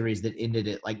bizarre series that ended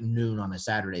at like noon on a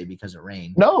Saturday because of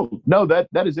rain. No,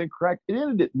 that is incorrect. It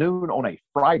ended at noon on a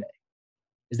Friday.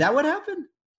 Is that what happened?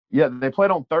 Yeah, they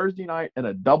played on Thursday night and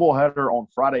a doubleheader on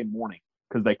Friday morning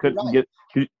because they couldn't get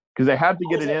because they had to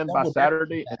get it in by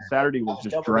Saturday, and Saturday was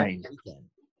just drained.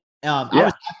 I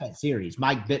was at that series.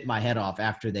 Mike bit my head off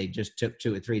after they just took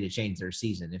 2 or 3 to change their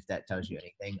season. If that tells you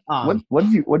anything.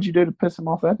 What'd you do to piss him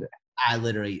off that day? I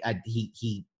literally,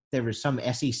 there was some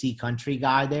SEC country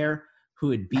guy there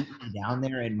who had beaten me down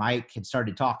there, and Mike had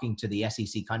started talking to the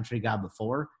SEC country guy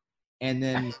before, and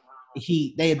then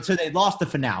they lost the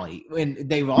finale and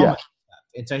they were almost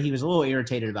and so he was a little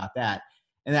irritated about that.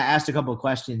 And I asked a couple of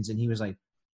questions, and he was like,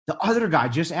 "The other guy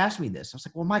just asked me this." I was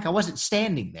like, "Well, Mike, I wasn't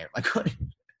standing there. Like, what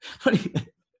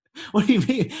do you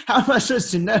mean? How am I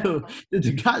supposed to know that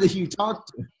the guy that you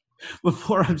talked to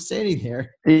before I'm standing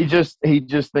there?" He just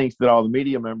thinks that all the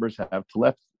media members have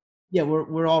telepathy. Yeah,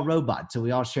 we're all robots, so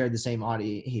we all share the same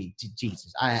audio. Hey,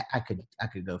 Jesus, I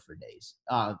could go for days.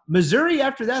 Missouri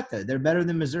after that though, they're better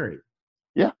than Missouri.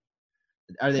 Yeah.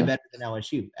 Are they better than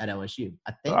LSU at LSU?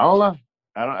 I think. I don't know.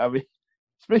 I mean,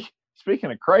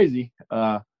 speaking of crazy,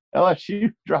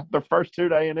 LSU dropped their first 2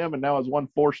 to A&M and now has won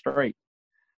 4 straight.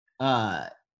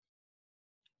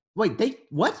 Wait,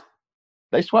 what?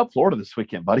 They swept Florida this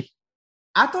weekend, buddy.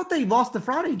 I thought they lost the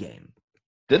Friday game.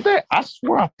 Did they? I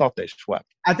swear I thought they swept.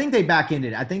 I think they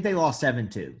back-ended. I think they lost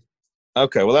 7-2.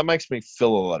 Okay, well, that makes me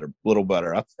feel a little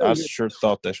better. I sure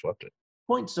thought they swept it.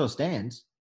 Point still stands.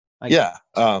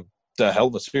 The hell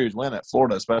of a series win at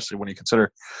Florida, especially when you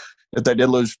consider if they did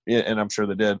lose, and I'm sure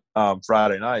they did,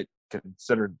 Friday night,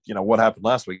 considered, what happened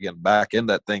last weekend back in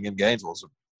that thing in Gainesville was a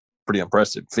pretty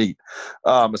impressive feat,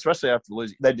 especially after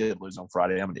losing. They did lose on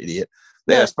Friday. I'm an idiot.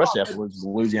 Especially after losing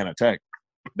Louisiana Tech.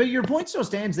 But your point still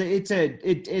stands that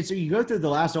it's you go through the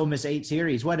last Ole Miss 8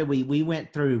 series. What did we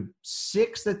went through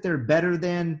 6 that they're better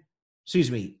than.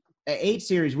 8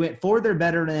 series went 4 they're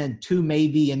better than, 2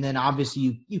 maybe, and then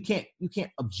obviously you can't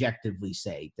objectively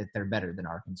say that they're better than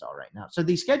Arkansas right now. So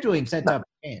the scheduling sets up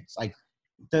a chance. Like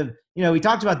we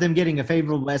talked about them getting a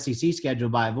favorable SEC schedule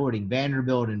by avoiding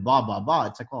Vanderbilt and blah blah blah.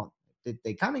 It's like, well, did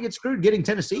they kind of get screwed getting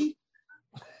Tennessee?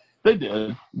 They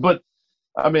did, but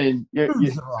I mean,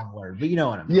 Screwed's the wrong word, but you know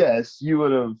what I mean. Yes, you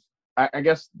would have. I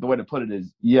guess the way to put it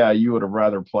is, you would have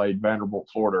rather played Vanderbilt,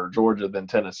 Florida, or Georgia than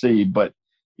Tennessee, but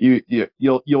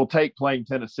you'll take playing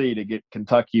Tennessee to get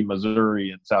Kentucky,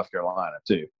 Missouri, and South Carolina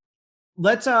too.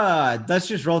 Let's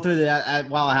just roll through that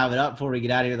while I have it up before we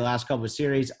get out of here. The last couple of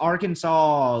series,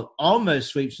 Arkansas almost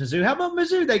sweeps Mizzou. How about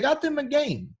Mizzou? They got them a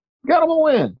game. Got them a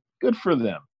win. Good for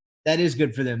them. That is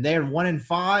good for them. They're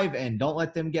 1-5, and don't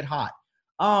let them get hot.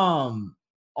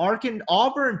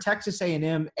 Auburn, Texas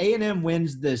A&M. A&M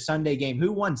wins the Sunday game.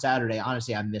 Who won Saturday?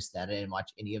 Honestly, I missed that. I didn't watch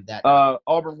any of that.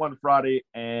 Auburn won Friday,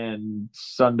 and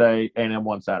Sunday A&M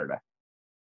won Saturday.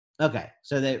 Okay,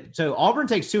 so Auburn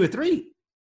takes 2 or 3.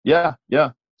 Yeah.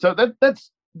 So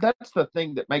that's the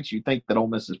thing that makes you think that Ole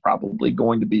Miss is probably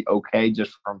going to be okay,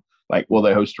 just from will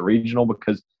they host a regional?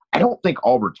 Because I don't think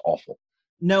Auburn's awful.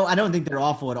 No, I don't think they're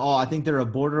awful at all. I think they're a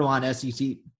borderline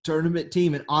SEC tournament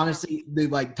team, and honestly, the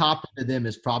top end of them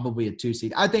is probably a 2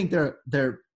 seed. I think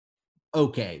they're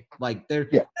okay. Their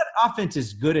offense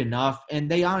is good enough, and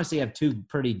they honestly have 2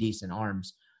 pretty decent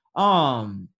arms.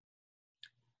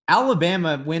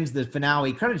 Alabama wins the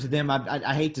finale. Credit to them.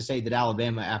 I hate to say that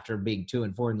Alabama, after being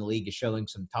 2-4 in the league, is showing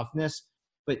some toughness,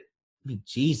 but I mean,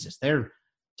 Jesus, they're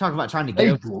talking about trying to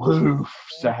get. They blew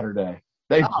Saturday.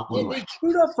 They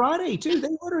screwed up Friday too. They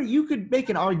literally, you could make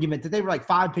an argument that they were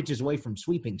 5 pitches away from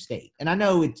sweeping State. And I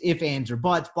know it's if, ands, or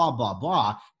buts, blah, blah,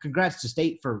 blah. Congrats to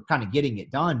State for kind of getting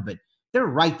it done, but they're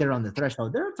right there on the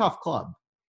threshold. They're a tough club.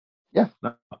 Yeah.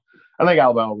 No. I think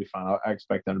Alabama will be fine. I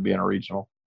expect them to be in a regional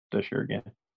this year again.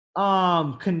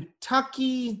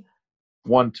 Kentucky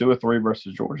 1, 2, or 3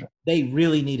 versus Georgia. They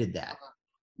really needed that.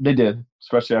 They did,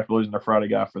 especially after losing their Friday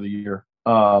guy for the year.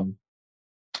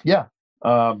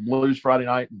 Lose Friday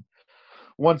night and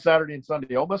won Saturday and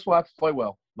Sunday. Ole Miss will have to play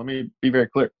well. Let me be very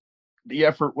clear. The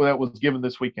effort that was given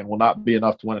this weekend will not be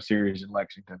enough to win a series in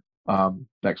Lexington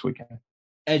next weekend.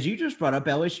 As you just brought up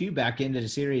LSU back into the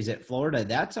series at Florida,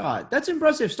 that's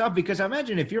impressive stuff, because I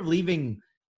imagine if you're leaving,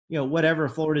 whatever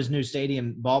Florida's new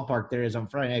stadium ballpark there is on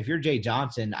Friday night, if you're Jay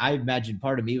Johnson, I imagine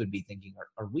part of me would be thinking,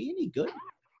 are we any good?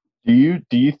 Do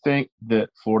you think that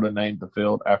Florida named the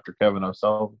field after Kevin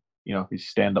O'Sullivan? He's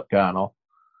stand-up guy and all.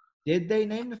 Did they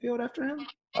name the field after him?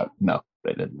 No,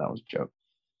 they didn't. That was a joke.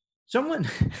 Someone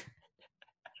 –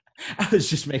 I was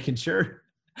just making sure.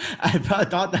 I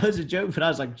thought that was a joke, but I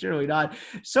was like, surely not.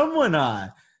 Someone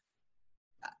I'm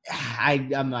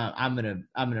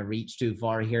gonna reach too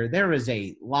far here. There was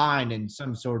a line in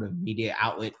some sort of media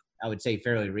outlet, I would say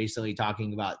fairly recently,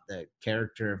 talking about the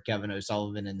character of Kevin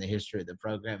O'Sullivan and the history of the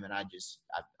program, and I would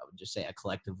just say I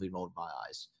collectively rolled my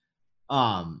eyes.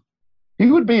 He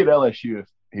would be at LSU if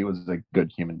he was a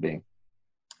good human being.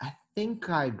 I think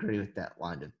I agree with that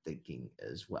line of thinking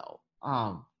as well.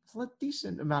 It's a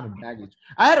decent amount of baggage.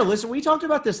 I had a listener. We talked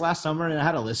about this last summer, and I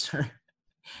had a listener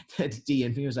that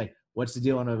DM'd me. He was like, "What's the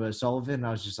deal on O'Sullivan?" And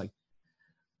I was just like,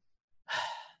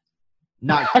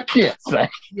 "Not." I can't say.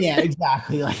 Yeah,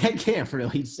 exactly. Like I can't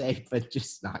really say, but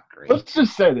just not great. Let's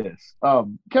just say this: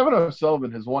 Kevin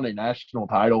O'Sullivan has won a national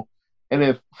title, and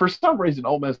if for some reason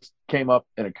Ole Miss came up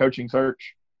in a coaching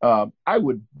search, I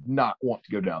would not want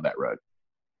to go down that road.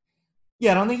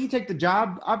 Yeah, I don't think he'd take the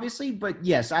job, obviously, but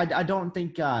yes, I don't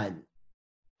think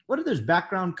what are those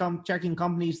background checking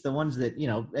companies, the ones that,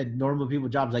 at normal people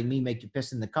jobs like me make you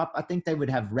piss in the cup? I think they would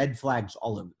have red flags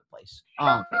all over the place.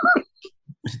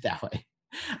 That way.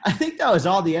 I think that was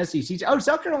all the SEC. Oh,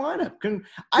 South Carolina.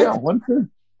 Yeah, 1-2.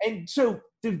 And so,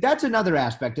 dude, that's another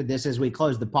aspect of this as we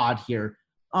close the pod here.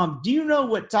 Do you know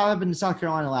what happened in South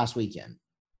Carolina last weekend?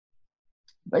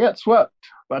 They got swept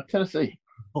by Tennessee.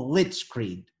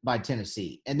 Blitzkrieg by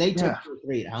Tennessee, and they took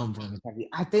 3 at home from Kentucky.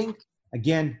 I think,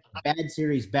 again, bad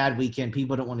series, bad weekend.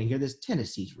 People don't want to hear this.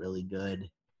 Tennessee's really good.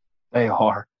 They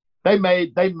are. They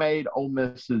made Ole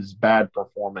Miss's bad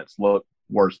performance look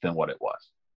worse than what it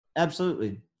was.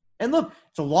 Absolutely. And look,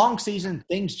 it's a long season.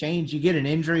 Things change. You get an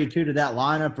injury or two to that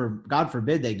lineup, or God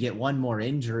forbid they get one more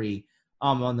injury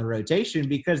on the rotation,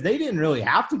 because they didn't really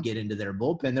have to get into their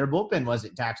bullpen. Their bullpen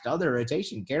wasn't taxed. Other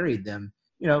rotation carried them.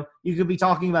 You could be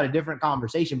talking about a different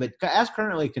conversation, but as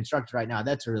currently constructed right now,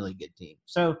 that's a really good team.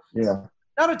 So, yeah,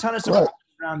 not a ton of surprises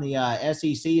around the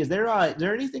SEC. Is there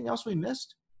anything else we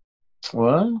missed?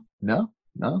 Well, no,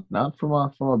 not from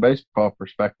a baseball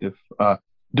perspective.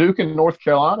 Duke and North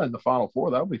Carolina in the Final Four.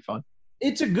 That'll be fun.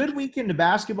 It's a good weekend of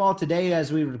basketball. Today,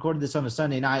 as we recorded this on a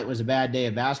Sunday night, was a bad day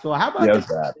of basketball. How about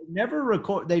that?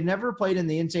 They never played in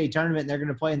the NCAA tournament, and they're going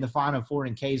to play in the Final Four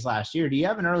in K's last year. Do you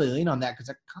have an early lean on that? Because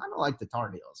I kind of like the Tar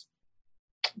Heels.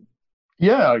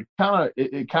 Yeah,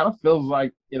 it kind of feels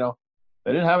like, they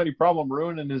didn't have any problem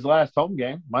ruining his last home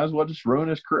game. Might as well just ruin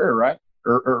his career, right?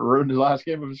 Or ruin his last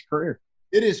game of his career.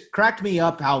 It has cracked me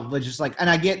up how just like –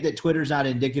 and I get that Twitter's not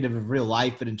indicative of real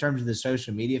life, but in terms of the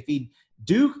social media feed,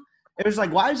 Duke – it was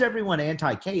like, why is everyone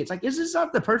anti-K? It's like, is this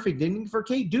not the perfect ending for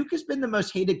K? Duke has been the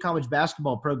most hated college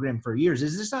basketball program for years.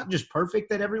 Is this not just perfect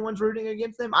that everyone's rooting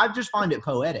against them? I just find it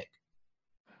poetic.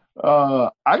 I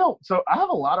don't. So I have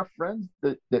a lot of friends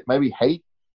that maybe hate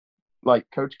like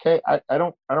Coach K. I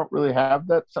don't really have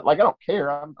that. Like, I don't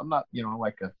care. I'm not,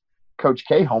 like a Coach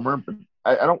K homer, but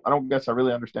I don't guess I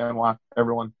really understand why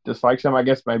everyone dislikes him. I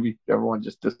guess maybe everyone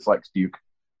just dislikes Duke.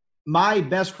 My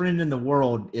best friend in the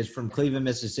world is from Cleveland,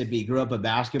 Mississippi. He grew up a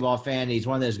basketball fan. He's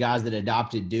one of those guys that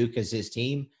adopted Duke as his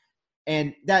team.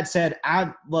 And that said,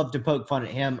 I love to poke fun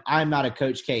at him. I'm not a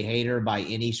Coach K hater by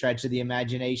any stretch of the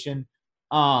imagination.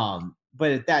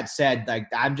 But that said, like,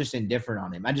 I'm just indifferent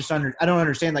on him. I don't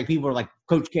understand. Like, people are like,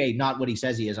 Coach K, not what he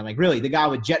says he is. I'm like, really? The guy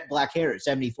with jet black hair at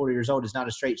 74 years old is not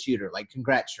a straight shooter. Like,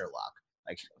 congrats, Sherlock.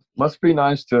 Like, must be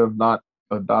nice to have not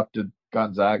adopted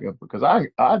Gonzaga, because I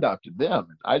adopted them,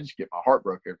 and I just get my heart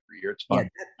broke every year. It's fun.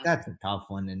 Yeah, that's a tough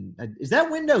one. And is that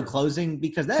window closing?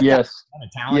 Because that yes, kind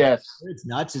of talent, yes, it's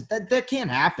nuts. That can't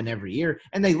happen every year,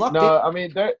 and they lucked. No, I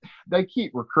mean they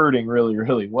keep recruiting really,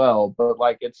 really well, but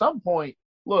like at some point,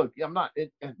 look, I'm not.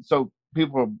 And so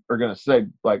people are going to say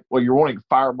like, well, you're wanting to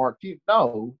fire Mark Few.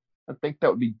 No, I think that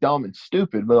would be dumb and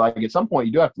stupid. But like at some point,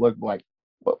 you do have to look like,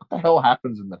 what the hell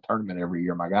happens in the tournament every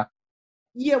year, my guy?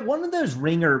 Yeah, one of those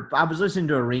I was listening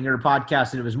to a Ringer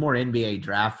podcast, and it was more NBA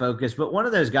draft focused, but one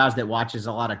of those guys that watches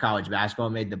a lot of college basketball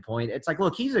made the point. It's like,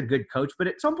 look, he's a good coach, but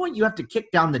at some point you have to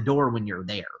kick down the door when you're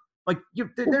there. Like,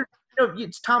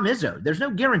 it's Tom Izzo. There's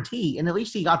no guarantee, and at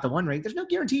least he got the one ring. There's no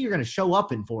guarantee you're going to show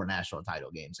up in 4 national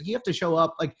title games. Like, you have to show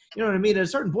up, like, you know what I mean? At a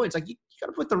certain point, it's like you got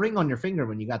to put the ring on your finger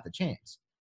when you got the chance.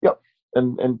 Yep,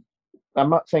 and I'm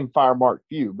not saying fire Mark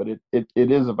Few, but it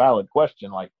is a valid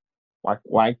question. Like,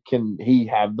 why can he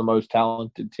have the most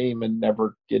talented team and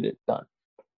never get it done?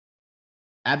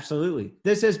 Absolutely.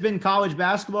 This has been College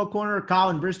Basketball Corner.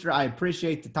 Colin Brister, I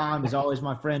appreciate the time, as always,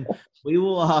 my friend. We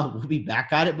will we'll be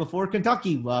back at it before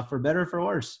Kentucky, for better or for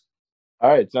worse. All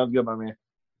right. Sounds good, my man.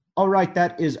 All right,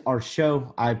 that is our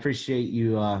show. I appreciate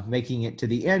you making it to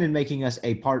the end and making us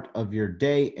a part of your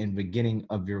day and beginning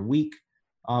of your week.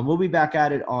 We'll be back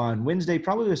at it on Wednesday,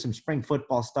 probably with some spring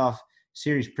football stuff,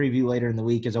 series preview later in the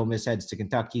week as Ole Miss heads to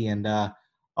Kentucky and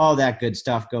all that good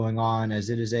stuff going on, as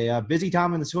it is a busy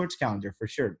time in the sports calendar for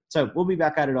sure. So we'll be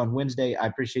back at it on Wednesday. I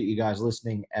appreciate you guys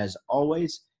listening as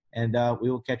always, and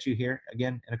we will catch you here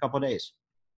again in a couple of days.